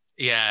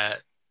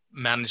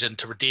 managing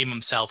to redeem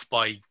himself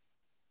by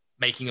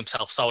making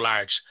himself so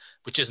large,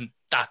 which isn't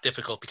that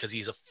difficult because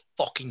he's a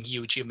fucking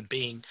huge human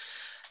being.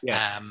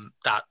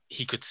 That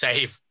he could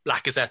save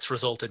Lacazette's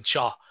result in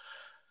shot.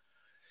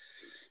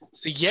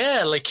 So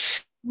I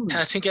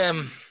think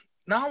I'm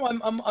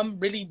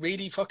really,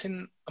 really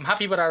fucking, I'm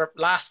happy with our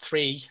last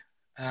 3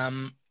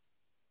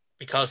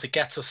 because it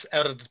gets us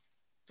out of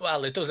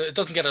it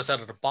doesn't get us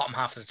out of the bottom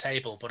half of the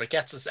table, but it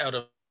gets us out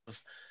of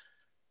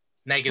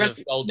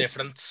negative goal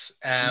difference.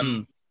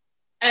 You're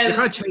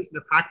kind of chasing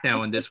the pack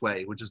now in this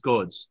way, which is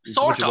good.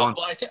 Sort of,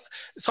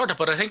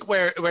 but I think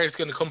where it's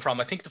going to come from,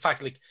 I think the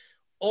fact, like,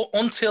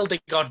 until they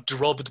got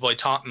drubbed by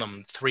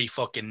Tottenham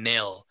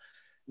 3-0,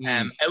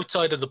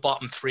 outside of the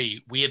bottom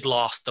 3, we had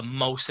lost the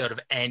most out of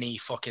any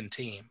fucking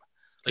team.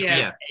 We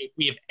have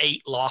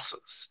 8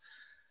 losses,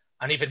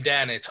 and even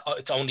then, it's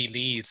only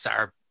Leeds that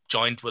are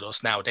joined with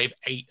us now. They've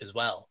 8 as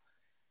well.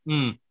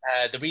 The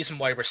reason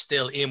why we're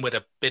still in with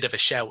a bit of a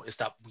shout is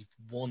that we've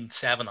won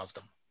 7 of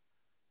them.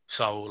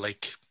 So,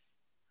 like,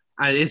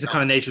 and it is the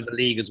kind of nature of the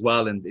league as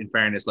well. In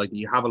fairness, like,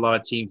 you have a lot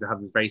of teams that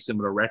have very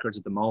similar records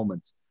at the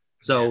moment.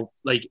 So,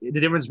 like, the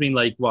difference between,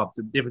 like,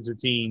 the difference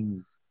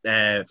between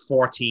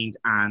 14th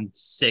and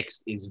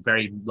 6th is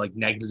very, like,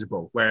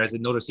 negligible. Whereas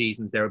in other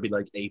seasons, there would be,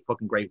 like, a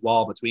fucking great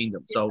wall between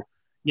them. So,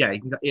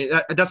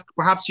 that's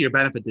perhaps to your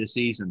benefit this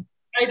season.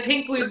 I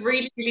think we've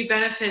really, really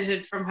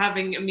benefited from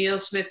having Emile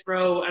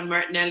Smith-Rowe and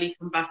Martinelli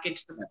come back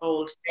into the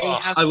fold.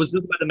 I was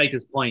just about to make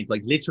this point.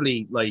 Like,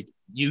 literally, like,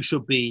 you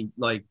should be,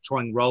 like,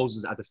 throwing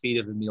roses at the feet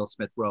of Emile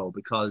Smith-Rowe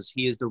because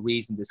he is the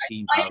reason this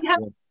team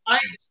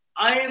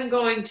I am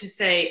going to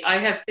say I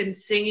have been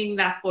singing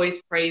that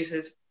boy's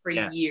praises for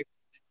years.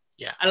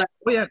 Yeah.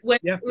 Whether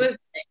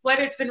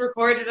it's been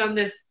recorded on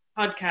this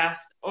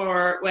podcast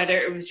or whether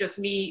it was just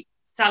me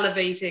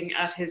salivating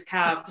at his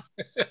calves.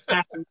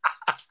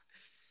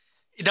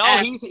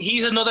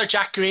 He's another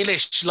Jack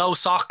Grealish, low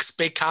socks,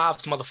 big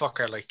calves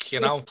motherfucker, like, you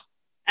know.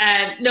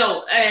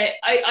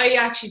 I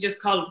actually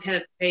just called him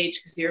Kenneth Page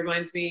because he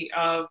reminds me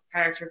of a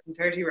character from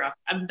 30 Rock.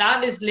 And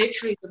that is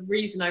literally the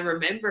reason I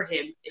remember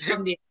him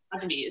from the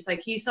academy. It's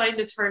like he signed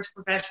his first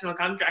professional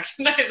contract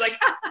and I was like,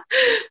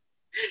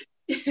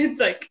 it's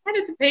like,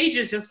 Kenneth Page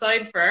is just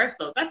signed for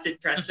Arsenal. That's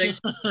interesting.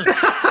 So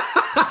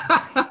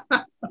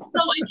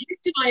I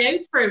kept my eye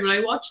out for him and I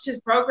watched his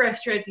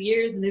progress throughout the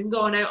years and him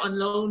going out on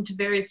loan to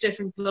various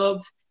different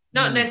clubs.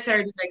 Not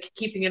necessarily like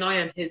keeping an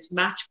eye on his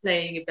match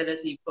playing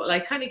ability, but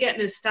like kind of getting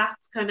his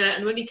stats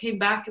and when he came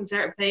back and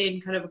started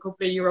playing kind of a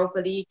couple of Europa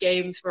League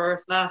games for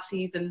us last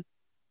season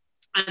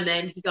and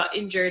then he got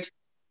injured,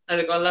 I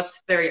was like, well,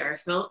 that's very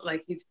Arsenal.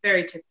 Like, he's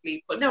very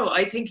typically, but no,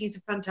 I think he's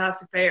a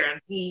fantastic player and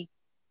he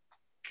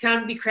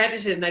can be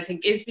credited and I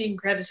think is being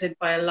credited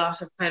by a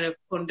lot of kind of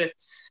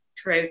pundits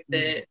throughout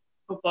the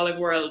footballing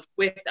world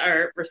with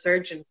our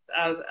resurgence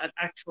as an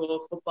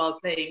actual football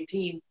playing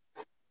team.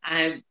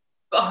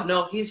 Oh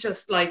no, he's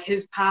just like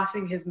his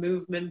passing, his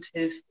movement,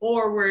 his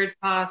forward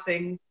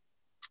passing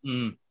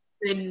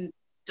been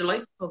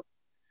delightful.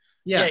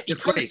 Yeah, he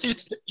kind of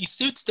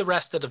suits the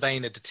rest of the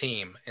vein of the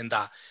team in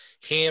that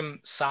him,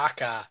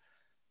 Saka,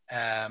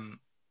 him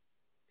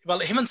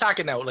and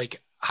Saka now,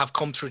 like, have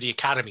come through the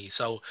academy.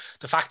 So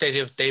the fact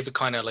that they've a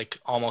kind of like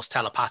almost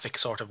telepathic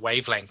sort of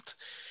wavelength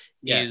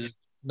is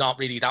not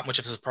really that much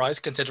of a surprise,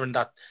 considering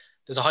that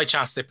there's a high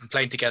chance they've been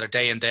playing together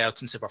day in, day out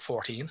since they were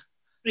 14.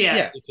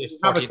 Yeah. If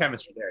have a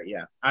chemistry there,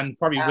 and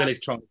probably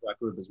Willick thrown into that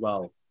group as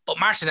well. But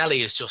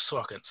Martinelli is just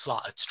fucking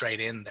slotted straight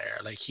in there.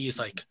 Like, he's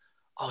like,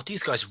 oh,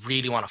 these guys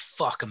really want to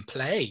fucking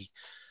play.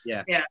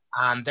 Yeah.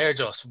 And they're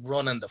just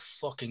running the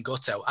fucking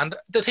guts out. And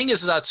the thing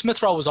is that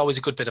Smith Rowe was always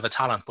a good bit of a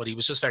talent, but he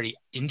was just very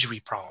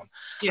injury prone.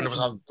 Yeah. And there was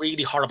a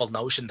really horrible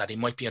notion that he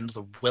might be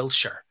another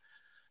Wilshere,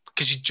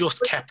 because he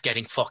just kept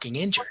getting fucking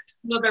injured.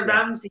 Another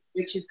Ramsey,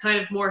 which is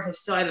kind of more his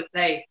style of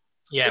play.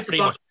 Yeah, pretty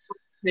much.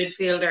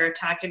 Midfielder,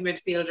 attacking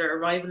midfielder,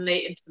 arriving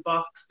late into the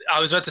box. I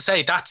was about to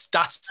say that's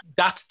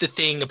the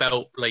thing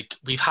about, like,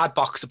 we've had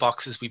box to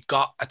boxes, we've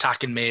got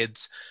attacking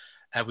mids,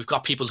 we've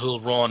got people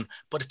who'll run,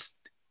 but it's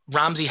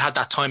Ramsey had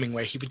that timing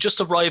where he would just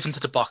arrive into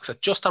the box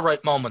at just the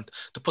right moment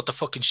to put the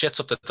fucking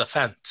shits up the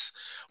defense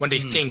when they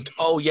think,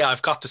 oh yeah,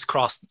 I've got this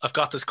cross. Where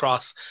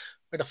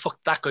the fuck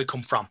did that guy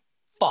come from?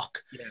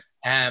 Fuck.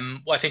 Yeah.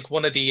 Well, I think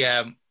one of the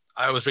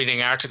I was reading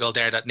an article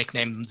there that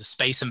nicknamed him the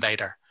Space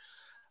Invader.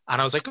 And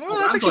I was like, oh,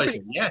 that's actually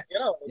pretty, yes.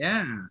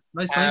 Yeah.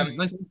 Nice name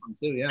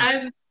too,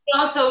 yeah.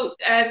 Also,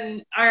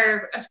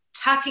 our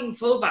attacking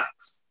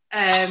fullbacks.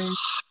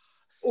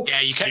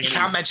 Yeah, you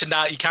can't mention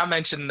that. You can't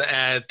mention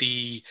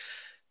the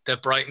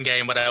Brighton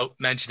game without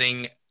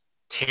mentioning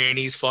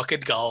Tierney's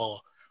fucking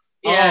goal.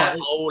 Yeah.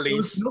 Holy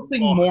There's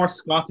nothing more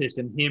Scottish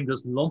than him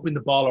just lumping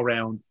the ball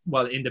around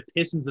in the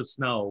pissings of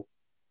snow,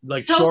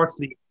 like short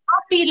sleeve.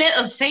 Happy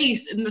little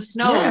face in the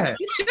snow. Yeah,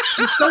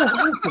 it's so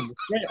handsome.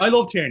 Yeah, I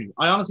love Tierney.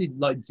 I honestly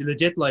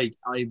legit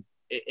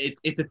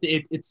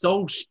it's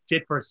so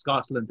shit for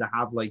Scotland to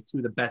have like two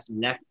of the best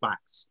left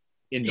backs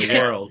in the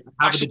world.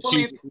 Actually,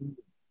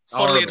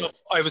 funnily enough,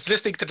 I was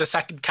listening to the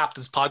Second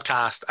Captain's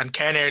podcast, and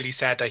Ken Early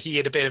said that he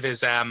had a bit of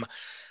his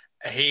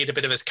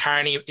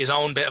Carney, his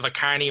own bit of a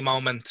Carney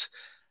moment.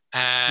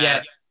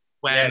 Because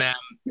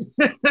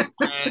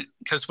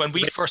when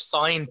we first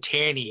signed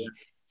Tierney,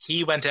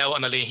 he went out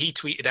he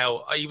tweeted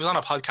out, he was on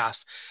a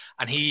podcast,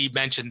 and he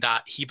mentioned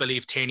that he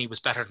believed Tierney was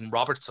better than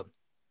Robertson.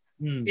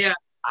 Yeah.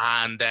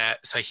 And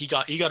so he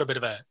got a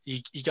bit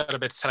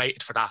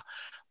excited for that.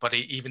 But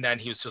even then,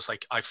 he was just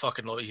like, I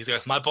fucking love it. He's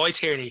like, my boy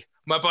Tierney,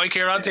 my boy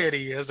Kieran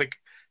Tierney. I was like,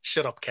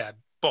 shut up, Ken.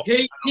 But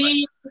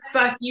he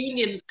back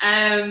Union.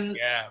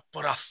 Yeah,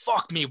 but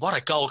fuck me, what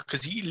a goal!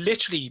 Because he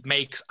literally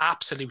makes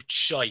absolute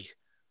shite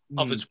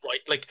of his right.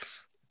 Like,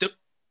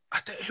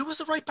 who was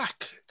the right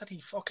back that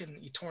he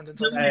turned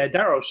into?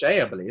 Darragh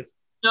O'Shea, I believe.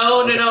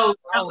 No. That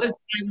was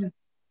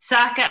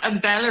Saka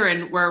and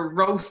Bellerin were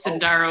roasting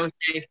Darragh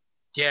O'Shea.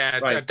 Yeah,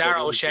 right,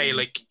 Darragh O'Shea,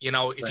 like,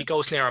 if he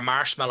goes near a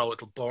marshmallow,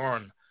 it'll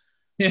burn.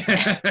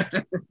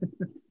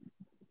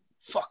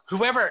 Fuck,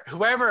 whoever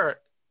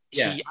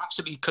he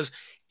absolutely, because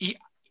he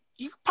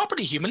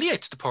properly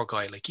humiliates the poor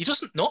guy. Like, he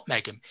doesn't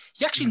nutmeg him.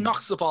 He actually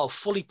knocks the ball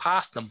fully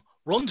past him,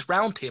 runs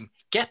round him,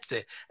 gets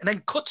it, and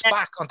then cuts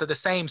back onto the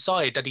same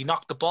side that he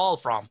knocked the ball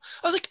from.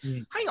 I was like,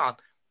 hang on,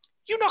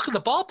 you knocking the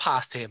ball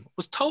past him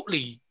was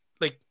totally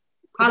like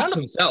passed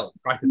himself.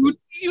 Practically.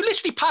 You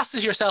literally passed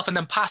it yourself and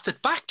then passed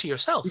it back to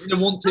yourself. He did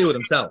 1-2 with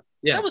himself.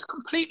 Yeah, that was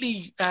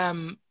completely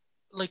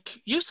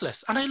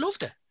useless, and I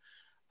loved it.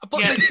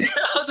 But I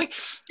was like,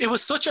 it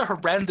was such a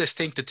horrendous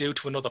thing to do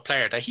to another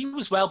player that he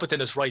was well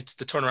within his rights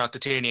to turn around to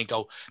Tierney and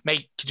go,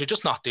 mate, could you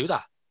just not do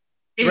that?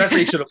 The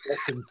referee should have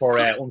booked him for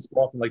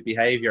unsportsmanlike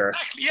behaviour.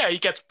 Exactly, yeah, he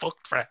gets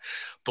booked for it.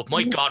 But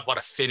my God, what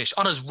a finish.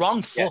 On his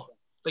wrong foot.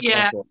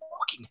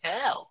 Fucking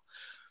hell.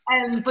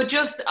 But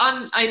just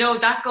I know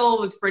that goal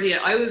was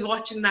brilliant. I was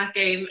watching that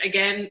game,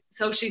 again,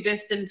 socially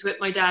distanced with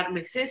my dad and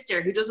my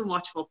sister, who doesn't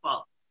watch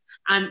football.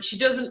 And she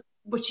doesn't,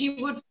 but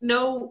she would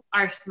know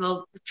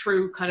Arsenal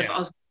through kind of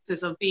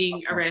osmosis of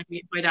being around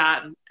me, my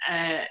dad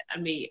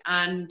and me.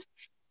 And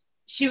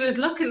she was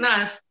looking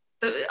at,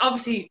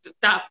 obviously,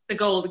 the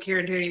goal, the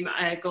Kieran Tierney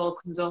goal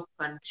comes up,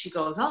 and she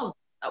goes, oh,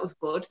 that was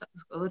good.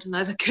 And I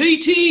was like,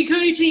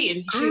 Katie.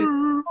 And she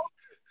was,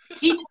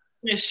 he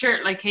in a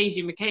shirt like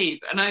Katie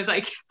McCabe. And I was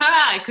like,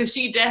 because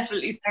she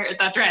definitely started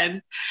that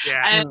trend.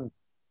 Yeah.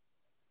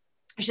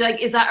 She's like,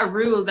 is that a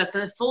rule that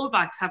the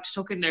fullbacks have to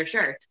tuck in their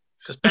shirt?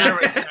 Because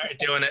Bellerin started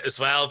doing it as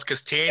well,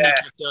 because Tierney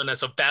kept doing it,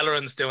 so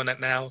Bellerin's doing it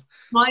now.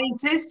 My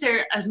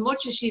sister, as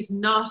much as she's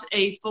not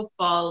a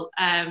football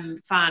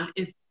fan,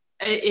 is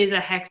a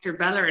Hector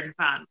Bellerin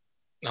fan.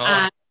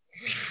 Oh.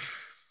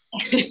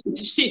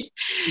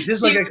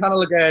 Just like a kind of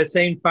like a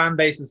same fan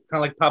base as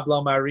kind of like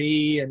Pablo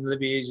Mari and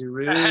Olivier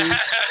Giroud.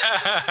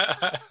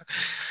 I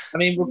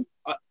mean,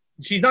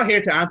 she's not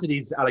here to answer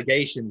these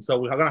allegations, so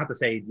we're gonna have to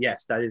say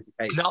yes, that is the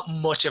case. Not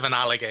much of an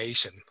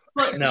allegation.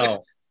 But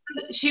no.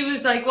 She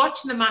was like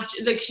watching the match,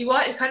 like she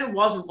kind of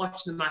wasn't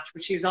watching the match,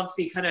 but she was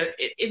obviously kind of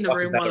in the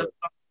room while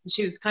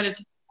she was kind of.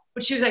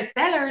 But she was like,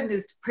 Bellerin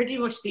is pretty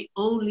much the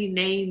only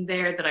name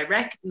there that I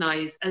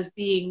recognise as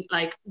being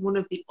like one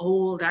of the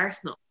old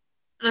Arsenal.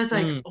 And I was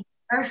like, oh,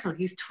 Arsenal,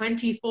 he's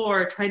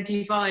 24,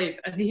 25.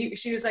 And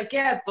she was like,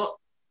 yeah, but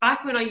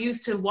back when I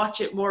used to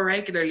watch it more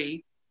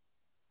regularly,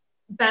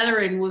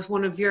 Bellerin was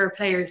one of your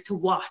players to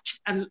watch,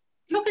 and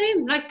look at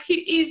him, like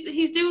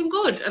he's doing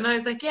good. And I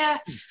was like, yeah.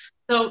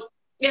 So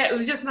yeah, it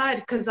was just mad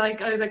because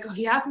like I was like, oh,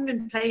 he hasn't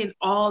been playing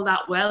all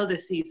that well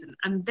this season,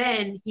 and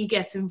then he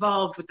gets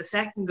involved with the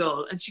second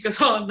goal, and she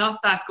goes, oh, not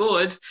that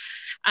good.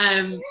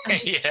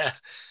 Yeah.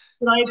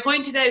 But I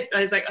pointed out,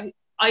 I was like,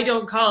 I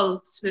don't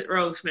call Smith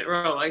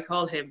Rowe, I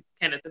call him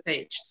Kenneth the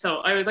Page. So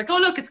I was like, oh,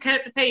 look, it's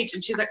Kenneth the Page.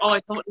 And she's like, oh,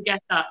 I totally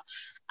get that.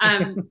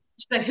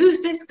 She's like,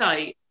 who's this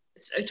guy?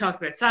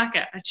 Talking about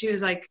Saka. And she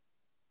was like,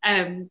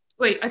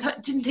 wait,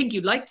 didn't think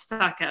you liked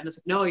Saka. And I was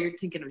like, no, you're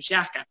thinking of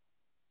Xhaka.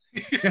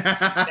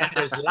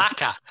 There's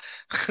Laka.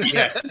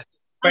 Yes.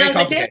 Very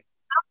complicated.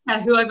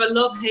 Who I have a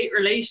love-hate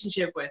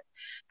relationship with.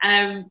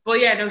 But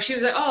yeah, no, she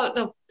was like, oh,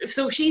 no.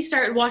 So she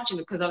started watching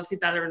it because obviously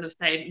Bellerin was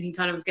playing and he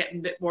kind of was getting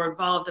a bit more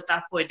involved at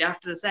that point.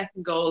 After the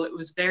second goal, it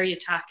was very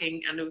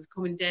attacking and it was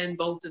coming down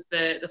both of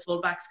the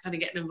fullbacks kind of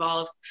getting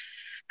involved.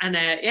 And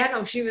yeah,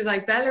 no, she was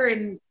like,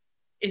 Bellerin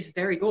is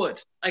very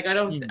good. Like, I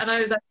don't, and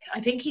I was like, I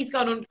think he's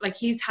gone on, like,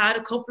 he's had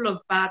a couple of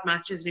bad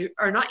matches,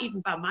 or not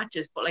even bad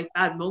matches, but like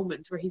bad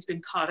moments where he's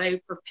been caught out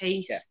for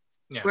pace. Yeah.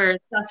 Yeah. Where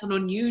that's an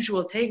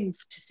unusual thing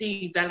to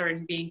see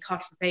Bellerin being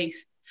caught for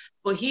pace.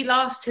 But he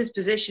lost his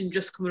position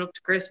just coming up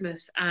to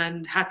Christmas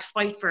and had to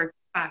fight for it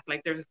back.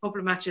 Like there was a couple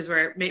of matches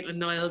where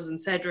Maitland-Niles and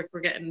Cedric were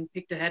getting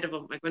picked ahead of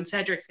him. Like when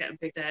Cedric's getting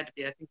picked ahead of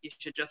you, I think you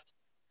should just,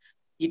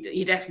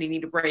 you definitely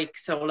need a break.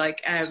 So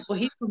like, but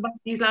he's come back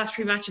these last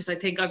 3 matches. I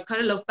think I've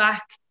kind of looked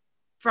back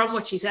from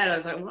what she said. I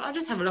was like, well, I'll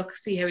just have a look,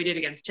 see how he did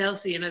against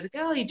Chelsea. And I was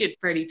like, oh, he did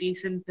fairly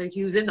decent. Like,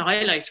 he was in the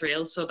highlights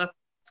reel, so that's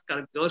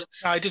gotta be good.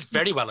 I did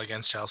very well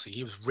against Chelsea.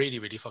 He was really,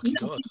 really fucking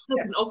good.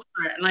 Up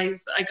for it. And I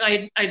was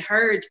like, I'd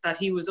heard that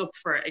he was up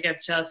for it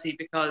against Chelsea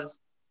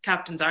because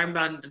captain's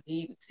armband, and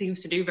he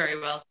seems to do very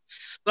well.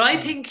 But I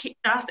think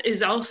that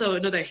is also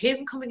another,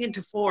 him coming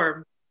into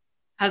form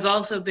has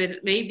also been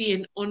maybe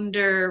an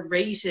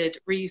underrated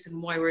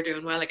reason why we're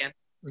doing well again.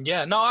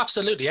 Yeah, no,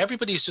 absolutely.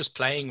 Everybody's just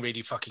playing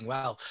really fucking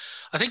well.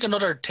 I think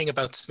another thing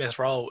about Smith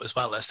Rowe as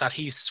well is that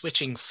he's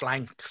switching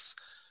flanks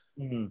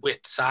with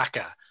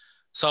Saka.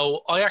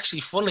 So I actually,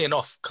 funnily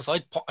enough, because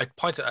I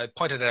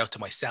pointed it out to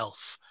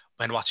myself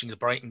when watching the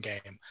Brighton game,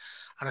 and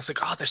I was like,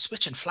 oh, they're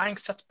switching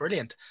flanks. That's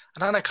brilliant.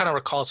 And then I kind of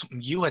recalled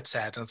something you had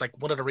said, and it's like,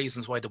 one of the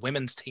reasons why the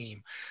women's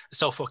team is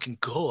so fucking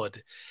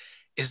good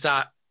is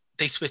that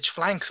they switch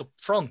flanks up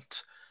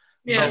front.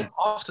 Yeah. So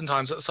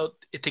oftentimes,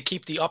 to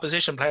keep the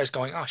opposition players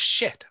going, oh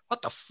shit,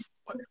 what the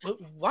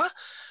what?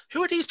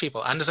 Who are these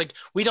people? And it's like,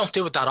 we don't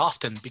do it that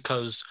often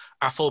because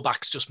our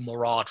fullbacks just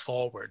maraud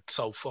forward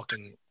so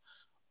fucking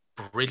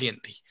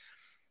brilliantly.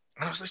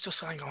 And I was like, just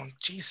saying, going,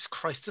 Jesus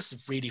Christ, this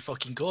is really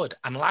fucking good.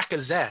 And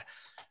Lacazette,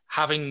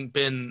 having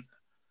been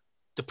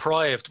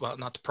deprived, well,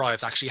 not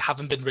deprived, actually,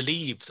 having been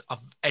relieved of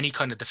any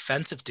kind of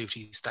defensive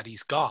duties that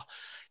he's got,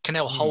 can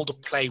now hold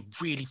up play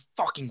really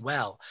fucking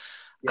well.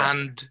 Yeah.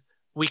 And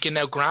we can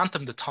now grant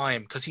him the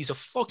time because he's a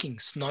fucking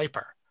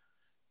sniper.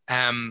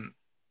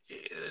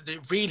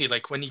 Really,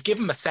 like, when you give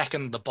him a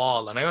second on the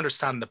ball, and I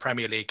understand the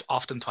Premier League,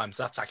 oftentimes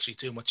that's actually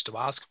too much to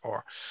ask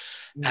for.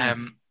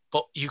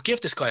 But you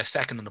give this guy a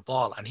second on the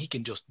ball and he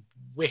can just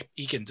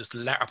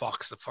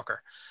letterbox the fucker.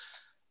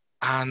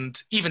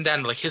 And even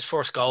then, like, his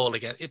first goal,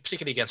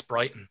 particularly against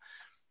Brighton,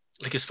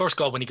 like his first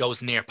goal when he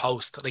goes near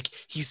post, like,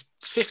 he's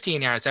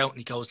 15 yards out and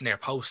he goes near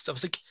post. I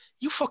was like,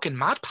 you fucking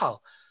mad,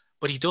 pal.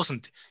 But he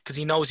doesn't, because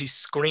he knows he's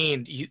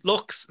screened. He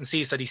looks and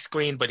sees that he's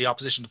screened by the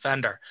opposition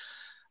defender,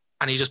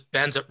 and he just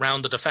bends it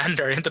round the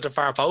defender into the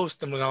far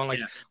post. And we're going like,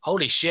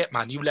 holy shit,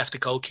 man, you left the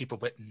goalkeeper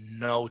with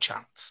no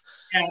chance.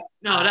 Yeah,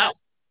 no,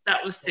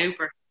 that was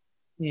super.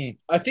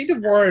 I think the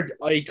word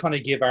I kind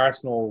of give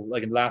Arsenal,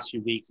 like in the last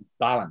few weeks, is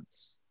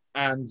balance.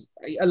 And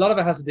a lot of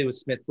it has to do with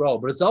Smith Rowe,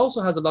 but it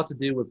also has a lot to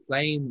do with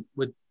playing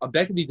with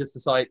objectively just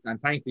decide, and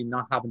thankfully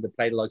not having to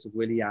play the likes of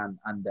Willian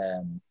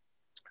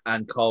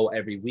and Co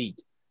every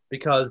week,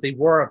 because they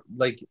were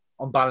like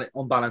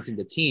unbalancing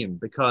the team,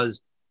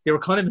 because they were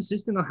kind of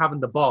insisting on having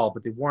the ball,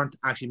 but they weren't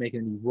actually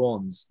making any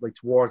runs like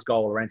towards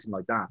goal or anything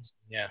like that.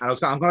 Yeah. And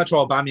I'm going to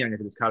throw Aubameyang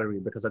into this category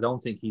because I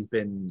don't think he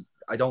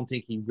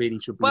really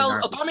should be. Well,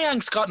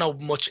 Aubameyang's got no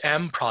much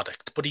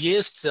product, but he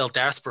is still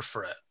desperate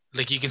for it.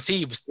 Like, you can see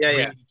he was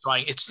really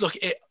trying.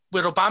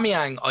 With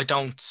Aubameyang, I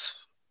don't.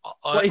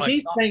 If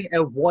he's playing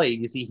out wide,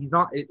 you see, he's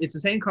not. It's the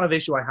same kind of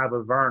issue I have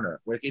with Werner.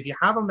 Where if you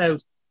have him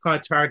out kind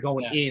of target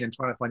going in and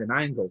trying to find an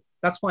angle,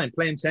 that's fine.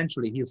 Play him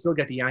centrally. He'll still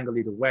get the angle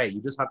either way. You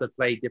just have to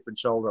play different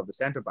shoulder of the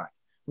centre back.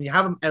 When you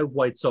have him out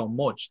wide so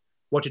much,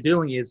 what you're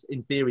doing is,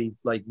 in theory,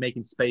 like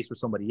making space for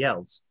somebody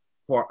else,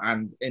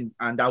 and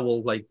that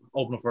will like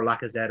open up for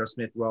Lacazette or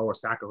Smith Rowe or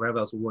Saka, whoever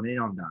else will run in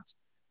on that.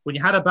 When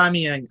you had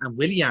Aubameyang and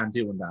Willian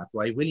doing that,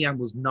 right? Willian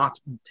was not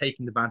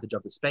taking advantage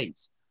of the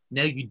space.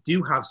 Now you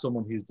do have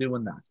someone who's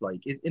doing that.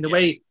 Like, in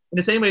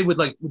the same way with,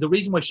 like, the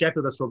reason why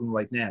Sheffield are struggling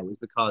right now is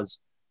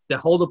because the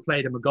hold of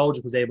play that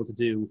Magojic was able to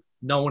do,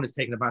 no one is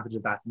taking advantage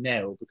of that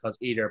now, because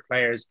either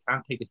players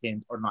can't take the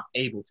hint or not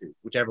able to,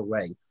 whichever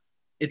way.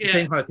 It's the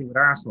same kind of thing with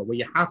Arsenal, where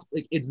you have,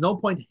 like, it's no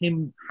point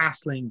him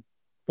hassling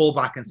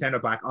fullback and centre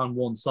back on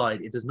one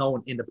side if there's no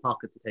one in the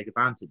pocket to take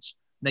advantage.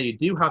 Now you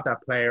do have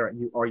that player,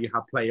 or you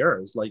have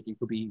players like it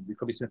could be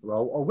Smith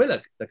Rowe or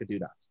Willock that could do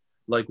that.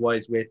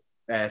 Likewise with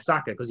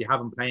Saka, because you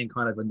have him playing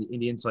kind of in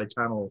the inside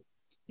channel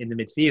in the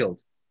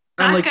midfield.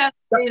 And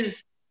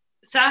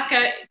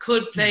Saka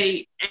could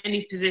play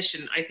any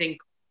position. I think.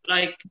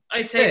 Like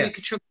I'd say we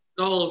could try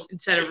goal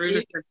instead of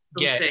Rudiger.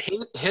 Yeah,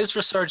 his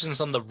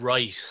resurgence on the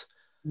right,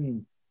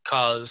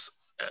 because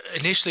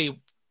initially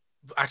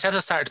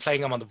Arteta started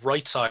playing him on the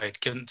right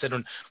side,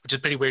 considering, which is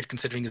pretty weird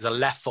considering he's a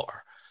left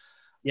footer.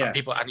 Yeah,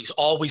 and he's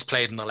always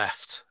played on the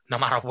left, no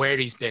matter where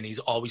he's been. He's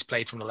always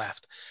played from the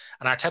left,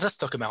 and Arteta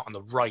stuck him out on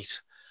the right,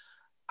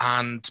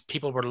 and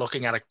people were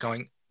looking at it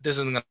going, "This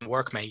isn't going to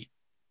work, mate."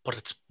 But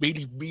it's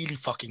really, really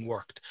fucking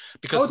worked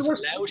because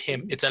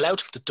it's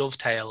allowed him to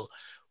dovetail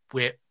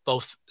with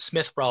both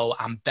Smith Rowe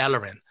and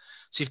Bellerin.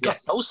 So you've got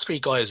those three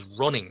guys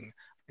running,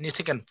 and you're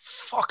thinking,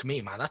 fuck me,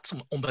 man, that's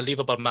some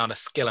unbelievable amount of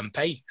skill and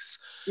pace.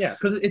 Yeah,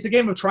 because it's a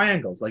game of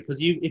triangles. Like, because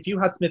if you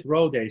had Smith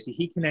Rowe there, see,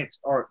 he connects,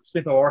 or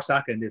Smith or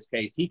Saka in this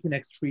case, he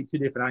connects two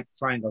different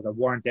triangles that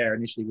weren't there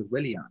initially with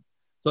Willian.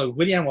 So if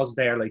Willian was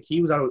there, like,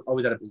 he was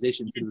always out of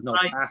position, so there was no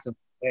passing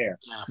there.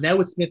 Yeah. Now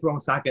with Smith Rowe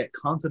and Saka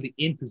constantly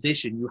in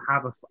position, you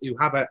have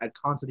a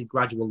constantly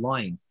gradual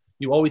line.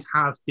 You always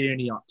have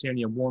Tierney on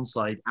one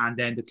side, and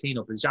then the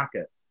cleanup is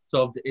Xhaka.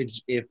 So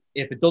if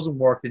it doesn't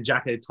work, then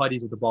Xhaka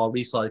tidies with the ball,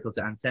 recycles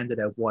it, and sends it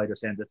out wide or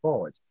sends it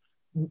forward.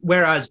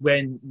 Whereas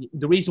when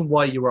the reason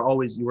why you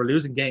were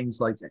losing games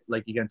like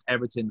against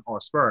Everton or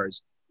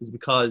Spurs is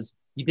because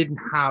you didn't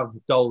have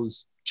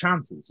those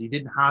chances. You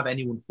didn't have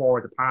anyone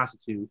forward to pass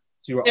it to.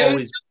 So you were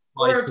always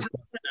and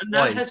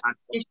that has been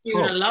an issue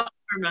in a lot of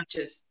our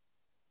matches.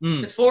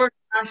 The forward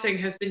passing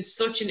has been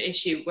such an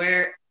issue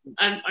where.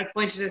 And I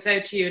pointed this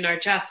out to you in our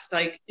chats,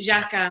 like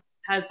Xhaka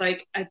has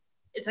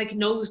it's like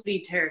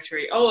nosebleed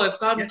territory. Oh, I've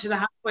gotten to the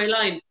halfway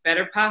line.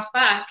 Better pass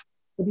back.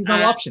 But there's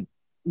no option.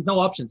 There's no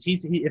options.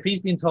 If he's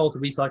being told to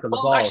recycle the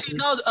ball. Actually,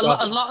 no. A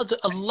lot of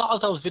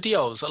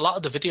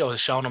the video has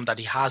shown him that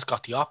he has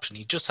got the option.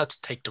 He just had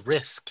to take the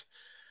risk.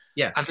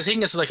 Yeah. And the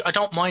thing is, like, I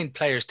don't mind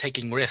players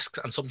taking risks,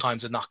 and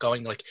sometimes it not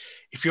going. Like,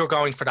 if you're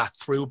going for that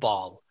through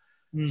ball,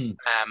 and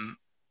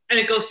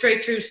it goes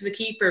straight through to the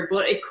keeper,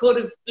 but it could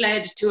have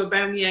led to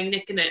Aubameyang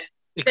nicking it.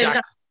 Exactly.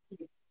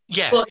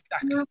 But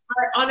you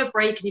are on a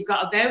break and you've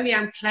got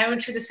Aubameyang ploughing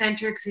through the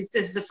centre because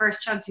this is the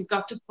first chance he's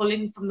got to pull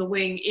in from the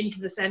wing into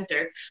the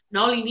centre. And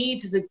all he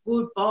needs is a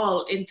good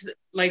ball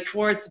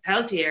towards the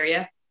penalty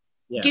area.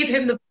 Yeah. Give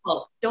him the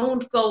ball.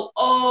 Don't go,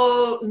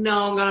 oh,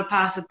 no, I'm going to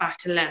pass it back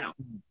to Leno.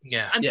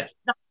 Yeah. And that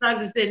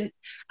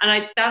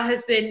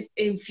has been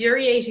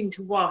infuriating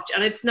to watch.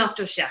 And it's not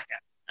just Xhaka.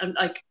 And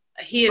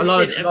he has been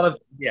a lot of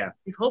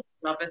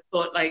it,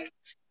 but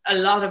a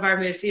lot of our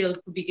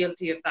midfield could be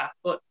guilty of that.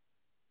 But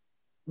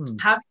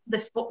having the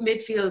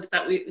midfielders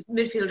that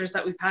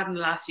we've had in the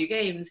last few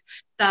games,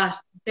 that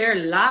their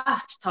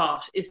last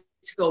thought is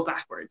to go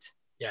backwards.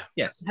 Yeah,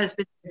 yes, has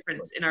been a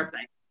difference in our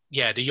play.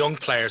 Yeah, the young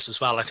players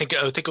as well. I think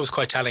it was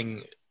quite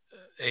telling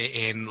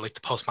in the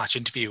post-match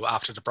interview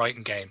after the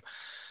Brighton game.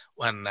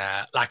 When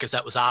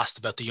Lacazette was asked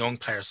about the young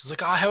players, it's like,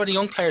 how are the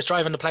young players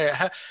driving the player?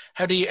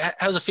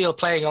 How's it feel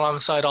playing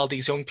alongside all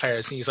these young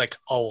players? And he's like,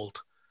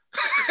 old,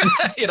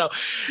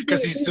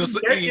 because he's just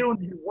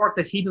doing work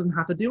that he doesn't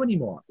have to do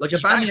anymore. Like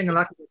Aubameyang and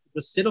Lacazette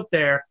just sit up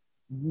there,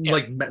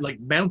 like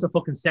mount a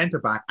fucking centre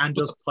back and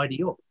just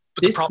tidy up.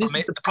 But the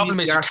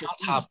problem is you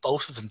can't have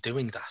both of them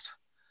doing that.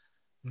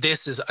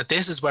 This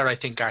is where I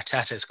think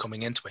Arteta is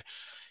coming into it.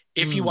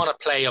 If you want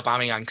to play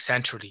Aubameyang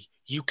centrally,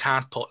 you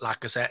can't put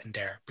Lacazette in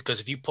there,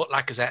 because if you put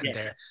Lacazette in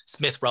there,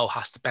 Smith Rowe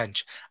has to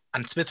bench,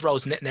 and Smith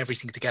Rowe's knitting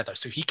everything together,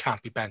 so he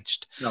can't be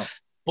benched. No,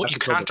 but you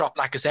can't drop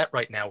Lacazette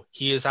right now.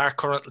 He is our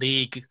current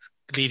league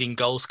leading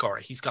goal scorer.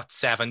 He's got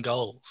 7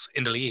 goals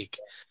in the league.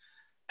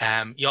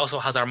 He also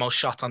has our most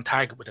shots on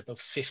target with about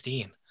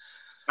 15.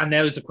 And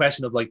now it's a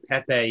question of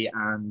Pepe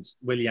and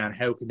Willian.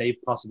 How can they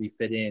possibly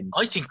fit in?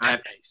 I think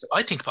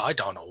but I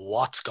don't know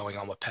what's going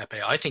on with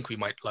Pepe. I think we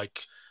might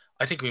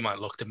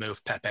look to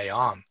move Pepe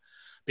on.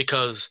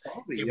 Because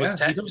he was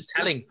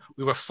telling,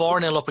 we were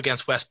 4-0 up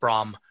against West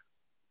Brom,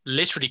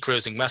 literally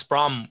cruising. West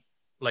Brom,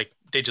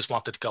 they just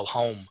wanted to go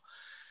home.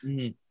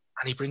 And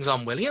he brings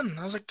on Willian.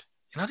 I was like,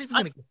 you're not even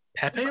going to get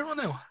Pepe a run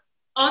now?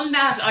 On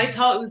that, I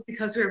thought it was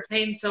because we were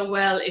playing so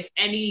well,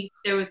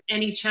 there was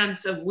any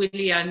chance of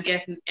Willian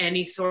getting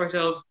any sort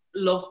of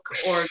luck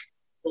or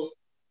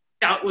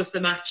that was the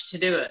match to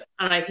do it.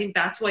 And I think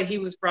that's why he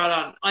was brought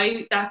on.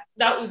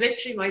 That was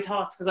literally my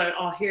thoughts, because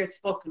here's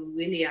fucking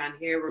Willian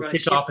here. We're going to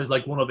kick off is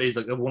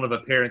one of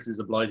appearances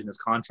obliging his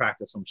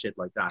contract or some shit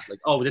like that.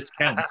 This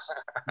counts.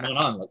 Come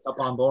on, up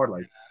on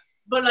board,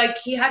 But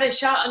he had a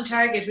shot on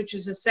target, which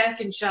was his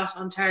second shot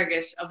on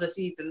target of the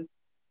season,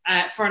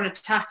 for an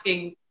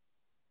attacking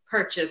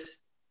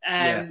purchase.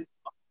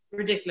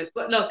 Ridiculous.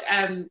 But look,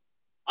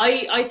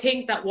 I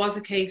think that was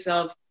a case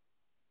of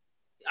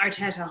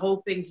Arteta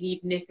hoping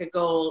he'd nick a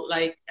goal,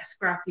 a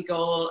scrappy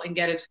goal, and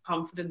get his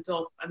confidence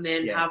up, and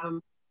then have him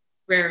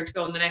raring to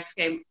go in the next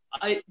game.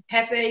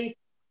 Pepe,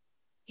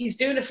 he's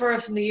doing it for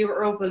us in the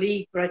Europa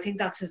League, but I think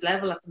that's his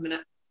level at the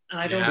minute. And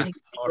I don't think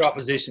for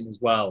opposition as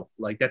well.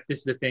 Like that, this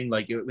is the thing.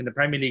 Like in the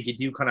Premier League, you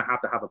do kind of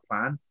have to have a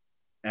plan.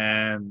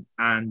 And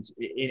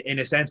in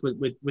a sense, with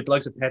the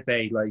likes of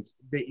Pepe, like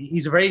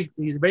he's a very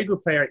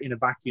good player in a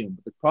vacuum.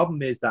 But the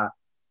problem is that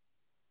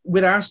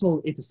with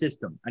Arsenal, it's a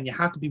system, and you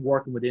have to be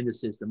working within the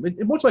system.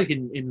 Much like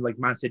in like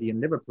Man City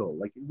and Liverpool.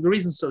 Like the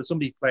reason some of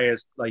these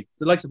players, like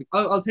the likes of,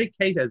 I'll take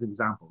Keita as an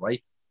example,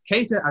 right?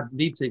 Keita at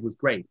Leipzig was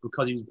great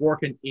because he was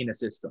working in a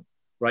system,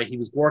 right? He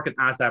was working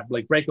as that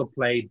like break-up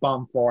play,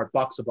 bomb forward,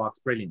 box-to-box,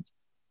 brilliant.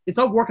 It's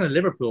not working in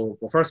Liverpool.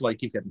 Well, first of all, he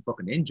keeps getting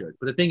fucking injured.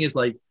 But the thing is,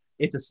 like,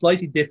 it's a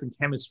slightly different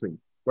chemistry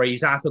where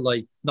he's asked to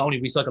like not only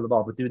recycle the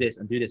ball but do this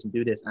and do this and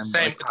do this. And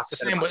it's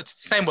the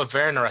same with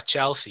Werner at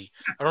Chelsea.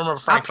 I remember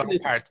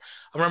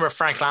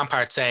Frank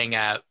Lampard saying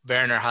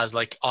Werner has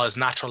like all his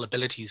natural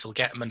abilities will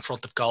get him in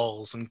front of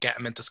goals and get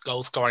him into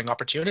goal scoring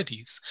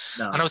opportunities.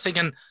 No. And I was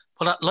thinking,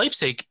 well, at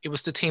Leipzig, it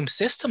was the team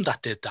system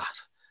that did that.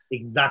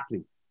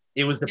 Exactly.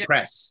 It was the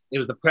press. It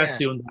was the press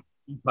doing that.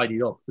 He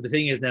tidied up. But the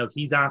thing is now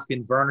he's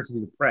asking Werner to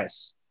do the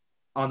press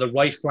on the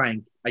right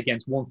flank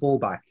against one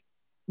fullback.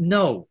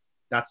 No,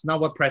 that's not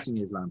what pressing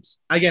is, Lamps.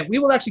 Again, we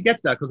will actually get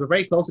to that because we're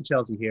very close to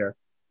Chelsea here.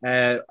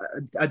 I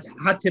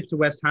had tips to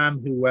West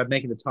Ham, who are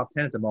making the top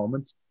 10 at the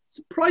moment.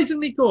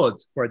 Surprisingly good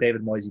for a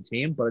David Moyes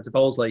team, but I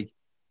suppose like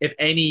if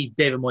any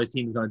David Moyes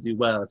team is going to do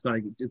well, it's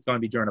going to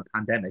be during a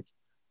pandemic.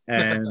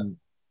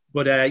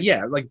 But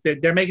like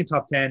they're making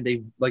top 10.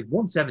 They've like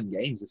won 7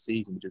 games this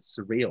season, which is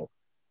surreal.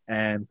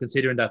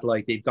 Considering that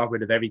like they've got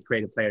rid of every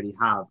creative player they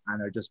have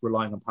and are just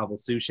relying on Pavel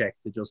Suchek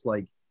to just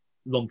like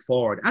lump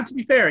forward. And to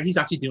be fair, he's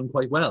actually doing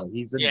quite well.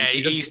 He's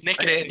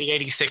nicking it in the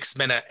 86th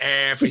minute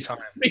every time.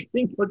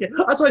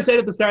 That's what I said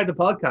at the start of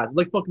the podcast. It's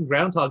like fucking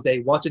Groundhog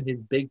Day, watching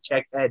his big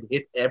check head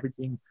hit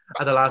everything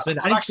at the last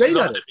minute. And he's great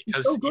at it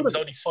because he was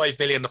only $5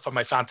 million for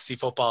my fantasy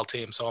football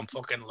team, so I'm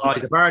fucking loving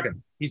he's a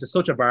bargain. He's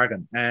such a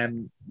bargain.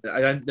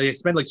 They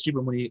spend like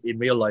stupid money in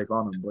real life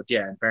on him, but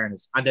yeah, in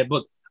fairness.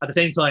 But at the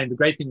same time, the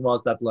great thing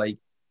was that like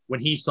when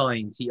he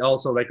signed, he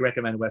also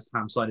recommended West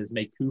Ham sign his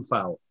mate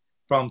Kufal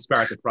from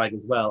Sparta Prague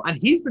as well, and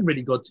he's been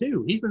really good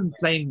too. He's been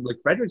playing like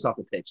Fredericks off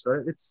the pitch,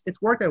 so it's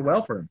worked out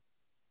well for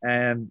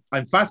him.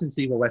 I'm fascinated to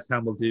see what West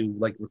Ham will do,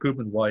 like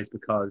recruitment wise,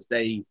 because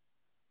they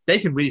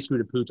can really screw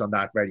the pooch on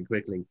that very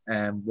quickly.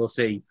 We'll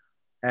see.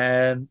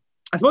 I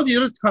suppose the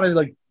other kind of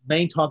like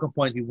main talking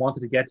point we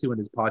wanted to get to in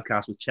this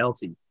podcast was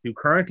Chelsea, who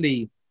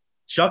currently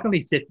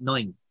shockingly sit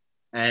 9th,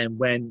 and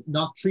when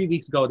not 3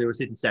 weeks ago they were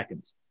sitting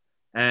 2nd.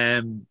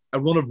 A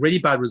run of really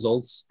bad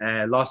results,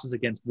 losses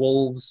against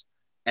Wolves,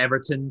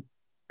 Everton,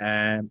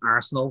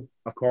 Arsenal,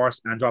 of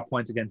course, and drop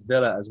points against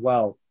Villa as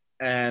well.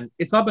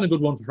 It's not been a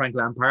good one for Frank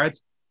Lampard,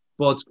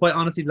 but quite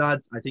honestly,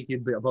 lads, I think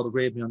you'd both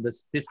agree with me on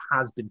this. This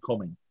has been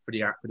coming for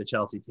the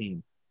Chelsea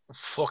team.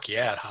 Fuck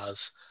yeah, it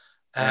has.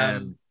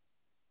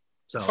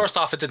 So first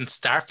off, it didn't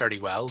start very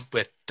well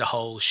with the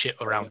whole shit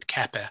around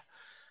Kepa.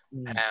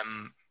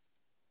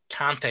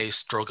 Kante is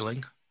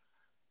struggling.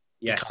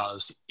 Yes,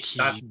 because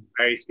that's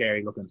very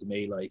scary looking to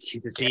me. Like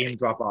to see him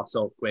drop off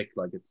so quick,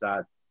 like it's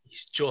sad.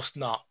 He's just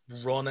not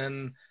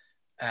running.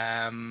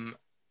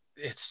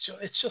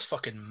 It's just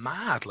fucking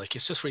mad. Like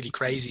it's just really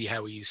crazy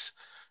how he's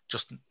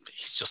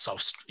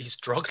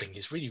struggling.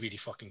 He's really, really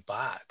fucking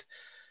bad.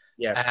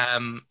 Yeah.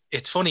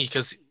 It's funny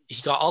because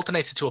he got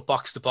alternated to a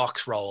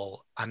box-to-box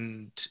role,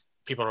 and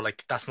people are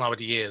like, "That's not what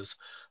he is."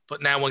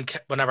 But now,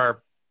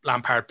 whenever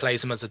Lampard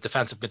plays him as a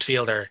defensive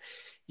midfielder,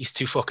 he's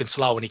too fucking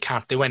slow and he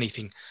can't do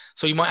anything.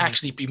 So he might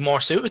actually be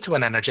more suited to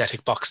an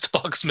energetic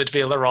box-to-box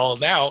midfielder role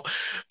now,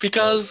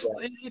 because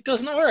it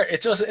doesn't work.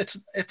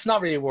 It's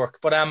not really work.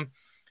 But I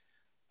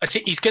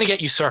think he's going to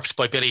get usurped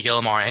by Billy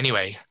Gilmore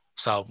anyway.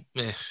 So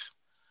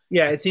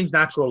yeah, it seems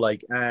natural.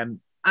 Like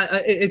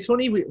it's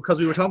funny because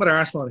we were talking about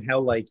Arsenal and how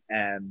like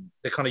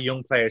the kind of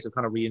young players have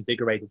kind of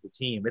reinvigorated the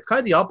team. It's kind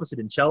of the opposite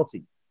in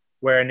Chelsea,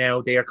 where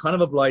now they are kind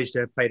of obliged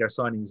to play their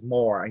signings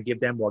more and give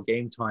them more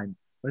game time.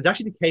 But it's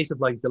actually the case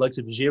of like the likes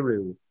of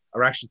Giroud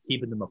are actually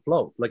keeping them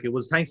afloat. Like it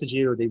was thanks to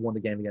Giroud they won the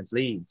game against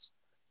Leeds,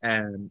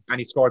 and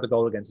he scored the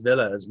goal against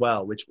Villa as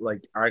well, which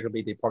like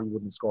arguably they probably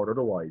wouldn't have scored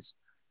otherwise.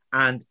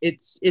 And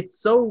it's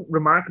so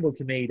remarkable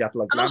to me that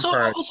like and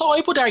Lampard, also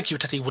I would argue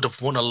that they would have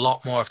won a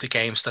lot more of the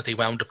games that they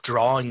wound up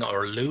drawing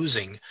or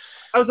losing.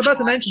 I was about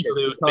to mention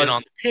it been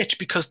on the pitch,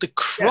 because the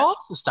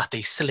crosses that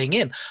they sling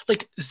in,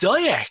 like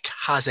Ziyech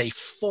has a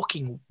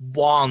fucking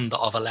wand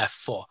of a left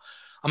foot.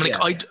 I'm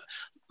like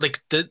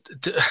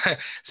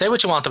say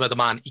what you want about the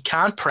man. He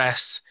can't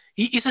press.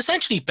 He's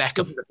essentially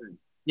Beckham.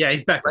 Yeah,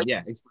 he's Beckham. Right?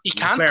 Yeah, he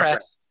can't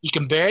press. He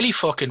can barely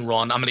fucking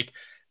run. I'm like,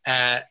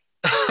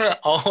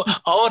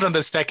 Owen on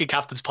the Second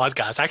Captain's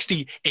podcast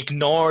actually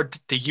ignored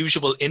the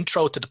usual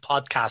intro to the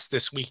podcast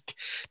this week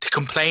to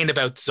complain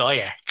about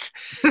Ziyech.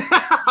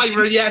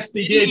 Yes,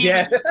 he did.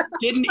 Yeah,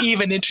 didn't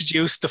even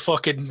introduce the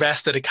fucking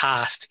rest of the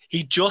cast.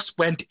 He just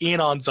went in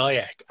on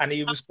Ziyech, and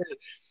he was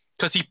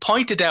because he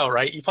pointed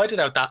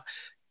out that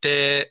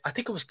I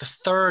think it was the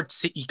third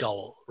City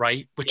goal,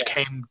 right, which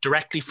came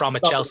directly from a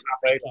Chelsea.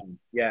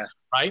 Yeah,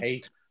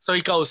 right. So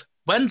he goes,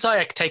 when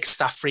Ziyech takes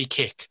that free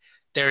kick,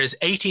 there is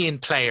 18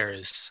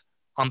 players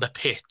on the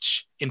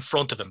pitch in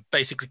front of him,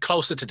 basically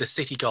closer to the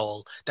City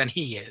goal than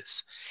he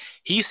is.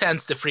 He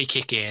sends the free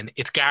kick in,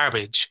 it's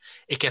garbage,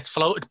 it gets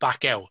floated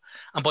back out.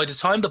 And by the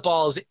time the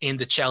ball's in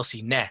the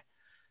Chelsea net,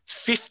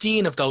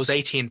 15 of those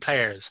 18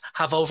 players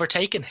have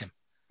overtaken him.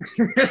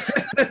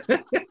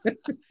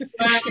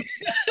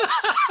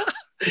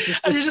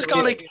 And you're just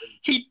going like,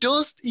 he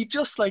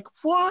just like,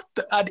 what?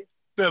 And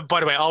by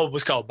the way, I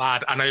was going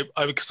mad. And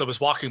because I was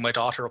walking my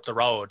daughter up the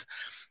road,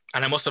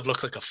 and I must have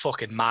looked like a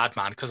fucking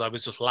madman because I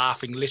was just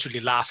laughing,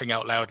 literally laughing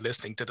out loud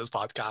listening to this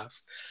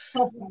podcast.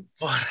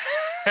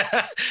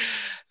 But,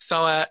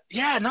 so,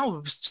 yeah, no,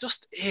 it was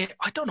just,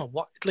 I don't know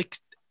what, like,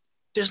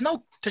 there's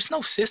no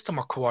system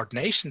or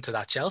coordination to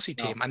that Chelsea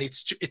team, and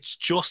it's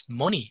just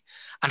money,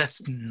 and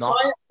it's not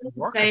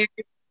working.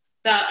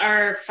 That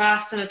are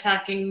fast and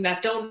attacking,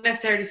 that don't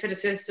necessarily fit a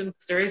system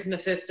because there isn't a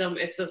system.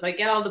 It's just like,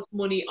 get all the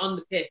money on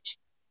the pitch.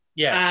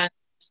 Yeah. And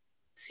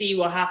see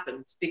what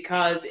happens,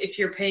 because if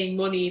you're paying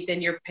money,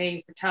 then you're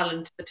paying for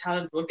talent. The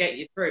talent will get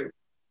you through.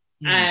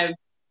 And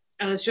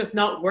it's just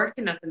not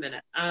working at the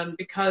minute.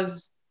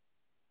 Because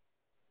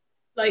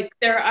like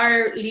there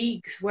are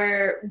leagues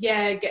where,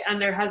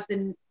 and there has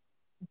been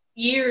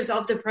years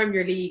of the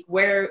Premier League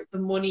where the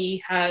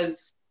money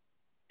has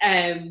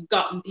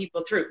gotten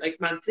people through, like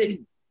Man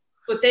City.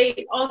 But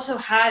they also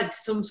had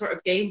some sort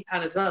of game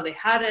plan as well. They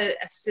had a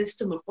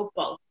system of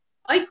football.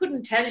 I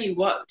couldn't tell you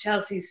what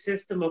Chelsea's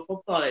system of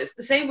football is.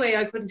 The same way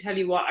I couldn't tell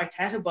you what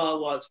Arteta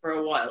ball was for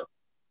a while.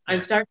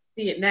 I'm starting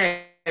to see it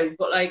now.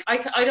 But like,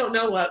 I don't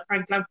know what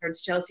Frank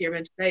Lampard's Chelsea are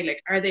meant to play.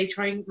 Like, are they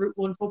trying Route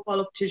 1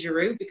 football up to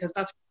Giroud? Because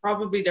that's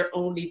probably their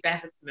only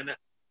bet at the minute.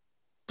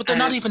 But they're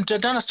not even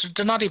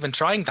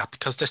trying that,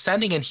 because they're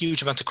sending in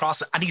huge amounts of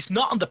crosses and he's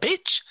not on the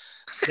pitch.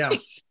 Yeah.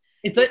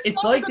 It's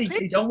like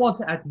they don't want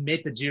to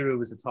admit that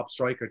Giroud is a top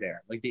striker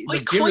there. Like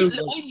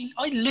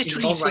I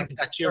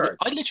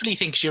literally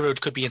think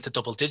Giroud could be into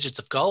double digits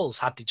of goals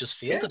had they just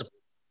fielded him.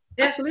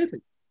 Yeah,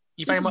 absolutely.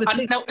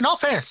 Now, in all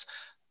fairness,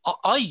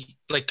 I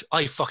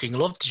fucking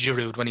loved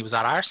Giroud when he was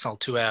at Arsenal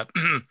to a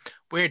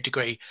weird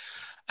degree.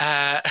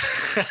 Yeah.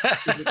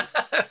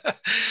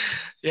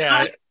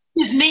 I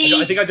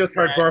think I just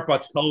heard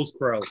Burpot's toes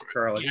curl.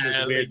 I think it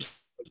was weird.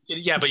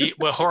 Yeah, but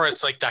with her,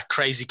 it's like that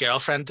crazy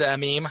girlfriend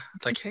meme.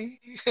 It's like, hey.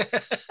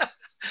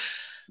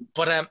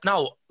 But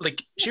no,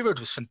 like, Giroud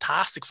was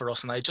fantastic for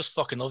us, and I just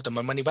fucking loved him.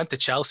 And when he went to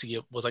Chelsea,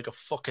 it was like a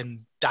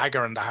fucking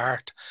dagger in the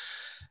heart.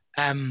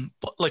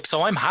 But like,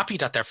 so I'm happy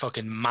that they're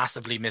fucking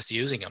massively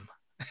misusing him.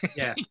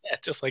 Yeah, yeah,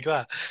 just like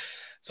that.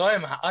 So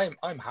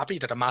I'm happy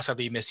that they're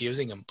massively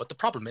misusing him. But the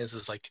problem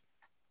is like,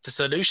 the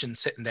solution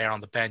sitting there on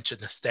the bench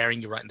and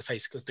staring you right in the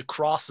face, because the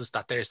crosses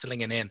that they're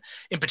slinging in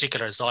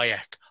particular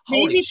Ziyech,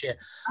 holy shit!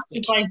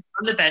 On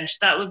the bench,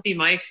 that would be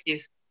my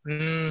excuse.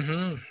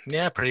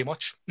 Yeah, pretty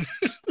much.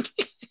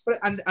 But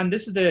and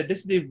this is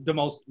the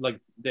most,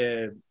 like,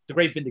 the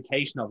great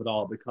vindication of it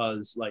all,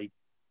 because like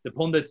the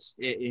pundits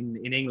in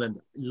England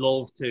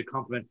love to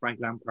compliment Frank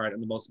Lampard on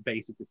the most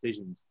basic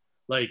decisions.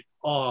 Like,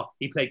 oh,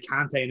 he played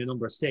Kante in the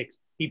number 6.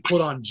 He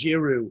put on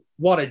Giroud.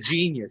 What a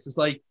genius! It's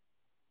like,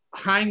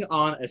 hang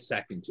on a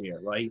second here,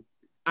 right?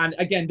 And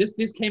again, this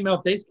came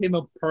up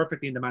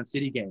perfectly in the Man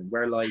City game,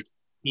 where like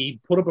he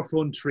put up a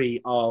front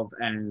three of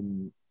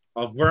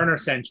Werner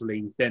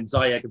centrally, then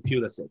Ziyech and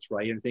Pulisic,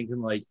 right? And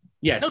thinking like,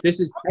 yes,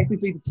 this is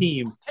technically the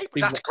team.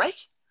 That's great.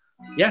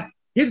 Yeah.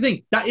 Here's the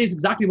thing: that is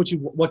exactly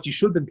what you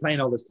should have been playing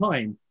all this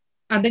time,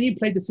 and then you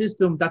played the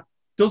system that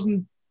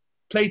doesn't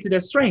play to their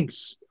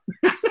strengths.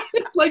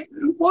 It's like,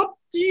 what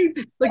do you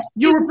like?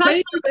 You were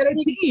playing a better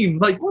team.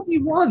 Like, what do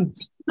you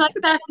want? Like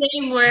that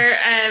game where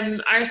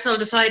Arsenal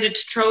decided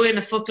to throw in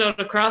a fuckload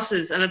of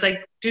crosses, and it's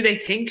like, do they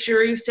think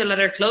Giroud's still at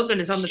our club and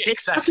is on the pitch?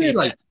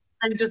 Exactly.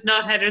 And does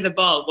not header the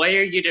ball? Why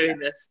are you doing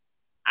this?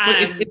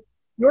 It's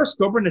your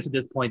stubbornness at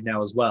this point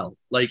now as well.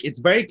 Like, it's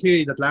very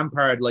clear that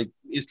Lampard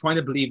is trying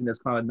to believe in this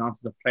kind of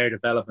nonsense of player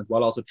development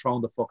while also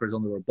throwing the fuckers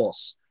under a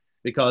bus.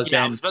 Because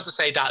I was about to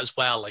say that as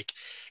well. Like,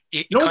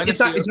 you know what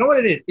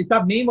it is? It's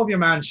that meme of your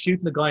man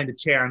shooting the guy in the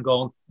chair and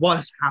going, "What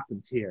has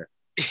happened here?"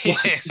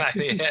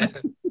 Yeah.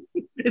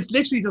 It's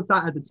literally just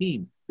that as a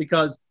team,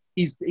 because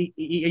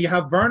you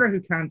have Werner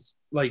who can't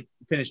like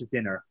finish his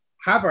dinner.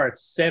 Havertz,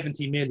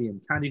 70 million,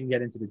 can't even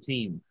get into the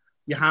team.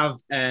 You have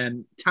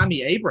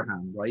Tammy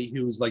Abraham, right,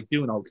 who's like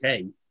doing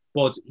okay,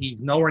 but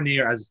he's nowhere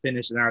near as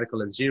finished an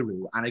article as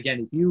Giroud. And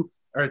again, if you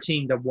are a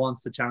team that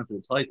wants to challenge for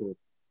the title,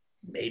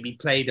 maybe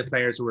play the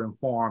players who are in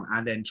form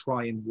and then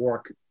try and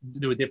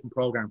do a different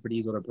program for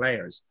these other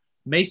players.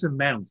 Mason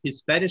Mount,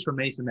 his fetish for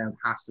Mason Mount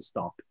has to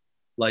stop.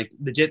 Like,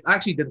 legit,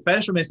 actually, the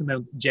fetish for Mason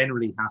Mount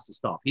generally has to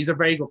stop. He's a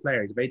very good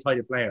player. He's a very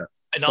tight player.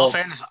 In all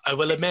fairness, I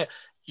will admit,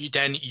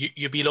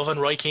 you'd be loving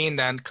Roy Keane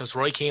then, because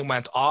Roy Keane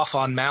went off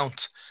on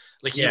Mount.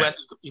 Like, he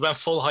went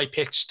full high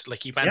pitched.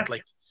 Like, he went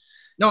like.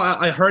 No,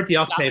 I heard the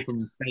octave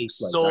from face.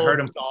 Like, I heard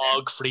him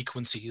dog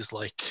frequencies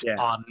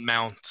on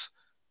Mount.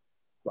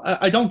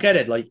 I don't get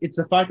it. Like, it's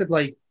the fact that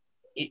like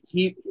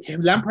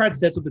Lampard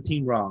sets up the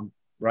team wrong.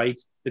 right?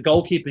 The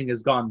goalkeeping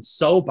has gone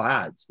so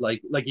bad.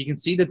 Like you can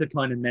see the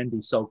decline in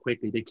Mendy so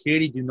quickly. They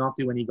clearly do not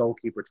do any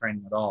goalkeeper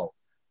training at all.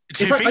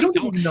 In fact, I don't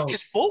even know.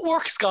 His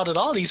footwork's got it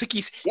all.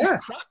 He's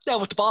crap now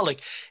with the ball. Like,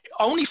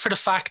 only for the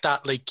fact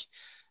that, like,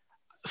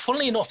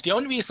 funnily enough, the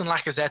only reason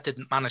Lacazette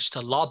didn't manage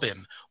to lob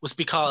him was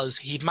because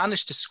he'd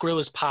managed to screw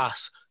his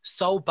pass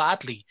so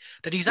badly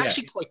that he's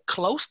actually quite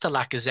close to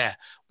Lacazette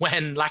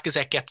when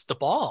Lacazette gets the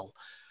ball.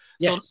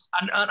 So,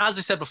 and as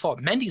I said before,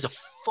 Mendy's a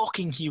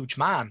fucking huge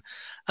man.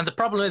 And the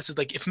problem is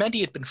like, if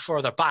Mendy had been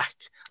further back,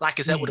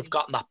 Lacazette would have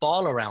gotten that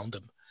ball around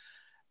him.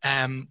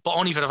 But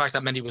only for the fact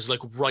that Mendy was like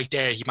right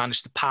there, he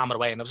managed to palm it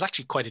away, and it was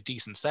actually quite a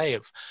decent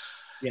save.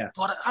 Yeah.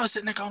 But I was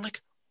sitting there going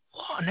like,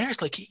 what on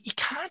earth? Like, he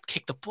can't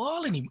kick the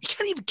ball anymore. He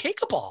can't even kick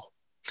a ball.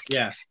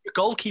 Yeah. Your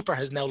goalkeeper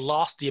has now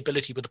lost the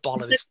ability with the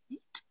ball at his feet.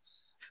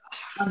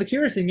 And the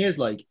curious thing is,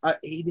 like,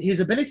 his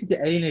ability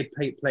to alienate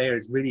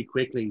players really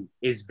quickly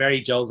is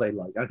very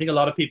Jose-like. I think a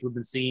lot of people have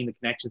been seeing the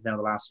connections now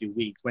the last few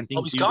weeks. When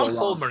things he's do gone go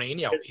full wrong,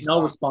 Mourinho. There's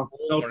no response,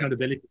 no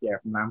accountability there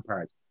from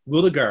Lampard.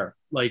 Rudiger,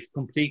 like,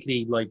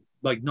 completely, like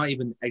not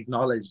even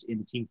acknowledged in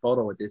the team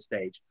photo at this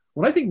stage.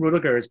 Well, I think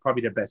Rudiger is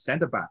probably their best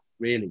centre-back,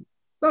 really.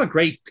 Not a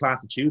great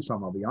class to choose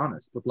from, I'll be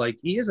honest, but, like,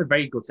 he is a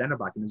very good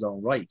centre-back in his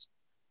own right.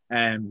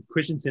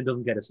 Christensen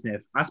doesn't get a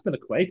sniff.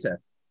 Azpilicueta,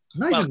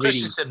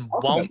 Christensen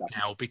won't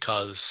now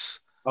because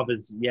of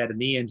his the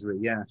knee injury.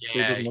 Yeah,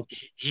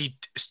 he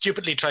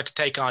stupidly tried to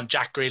take on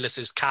Jack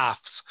Grealish's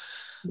calves,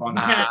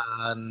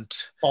 and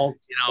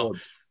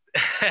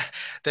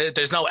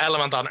there's no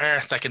element on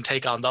earth that can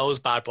take on those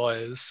bad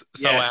boys.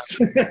 So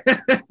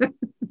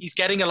he's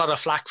getting a lot of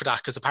flack for that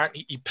because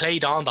apparently he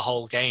played on the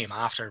whole game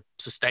after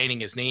sustaining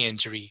his knee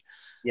injury.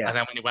 Yeah. And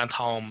then when he went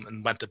home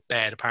and went to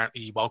bed,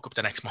 apparently he woke up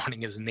the next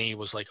morning, his knee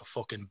was like a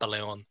fucking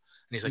balloon. And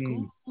he's like,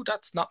 ooh,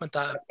 that's not meant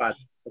to be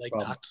like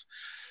that.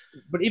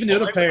 But even the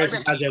other players, I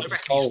reckon he's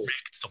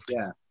wrecked something.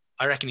 Yeah.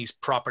 I reckon he's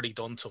properly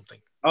done something.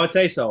 I would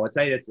say so. I'd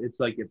say it's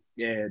like,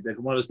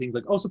 one of those things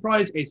like, oh,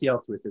 surprise,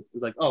 ACL twisted.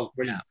 It's like, oh,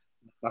 brilliant.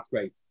 Yeah. That's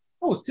great.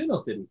 Oh, it's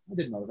 2-0 City. I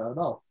didn't know that at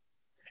all.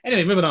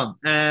 Anyway, moving on.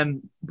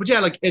 But yeah,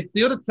 like,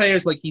 the other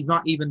players, like, he's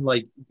not even,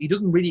 like, he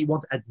doesn't really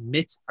want to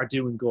admit are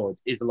doing good,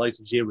 is the likes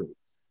of Giroud.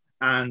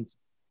 And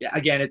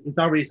again, it's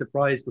not really a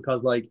surprise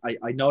because, like,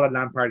 I know that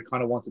Lampard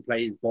kind of wants to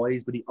play his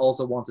boys, but he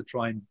also wants to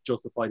try and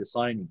justify the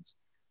signings.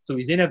 So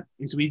he's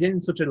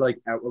in such a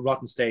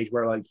rotten stage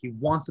where, like, he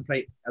wants to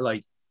play,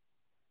 like,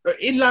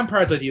 in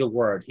Lampard's ideal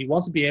word, he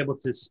wants to be able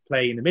to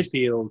play in the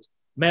midfield,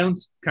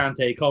 Mount,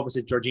 Kante,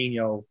 Kovacic,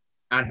 Jorginho,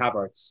 and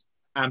Havertz,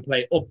 and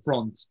play up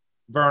front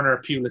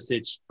Werner,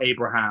 Pulisic,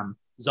 Abraham,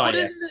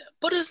 Ziyech.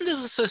 But isn't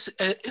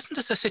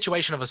this a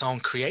situation of his own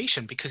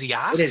creation because he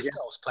asked for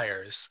those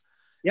players?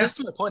 Yeah. This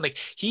is my point. Like,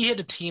 he had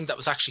a team that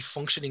was actually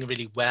functioning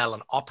really well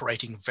and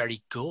operating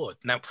very good.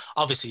 Now,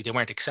 obviously, they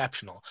weren't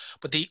exceptional,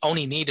 but they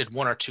only needed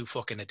 1 or 2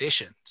 fucking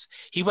additions.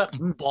 He went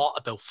and bought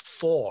about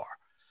 4,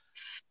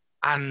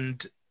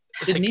 and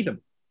didn't need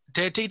them.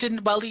 They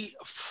didn't. Well, he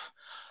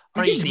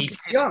didn't need. To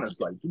be honest,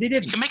 like, they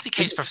didn't. You can make the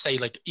case for say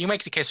like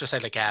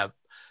Ziyech.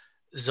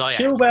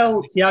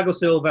 Chilwell, Thiago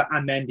Silva,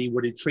 and Mendy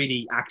were the 3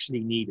 he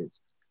actually needed.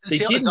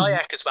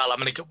 Ziyech as well. I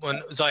mean,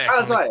 when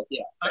Ziyech,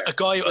 a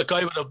guy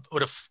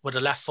with a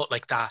left foot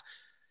like that,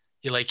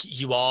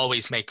 you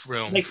always make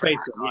room. Make space.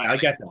 I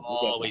get them.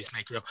 Always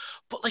make room.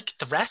 But like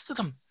the rest of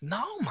them,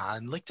 no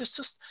man. Like there's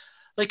just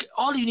like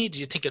all you need.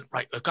 You're thinking,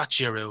 right? We've got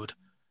Giroud.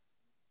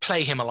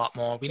 Play him a lot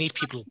more. We need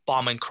people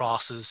bombing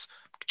crosses.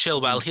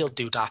 Chilwell, he'll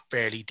do that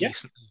fairly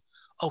decently.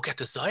 Oh, get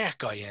the Ziyech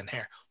guy in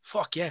here.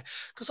 Fuck yeah.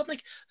 Because I'm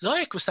like,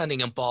 Ziyech was sending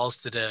him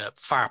balls to the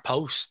far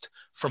post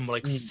from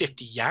like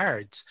 50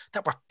 yards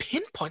that were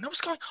pinpoint. I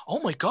was going,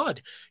 oh my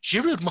God,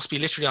 Giroud must be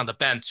literally on the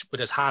bench with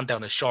his hand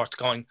down his shorts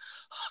going,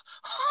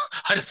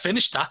 I'd have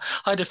finished that.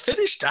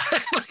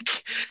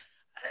 Like,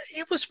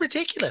 it was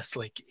ridiculous.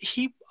 Like,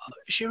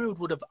 Giroud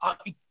would have,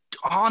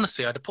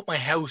 honestly, I'd have put my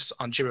house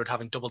on Giroud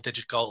having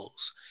double-digit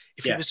goals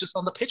if he was just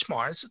on the pitch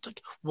more. It's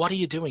like, what are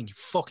you doing, you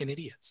fucking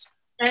idiots?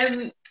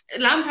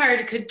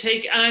 Lampard could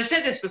take, and I've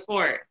said this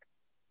before,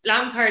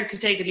 Lampard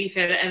could take a leaf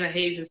out of Emma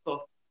Hayes'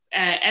 book.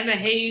 Emma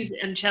Hayes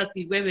and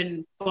Chelsea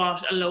women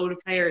bought a load of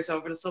players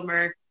over the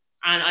summer,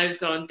 and I was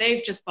going,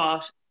 they've just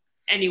bought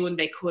anyone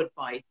they could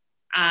buy,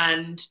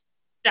 and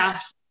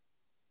that,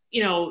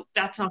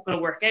 that's not going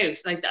to work out.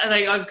 Like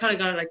I was kind of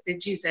going like,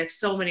 geez, they have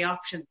so many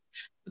options,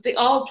 but they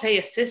all play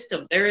a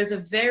system. There is a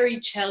very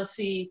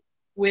Chelsea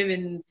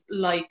women's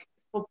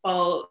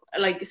football,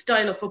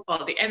 style of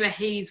football, the Emma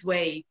Hayes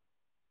way.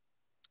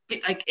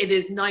 It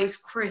is nice,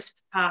 crisp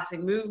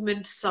passing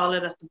movement,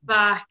 solid at the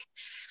back,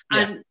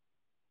 and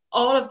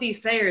all of these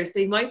players,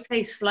 they might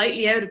play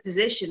slightly out of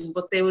position,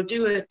 but they will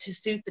do it to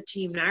suit the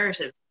team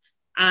narrative.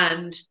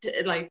 And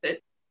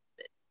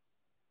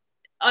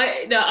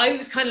I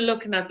was kind of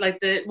looking at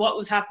what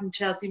was happening to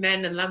Chelsea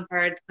men and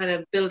Lampard kind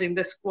of building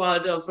the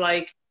squad of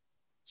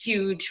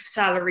huge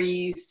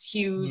salaries,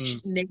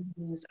 huge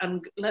names,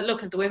 and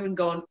looking at the women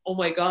going, oh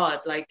my God,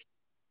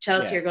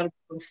 Chelsea are going to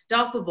be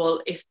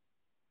unstoppable if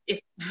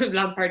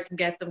Lampard can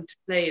get them to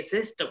play a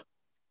system.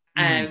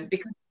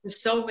 Because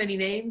there's so many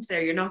names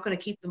there. You're not going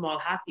to keep them all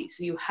happy,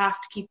 so you have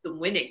to keep them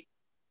winning.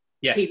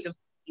 Yes. Keep them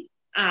happy.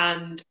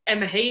 And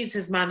Emma Hayes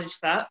has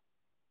managed that.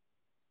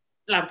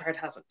 Lampard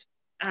hasn't,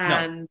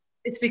 and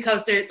it's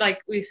because there,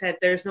 like we said,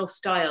 there's no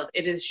style.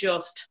 It is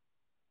just.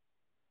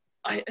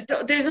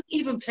 There's not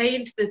even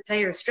playing to the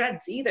player's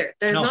strengths either.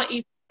 There's not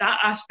even that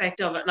aspect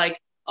of it. Like,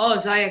 oh,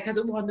 Ziyech has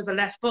a wonderful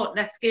left foot.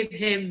 Let's give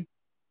him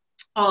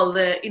all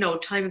the,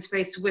 time and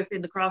space to whip in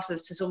the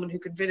crosses to someone who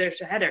can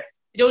finish a header.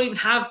 You don't even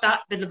have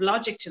that bit of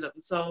logic to them.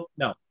 So,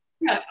 yeah,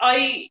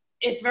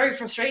 it's very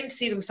frustrating to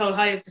see them so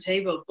high up the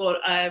table, but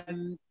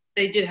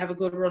they did have a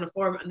good run of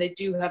form, and they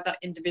do have that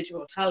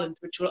individual talent,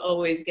 which will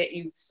always get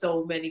you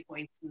so many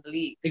points in the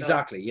league. So.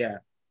 Exactly, yeah.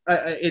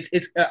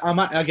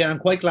 I'm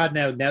quite glad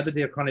now that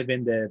they're kind of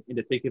in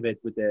the thick of it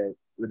with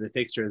the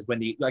fixtures.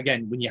 When you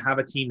have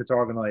a team that's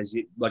organised,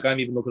 like I'm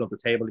even looking up the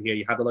table here,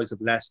 you have the likes of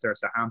Leicester,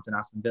 Southampton,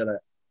 Aston Villa.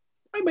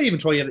 I might even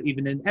try it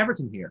even in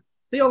Everton here.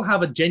 They all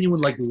have a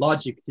genuine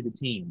logic to the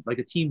team. Like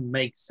the team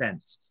makes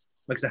sense.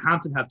 Like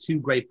Southampton have two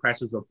great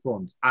pressers up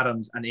front,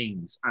 Adams and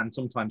Ings, and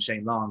sometimes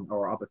Shane Long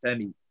or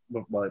Obafemi.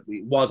 Well,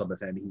 it was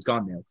Obafemi. He's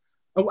gone now.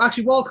 Oh,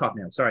 actually Walcott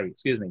now. Sorry,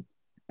 excuse me.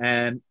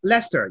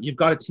 Leicester, you've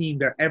got a team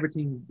there,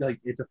 everything,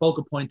 it's a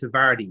focal point to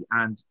Vardy,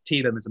 and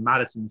Tielemans and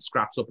Maddison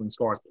scraps up and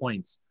scores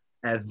points.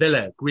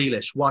 Villa,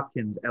 Grealish,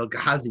 Watkins, El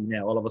Ghazi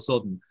now all of a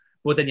sudden.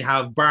 But then you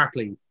have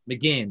Barkley,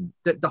 McGinn.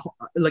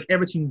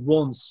 Everything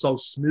runs so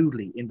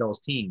smoothly in those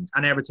teams.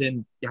 And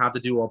Everton, you have to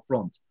do up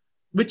front.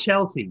 With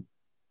Chelsea,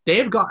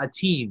 they've got a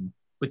team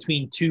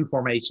between two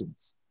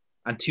formations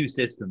and two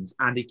systems.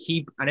 And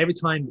every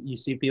time you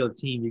feel a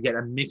team, you get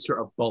a mixture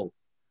of both.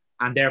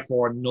 And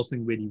therefore,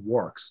 nothing really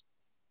works.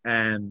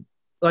 I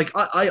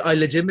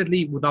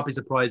legitimately would not be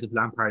surprised if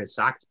Lampard is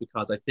sacked,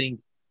 because I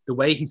think the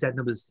way he's setting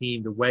up his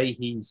team, the way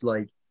he's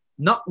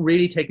not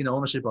really taking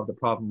ownership of the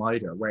problem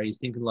either, where he's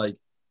thinking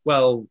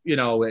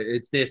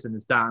it's this and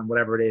it's that and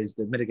whatever it is,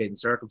 the mitigating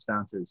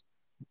circumstances.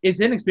 His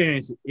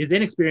inexperience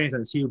and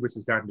his hubris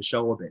is starting to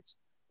show a bit.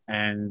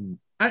 And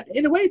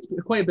in a way, it's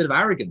quite a bit of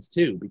arrogance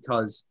too,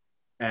 because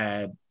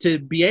to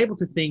be able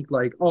to think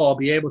I'll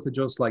be able to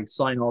just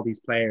sign all these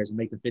players and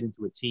make them fit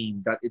into a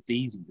team, that it's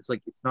easy.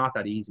 It's not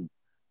that easy.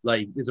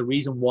 There's a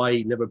reason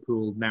why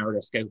Liverpool narrow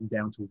their scouting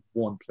down to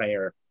one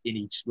player in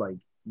each,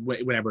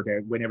 whenever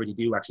they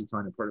do actually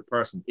sign a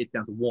person, it's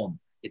down to one.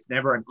 It's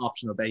never an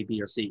option of A,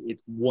 B, or C.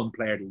 It's one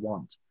player they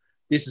want.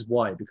 This is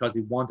why, because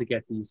they want to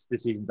get these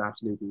decisions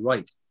absolutely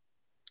right.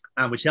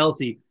 And with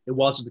Chelsea, it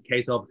was just a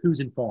case of who's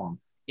in form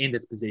in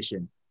this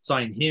position.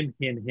 Sign him.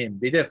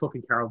 They did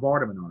fucking Carol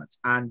Vorderman on it,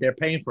 and they're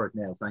paying for it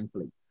now,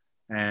 thankfully.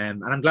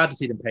 And I'm glad to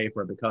see them pay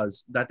for it,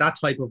 because that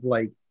type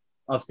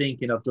of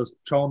thinking of just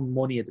throwing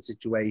money at the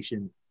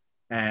situation,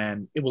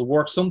 it will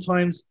work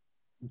sometimes.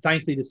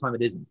 Thankfully, this time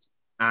it isn't,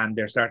 and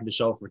they're starting to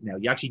show for it now.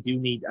 You actually do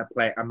need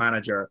a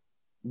manager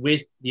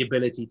with the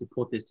ability to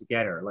put this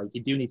together.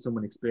 You do need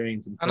someone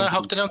experienced. And I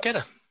hope they don't get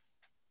it.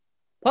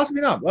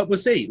 Possibly not. Well, we'll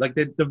see.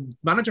 The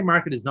manager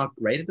market is not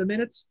great at the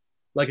minute.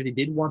 If they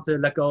did want to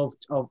let go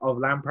of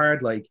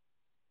Lampard,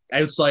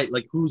 outside,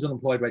 who's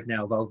unemployed right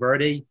now?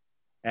 Valverde,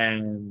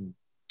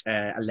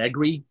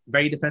 Allegri,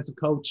 very defensive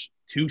coach.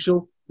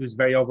 Tuchel, who's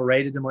very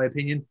overrated in my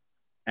opinion.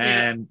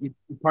 You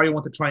probably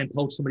want to try and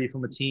poach somebody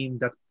from a team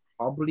that's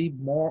probably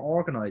more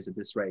organised at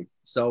this rate.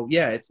 So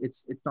yeah,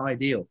 it's not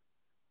ideal.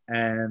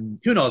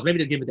 Who knows? Maybe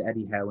they'll give it to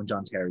Eddie Howe and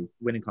John Terry,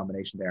 winning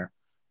combination there.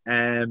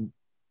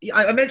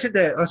 I mentioned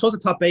I suppose the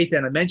top 8.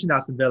 Then I mentioned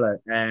Aston Villa.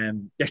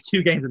 They're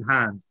 2 games in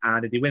hand,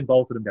 and if they win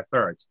both of them, they're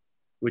third,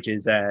 which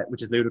is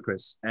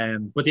ludicrous.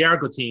 But they are a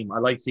good team. I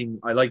like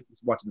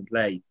watching them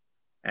play.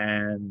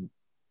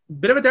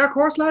 Bit of a dark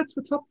horse, lads,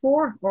 for top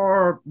 4,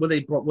 or will they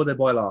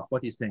boil off?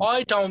 What do you think?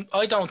 I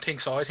don't think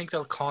so. I think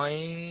they'll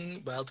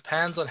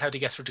depends on how they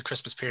get through the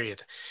Christmas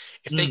period.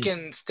 If they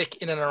can stick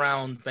in and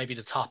around maybe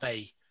the top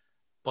 8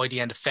 by the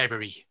end of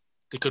February,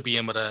 they could be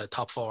in with a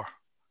top 4.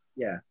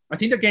 Yeah, I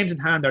think their games in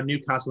hand are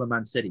Newcastle and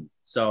Man City.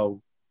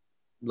 So,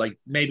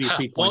 maybe a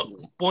 3 point.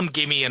 One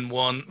gimme and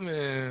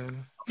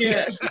one.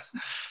 Yeah.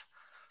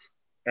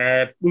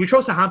 We throw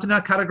Southampton in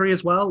that category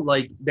as well.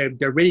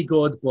 They're really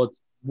good, but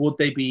would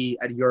they be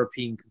a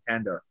European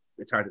contender?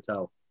 It's hard to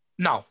tell.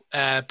 No,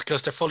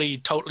 because they're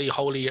totally,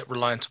 wholly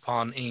reliant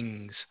upon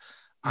Ings,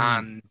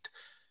 and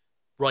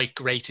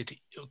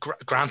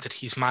granted,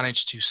 he's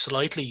managed to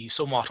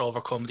somewhat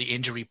overcome the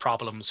injury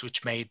problems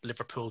which made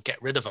Liverpool get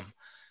rid of him.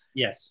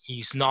 Yes.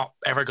 He's not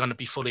ever going to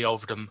be fully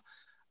over them.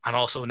 And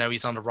also now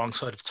he's on the wrong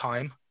side of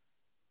time.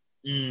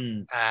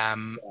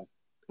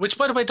 Which,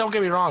 by the way, don't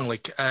get me wrong.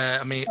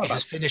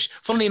 His finish,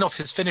 funnily enough,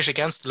 his finish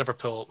against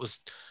Liverpool was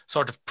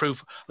sort of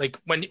proof.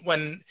 When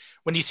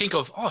you think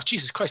of, oh,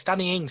 Jesus Christ,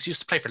 Danny Ings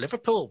used to play for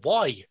Liverpool.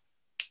 Why?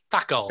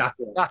 That goal.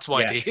 That's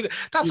why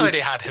why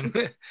they had him.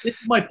 This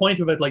is my point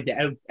of it,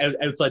 the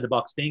outside the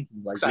box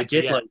thinking.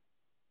 Exactly,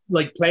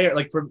 legit, player,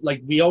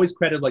 we always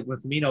credit when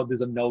Firmino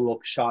does a no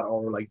look shot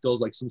or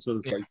does some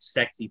sort of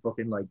sexy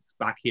fucking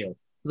back heel.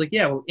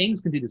 It's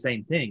Ings can do the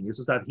same thing. It's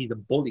just that he's a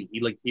bully.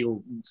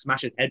 He'll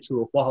smash his head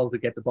through a wall to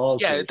get the ball.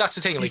 Yeah, that's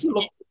the thing.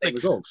 like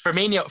results.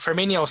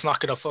 Firmino's not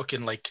going to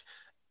fucking like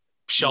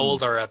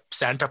shoulder a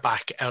centre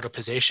back out of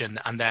position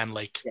and then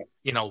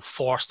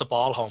force the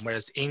ball home,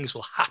 whereas Ings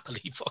will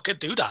happily fucking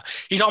do that.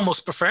 He'd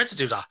almost prefer to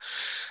do that.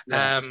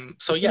 Yeah.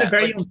 So it's been a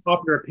very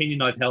unpopular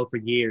opinion I've held for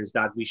years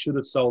that we should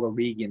have sold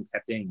Origi and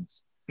kept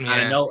Ings. And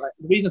I know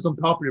the reason it's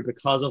unpopular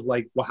because of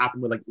like what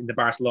happened with like in the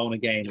Barcelona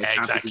game. Yeah,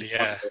 exactly.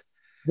 Yeah.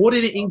 Would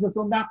Ings have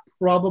done that?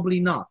 Probably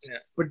not. Yeah.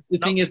 But the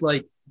thing is,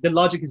 like, the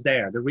logic is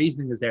there. The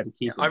reasoning is there to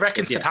keep him. I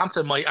reckon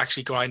Southampton might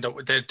actually grind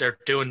up. They're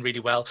doing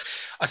really well.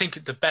 I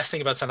think the best thing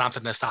about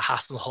Southampton is that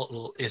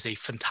Hasenhuttl is a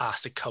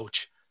fantastic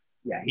coach.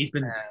 Yeah, he's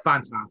been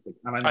fantastic.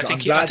 And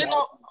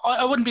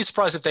I wouldn't be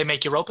surprised if they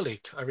make Europa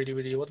League. I really,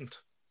 really wouldn't.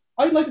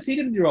 I'd like to see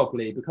them in the Europa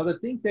League because I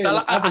think they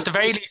at the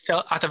very least,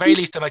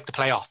 they'll make the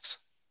playoffs.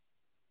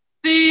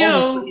 But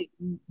the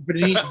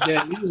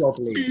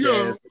Europa League,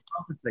 the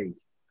Conference League.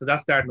 Because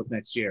that's starting up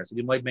next year, so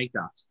you might make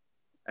that.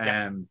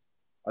 I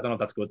don't know if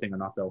that's a good thing or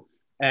not, though.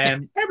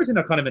 Everton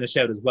are kind of in a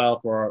shout as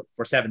well for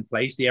 7th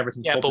place. The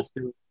Everton Cup is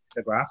still in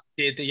the grasp.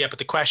 But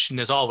the question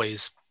is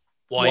always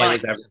why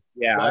is Everton?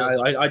 Yeah,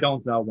 I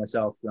don't know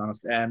myself, to be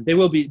honest. They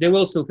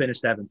will still finish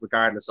 7th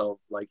regardless of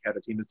like how the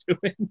team is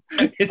doing.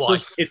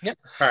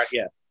 It's hard,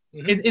 yeah.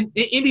 Mm-hmm.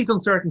 In these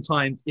uncertain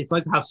times, it's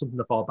like to have something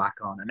to fall back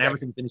on, and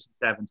Everton finishing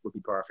 7th would be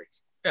perfect.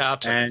 Yeah,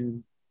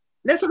 absolutely.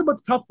 Let's talk about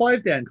the top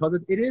 5 then,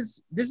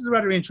 because this is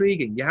rather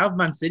intriguing. You have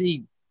Man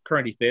City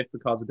currently 5th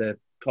because of the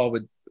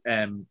COVID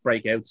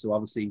breakout. So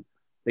obviously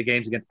the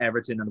games against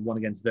Everton and the one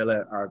against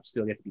Villa are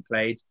still yet to be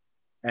played.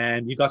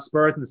 And you've got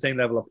Spurs in the same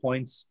level of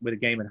points with a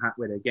game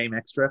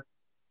extra.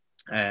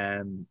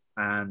 And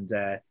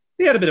they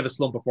had a bit of a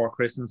slump before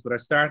Christmas, but are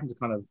starting to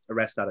kind of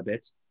arrest that a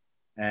bit.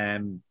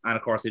 And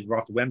of course they've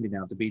off to Wembley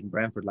now to beating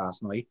Brentford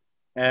last night.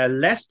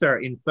 Leicester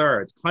in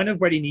 3rd, kind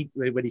of where he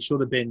should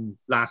have been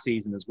last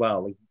season as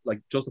well, like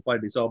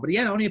justifiably so. But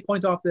again, only a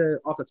point off the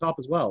top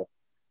as well.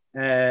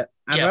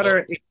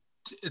 Leicester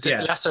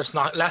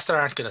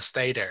aren't going to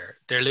stay there.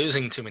 They're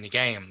losing too many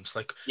games.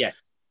 Like, yes.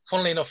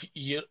 Funnily enough,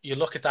 you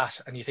look at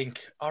that and you think,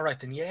 all right,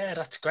 then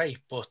that's great.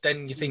 But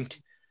then you think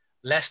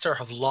Leicester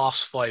have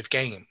lost 5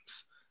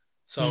 games,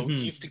 so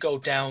you have to go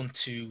down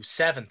to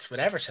 7th with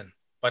Everton.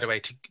 By the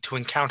way, to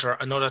encounter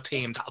another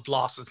team that have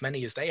lost as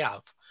many as they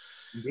have.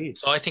 Indeed.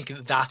 So I think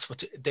that's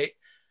what they,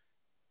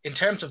 in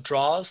terms of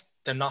draws,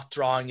 they're not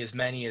drawing as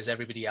many as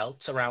everybody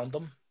else around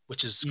them,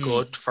 which is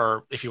good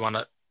for if you want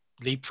to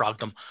leapfrog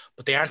them.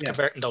 But they aren't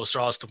converting those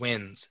draws to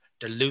wins.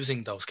 They're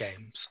losing those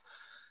games,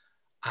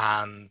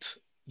 and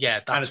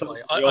that's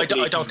why I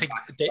don't think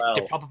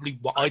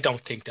I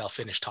don't think they'll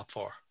finish top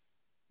 4.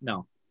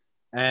 No,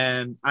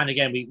 and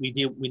again we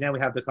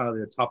have the kind of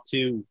the top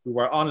 2 who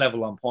are on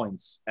level on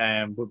points,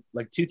 but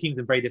like 2 teams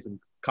in very different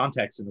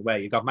context in a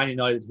way. You got Man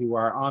United who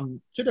are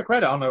on, to their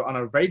credit, on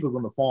a very good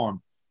run of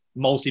form,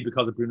 mostly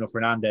because of Bruno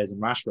Fernandes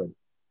and Rashford,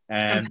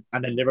 and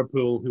then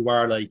Liverpool who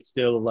are like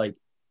still like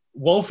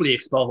woefully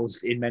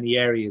exposed in many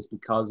areas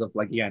because of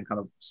like again kind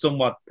of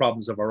somewhat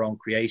problems of our own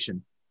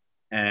creation.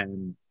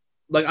 And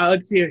like I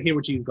like to hear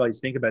what you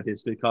guys think about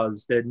this,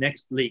 because the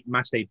next league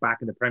match day back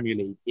in the Premier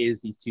League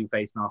is these 2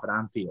 facing off at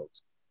Anfield,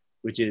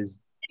 which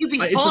is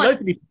it's allowed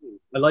to be cool.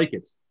 I like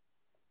it.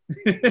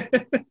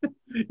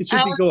 It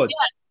should be good.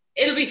 Yeah.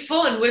 It'll be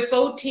fun with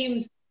both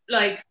teams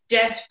like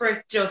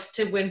desperate just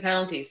to win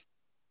penalties.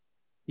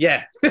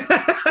 Yeah,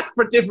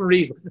 for different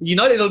reasons.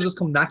 United will just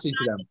come naturally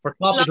to them. For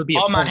Klopp, it'll be.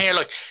 Here,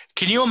 look.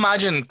 Can you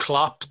imagine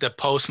Klopp, the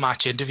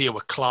post-match interview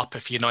with Klopp,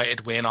 if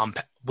United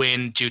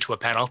win due to a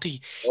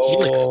penalty?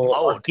 He'll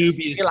explode.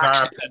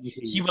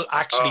 He will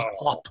actually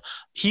pop.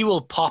 He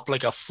will pop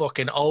like a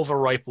fucking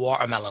overripe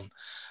watermelon.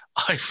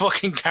 I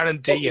fucking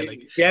guarantee you.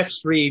 Like, Jeff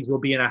Shreves will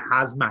be in a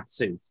hazmat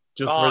suit.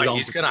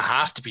 He's gonna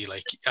have to be,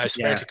 like, I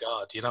swear to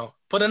God,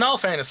 But in all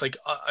fairness, like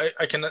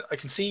I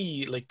can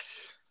see like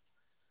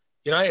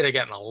United are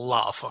getting a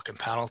lot of fucking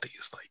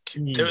penalties.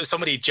 Like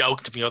somebody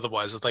joked to me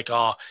otherwise. It's like,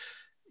 Ole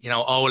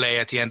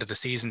at the end of the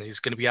season is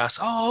going to be asked,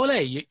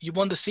 Ole, you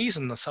won the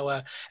season.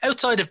 So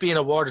outside of being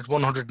awarded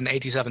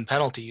 187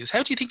 penalties,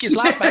 how do you think he's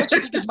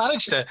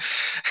managed to,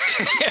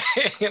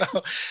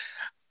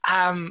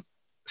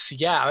 So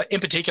yeah, in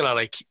particular,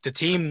 like the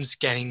team's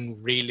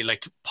getting really,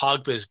 like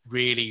Pogba's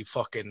really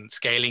fucking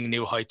scaling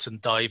new heights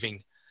and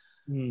diving.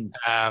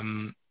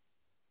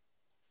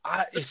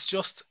 It's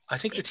just, I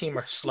think the team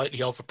are slightly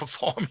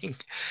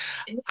overperforming,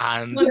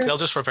 and they'll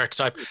just revert to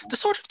type. They're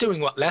sort of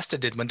doing what Leicester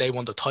did when they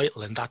won the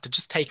title, in that they're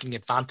just taking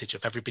advantage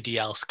of everybody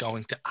else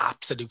going to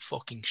absolute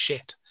fucking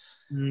shit.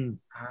 And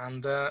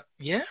I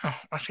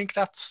think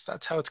that's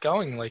how it's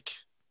going. Like,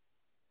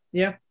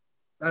 yeah.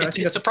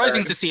 It's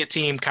surprising to see a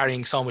team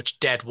carrying so much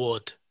dead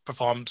wood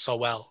perform so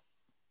well.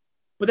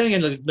 But then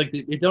again, like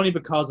it's only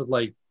because of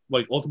like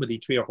ultimately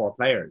 3 or 4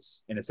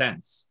 players in a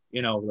sense,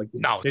 No,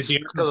 it's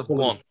because of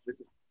one.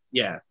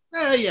 Yeah.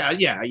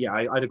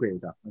 I'd agree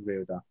with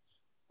that.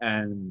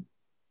 And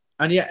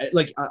yeah,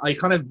 like I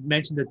kind of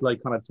mentioned it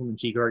like kind of tongue in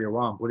cheek earlier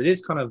on, but it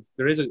is kind of,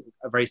 there is a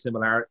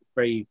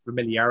very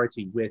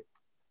familiarity with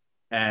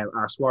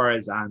our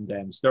Suarez and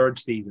Sturridge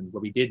season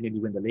where we did nearly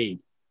win the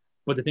league.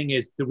 But the thing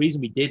is, the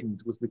reason we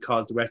didn't was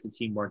because the rest of the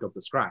team weren't up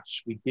to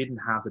scratch. We didn't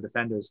have the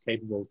defenders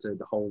capable to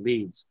hold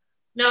leads.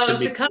 No, it's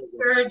because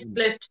they're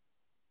flipped.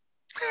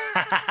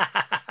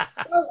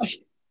 Well,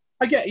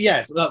 I get,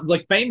 yes,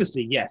 like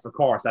famously, yes, of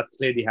course, that's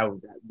clearly how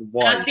it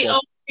was. That's the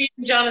only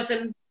reason,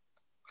 Jonathan.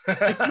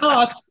 It's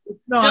not. It's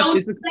not.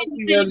 It's because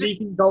we were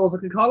leaking goals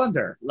like a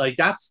colander. Like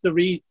that's the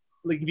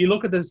Like if you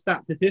look at the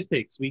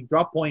statistics, we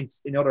drop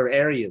points in other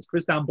areas.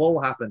 Christian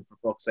Bull happened for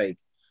fuck's sake.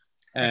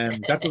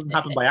 That doesn't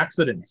happen by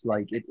accident.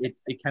 Like it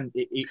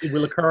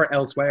will occur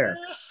elsewhere.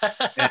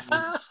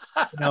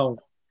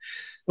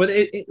 But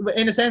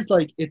in a sense,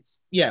 like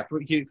it's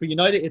for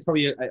United, it's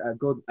probably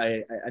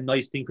a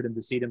nice thing for them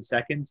to see them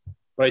second.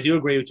 But I do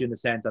agree with you in the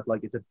sense that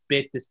like it's a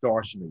bit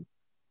distortionary.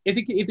 If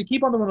they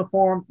keep on the run of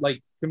form,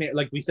 like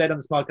we said on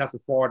this podcast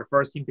before, the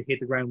first team to hit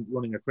the ground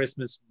running at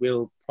Christmas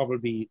will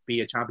probably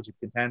be a championship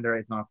contender,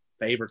 if not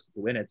favourites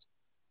to win it.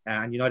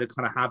 And United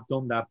kind of have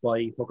done that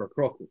by hook or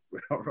crook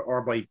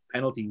or by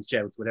penalty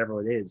shouts,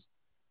 whatever it is.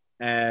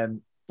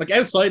 Like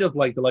outside of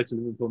like the likes of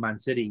Liverpool, Man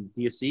City,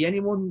 do you see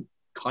anyone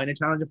kind of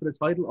challenging for the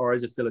title, or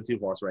is it still a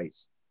 2-horse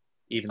race?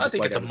 I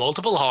think it's a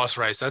multiple horse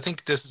race. I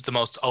think this is the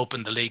most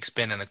open the league's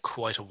been in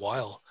quite a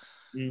while.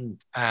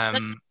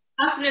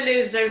 Happening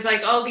is there's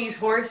like all these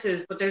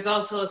horses, but there's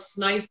also a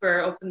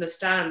sniper up in the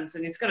stands,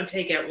 and it's going to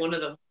take out one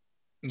of them.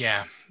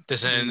 Yeah,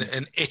 there's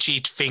an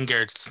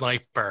itchy-fingered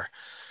sniper,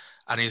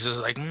 and he's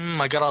just like,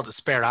 I got all the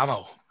spare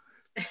ammo.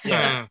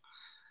 Yeah.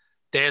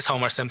 There's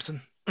Homer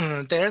Simpson.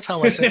 There's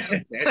Homer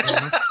Simpson.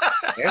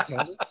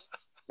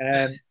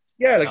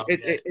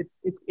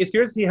 It's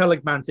curious to see how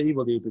like Man City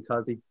will do,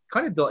 because they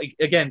kind of do,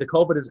 again, the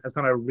COVID has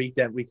kind of wreaked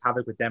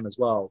havoc with them as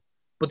well.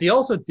 But they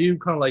also do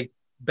kind of like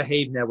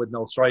behave now with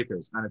no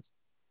strikers, and it's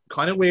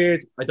kind of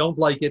weird. I don't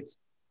like it.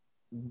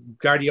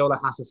 Guardiola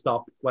has to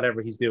stop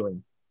whatever he's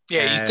doing.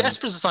 Yeah, he's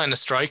desperate to sign a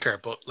striker,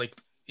 but like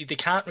they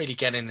can't really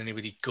get in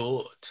anybody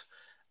good.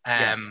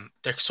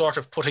 They're sort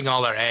of putting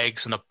all their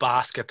eggs in a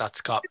basket that's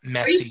got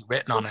Messi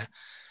written on it.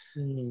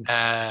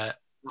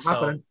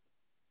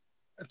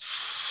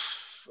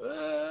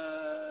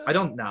 I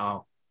don't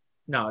know.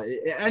 No,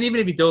 and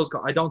even if he does,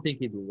 I don't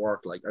think it will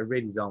work. Like I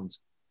really don't.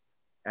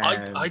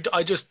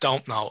 I just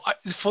don't know.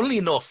 Funnily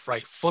enough,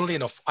 I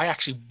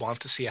actually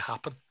want to see it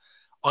happen.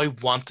 I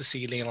want to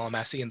see Lionel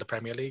Messi in the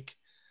Premier League.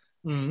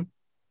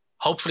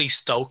 Hopefully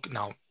Stoke.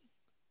 No.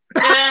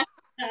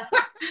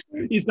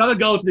 He's got to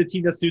go to the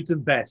team that suits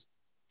him best.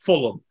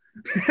 Fulham.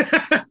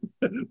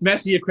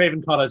 Messi at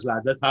Craven Cottage,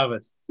 lad. Let's have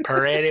it.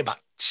 Pretty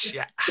much,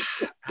 yeah.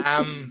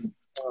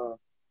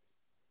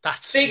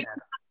 That's big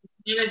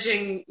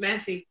managing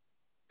Messi.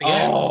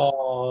 Yeah.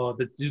 Oh,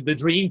 the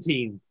dream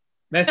team.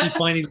 Messi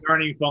finally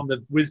learning from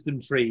the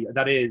wisdom tree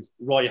that is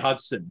Roy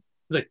Hodgson.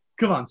 He's like,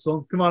 come on,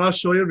 son. Come on, I'll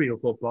show you real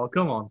football.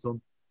 Come on, son.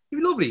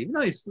 It'd be lovely. It'd be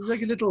nice. It's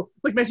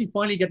like Messi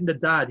finally getting the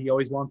dad he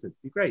always wanted.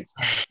 It'd be great.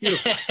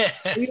 Beautiful.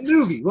 It'll be a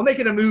movie. We'll make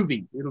it a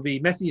movie. It'll be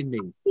Messi and me.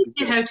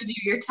 You how to do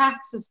your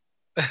taxes.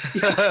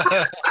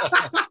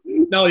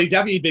 No, he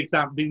definitely big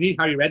stamp. We need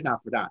Harry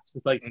Redknapp for that.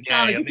 It's like,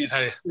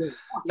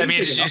 let me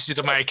introduce you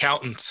to my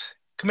accountant.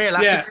 Come here,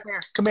 lassie. Yeah.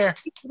 Come here.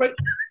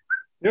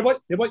 Here, boy.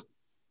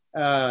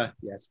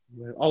 Yes,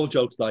 all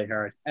jokes die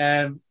hard.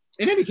 In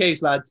any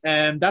case, lads,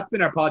 that's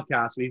been our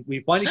podcast.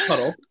 We finally caught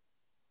up.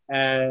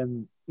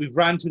 We've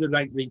ran to the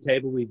right league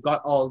table. We've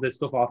got all this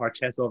stuff off our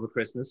chest over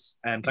Christmas,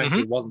 and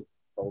thankfully it wasn't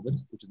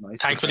COVID, which is nice.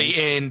 Thankfully,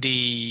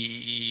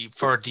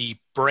 for the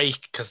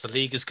break, because the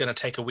league is going to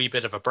take a wee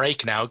bit of a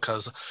break now,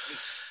 because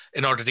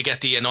in order to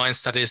get the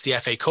annoyance that is the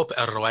FA Cup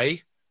out of the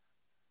way.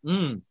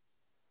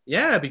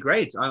 Yeah, it'd be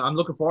great. I'm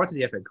looking forward to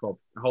the FA Cup.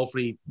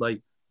 Hopefully,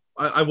 like.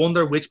 I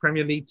wonder which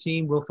Premier League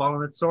team will fall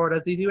on its sword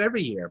as they do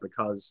every year,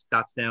 because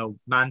that's now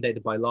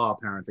mandated by law,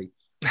 apparently.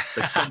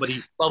 Like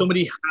somebody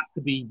has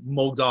to be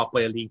mugged off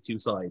by a League Two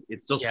side.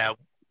 It's just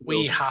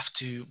we have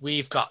to.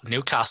 We've got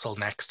Newcastle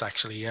next,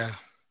 actually. Yeah.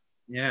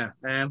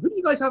 Who do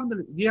you guys have?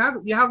 You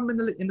have them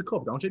in the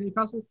cup, don't you,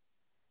 Newcastle?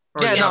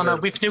 No.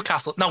 We've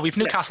Newcastle. No, we've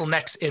Newcastle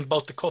next in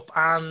both the cup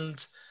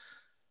and.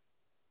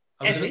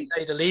 I was going to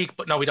say the league,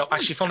 but no, we don't.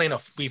 Actually, funnily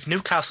enough, we've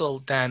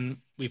Newcastle,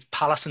 then we've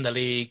Palace in the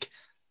league.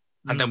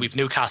 And then we've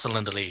Newcastle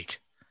in the league.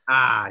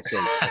 I see.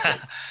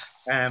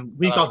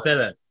 We've got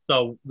Villa,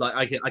 so like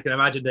I can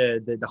imagine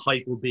the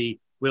hype will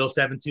be, will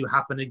 7-2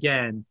 happen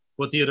again?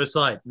 But the other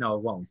side, no,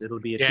 it won't. It'll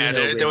be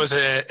there was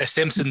a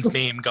Simpsons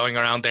meme going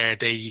around there.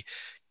 They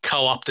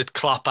co-opted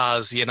Klopp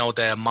as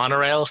the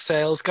monorail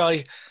sales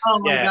guy. Oh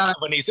my god!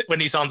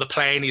 When he's on the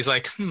plane, he's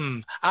like,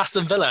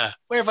 Aston Villa.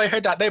 Where have I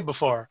heard that name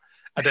before?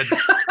 And then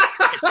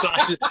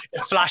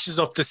it flashes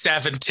up to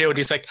 7-2, and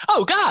he's like,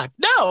 oh god,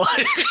 no.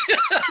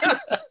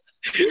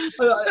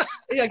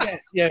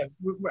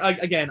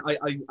 Again,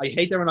 I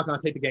hate that we're not going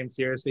to take the game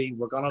seriously.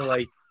 We're gonna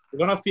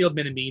field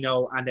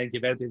Minamino and then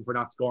give everything for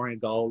not scoring a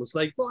goal. It's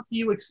like, what do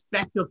you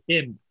expect of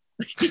him?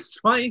 He's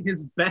trying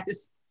his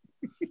best.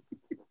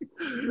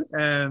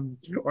 Or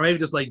maybe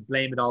just like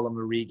blame it all on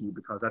Origi,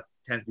 because that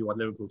tends to be what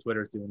Liverpool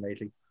Twitter is doing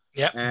lately.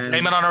 Yeah,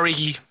 blame it on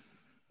Origi.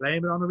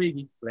 Blame it on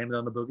Origi. Blame it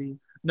on the boogie.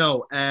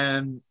 No,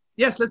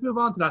 yes, let's move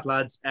on to that,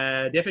 lads.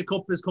 The FA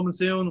Cup is coming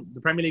soon.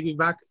 The Premier League will be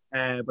back.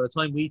 By the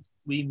time we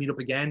meet up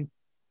again,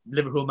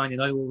 Liverpool Man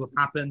United will have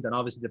happened, and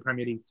obviously the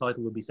Premier League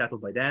title will be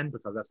settled by then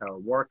because that's how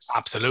it works.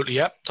 Absolutely,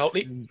 yeah,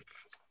 totally.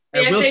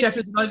 Will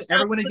Sheffield United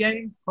ever win a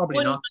game?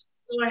 Probably not.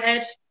 Go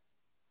ahead.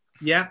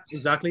 Yeah,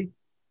 exactly.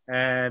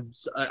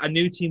 So a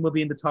new team will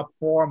be in the top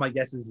 4. My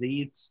guess is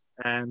Leeds.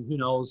 Who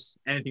knows?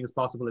 Anything is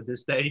possible at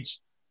this stage.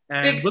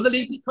 Will the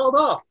league be called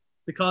off?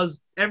 Because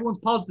everyone's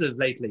positive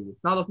lately.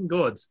 It's not looking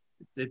good.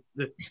 The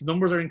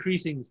numbers are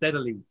increasing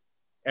steadily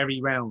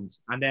every round.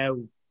 And now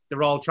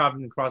they're all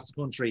traveling across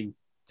the country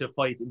to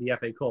fight in the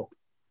FA Cup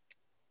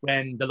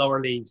when the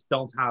lower leagues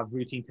don't have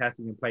routine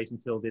testing in place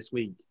until this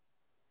week.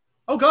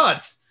 Oh,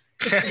 God.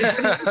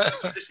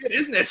 It's shit,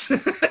 isn't it?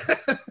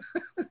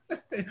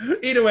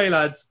 Either way,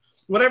 lads,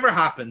 whatever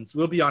happens,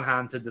 we'll be on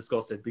hand to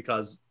discuss it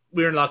because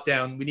we're in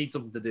lockdown. We need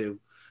something to do.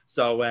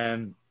 So,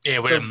 we're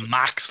in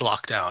max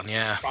lockdown.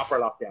 Yeah, proper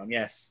lockdown.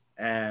 Yes.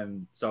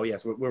 So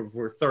yes,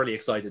 we're thoroughly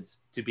excited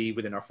to be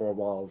within our 4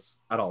 walls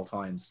at all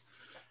times.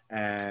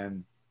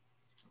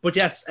 But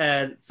yes,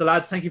 so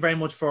lads, thank you very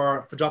much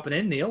for dropping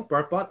in, Neil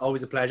Burkbot.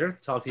 Always a pleasure to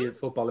talk to you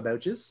football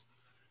about you.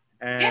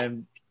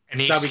 Any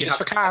excuse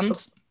for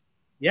cans?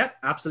 Yeah,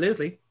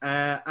 absolutely.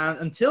 And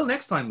until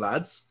next time,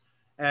 lads,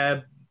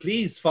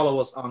 please follow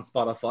us on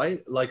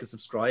Spotify, like and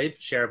subscribe,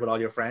 share it with all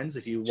your friends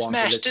if you want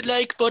Smash to listen. the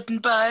like button,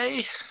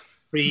 bye.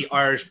 3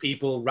 Irish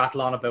people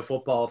rattle on about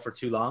football for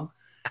too long.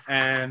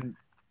 And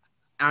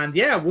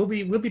yeah, we'll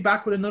be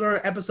back with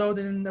another episode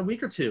in a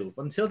week or two.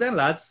 But until then,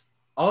 lads,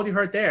 all you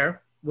heard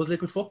there was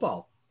Liquid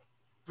Football.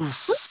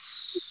 Oof.